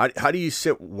 How do you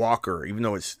sit Walker, even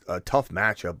though it's a tough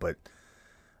matchup? But,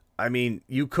 I mean,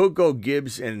 you could go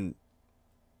Gibbs and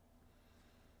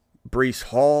Breece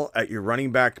Hall at your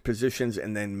running back positions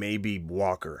and then maybe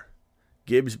Walker.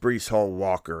 Gibbs, Breece Hall,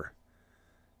 Walker.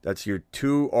 That's your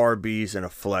 2 RBs and a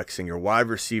flex, and your wide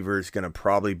receiver is going to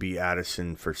probably be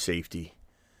Addison for safety.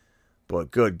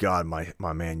 But good God, my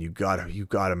man, you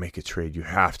gotta make a trade. You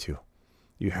have to.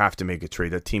 You have to make a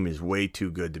trade. That team is way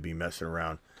too good to be messing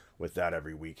around with that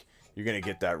every week. You're going to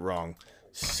get that wrong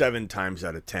 7 times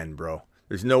out of 10, bro.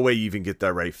 There's no way you even get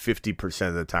that right 50%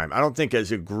 of the time. I don't think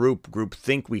as a group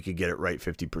think we could get it right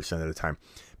 50% of the time.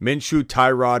 Minshew,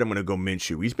 Tyrod, I'm going to go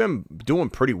Minshew. He's been doing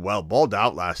pretty well. Balled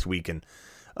out last week. And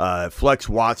flex,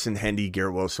 Watson, Hendy,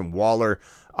 Garrett Wilson, Waller.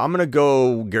 I'm going to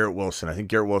go Garrett Wilson. I think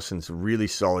Garrett Wilson's really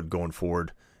solid going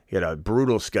forward. He had a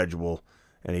brutal schedule,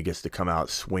 and he gets to come out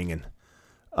swinging.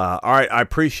 All right, I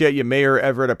appreciate you, Mayor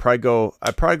Everett. I probably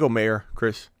go Mayor,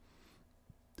 Chris.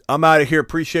 I'm out of here.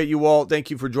 Appreciate you all.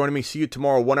 Thank you for joining me. See you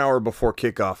tomorrow, 1 hour before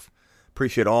kickoff.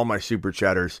 Appreciate all my super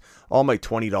chatters, all my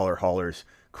 $20 haulers.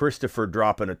 Christopher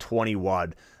dropping a 20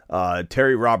 wad.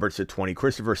 Terry Roberts at 20.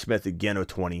 Christopher Smith again a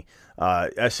 20.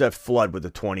 SF Flood with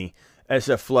a 20.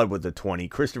 SF Flood with a 20.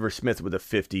 Christopher Smith with a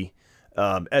 50.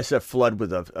 SF Flood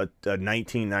with a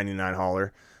 $19.99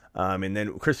 hauler. And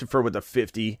then Christopher with a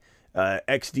 50.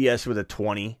 XDS with a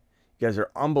 20. You guys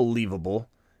are unbelievable.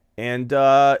 And,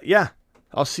 yeah,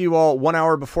 I'll see you all 1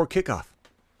 hour before kickoff.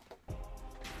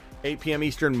 8 p.m.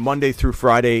 Eastern, Monday through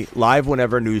Friday, live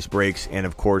whenever news breaks, and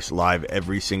of course, live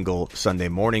every single Sunday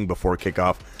morning before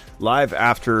kickoff, live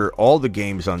after all the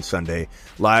games on Sunday,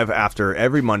 live after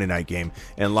every Monday night game,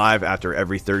 and live after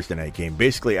every Thursday night game.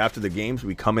 Basically, after the games,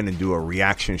 we come in and do a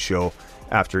reaction show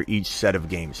after each set of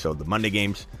games. So the Monday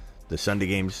games, the Sunday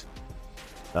games,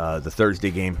 the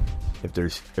Thursday game. If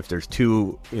there's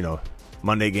two,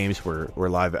 Monday games, we're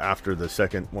live after the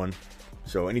second one.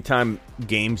 So anytime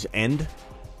games end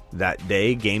that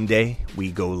day, game day,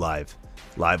 we go live.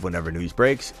 Live whenever news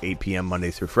breaks, 8 p.m. Monday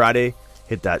through Friday.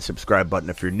 Hit that subscribe button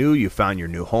if you're new. You found your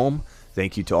new home.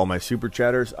 Thank you to all my super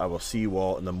chatters. I will see you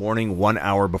all in the morning, 1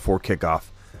 hour before kickoff.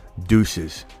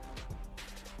 Deuces.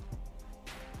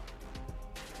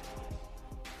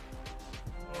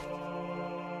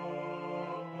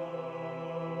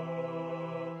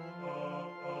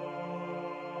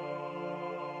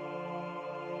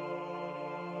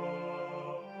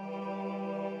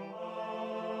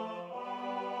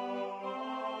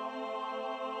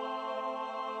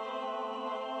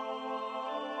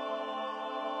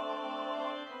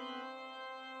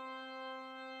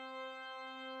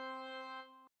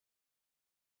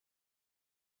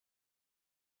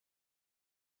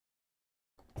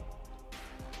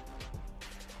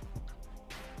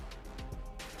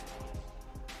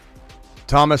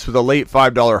 Thomas with a late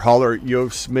 $5 holler. Yo,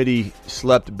 Smitty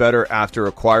slept better after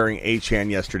acquiring Achane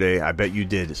yesterday. I bet you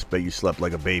did. I bet you slept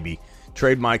like a baby.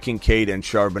 Trade my Kincaid and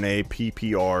Charbonnet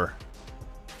PPR.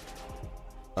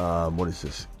 What is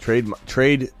this? Trade my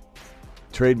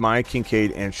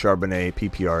Kincaid and Charbonnet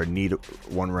PPR. Need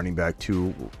one running back,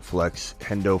 two flex.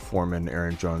 Hendo, Foreman,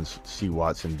 Aaron Jones, C.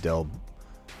 Watson, Dell.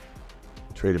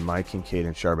 Traded my Kincaid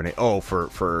and Charbonnet. Oh,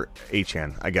 for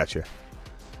Achane. I got you.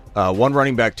 One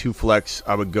running back, two flex.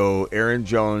 I would go Aaron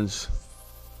Jones,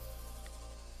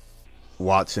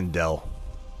 Watson, Dell.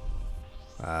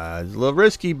 It's a little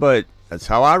risky, but that's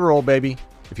how I roll, baby.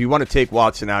 If you want to take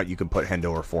Watson out, you can put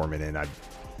Hendo or Foreman in.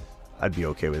 I'd be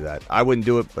okay with that. I wouldn't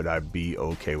do it, but I'd be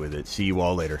okay with it. See you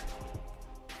all later.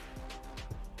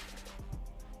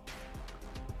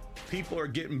 People are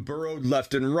getting burrowed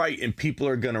left and right, and people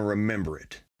are going to remember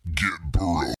it. Get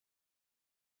burrowed.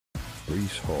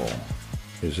 Brees Hall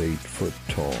is 8 foot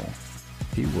tall.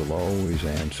 He will always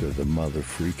answer the mother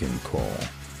freaking call.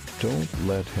 Don't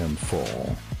let him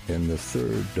fall. In the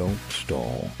third, don't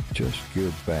stall. Just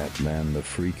give Batman the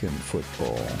freaking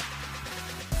football.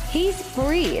 He's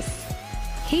Brees.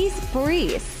 He's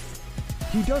Brees.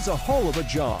 He does a whole of a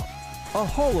job. A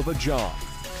whole of a job.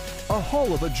 A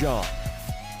whole of a job.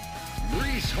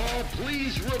 Brees Hall,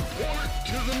 please report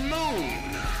to the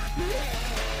moon.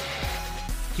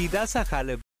 He does a hell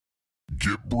of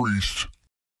Get Brees.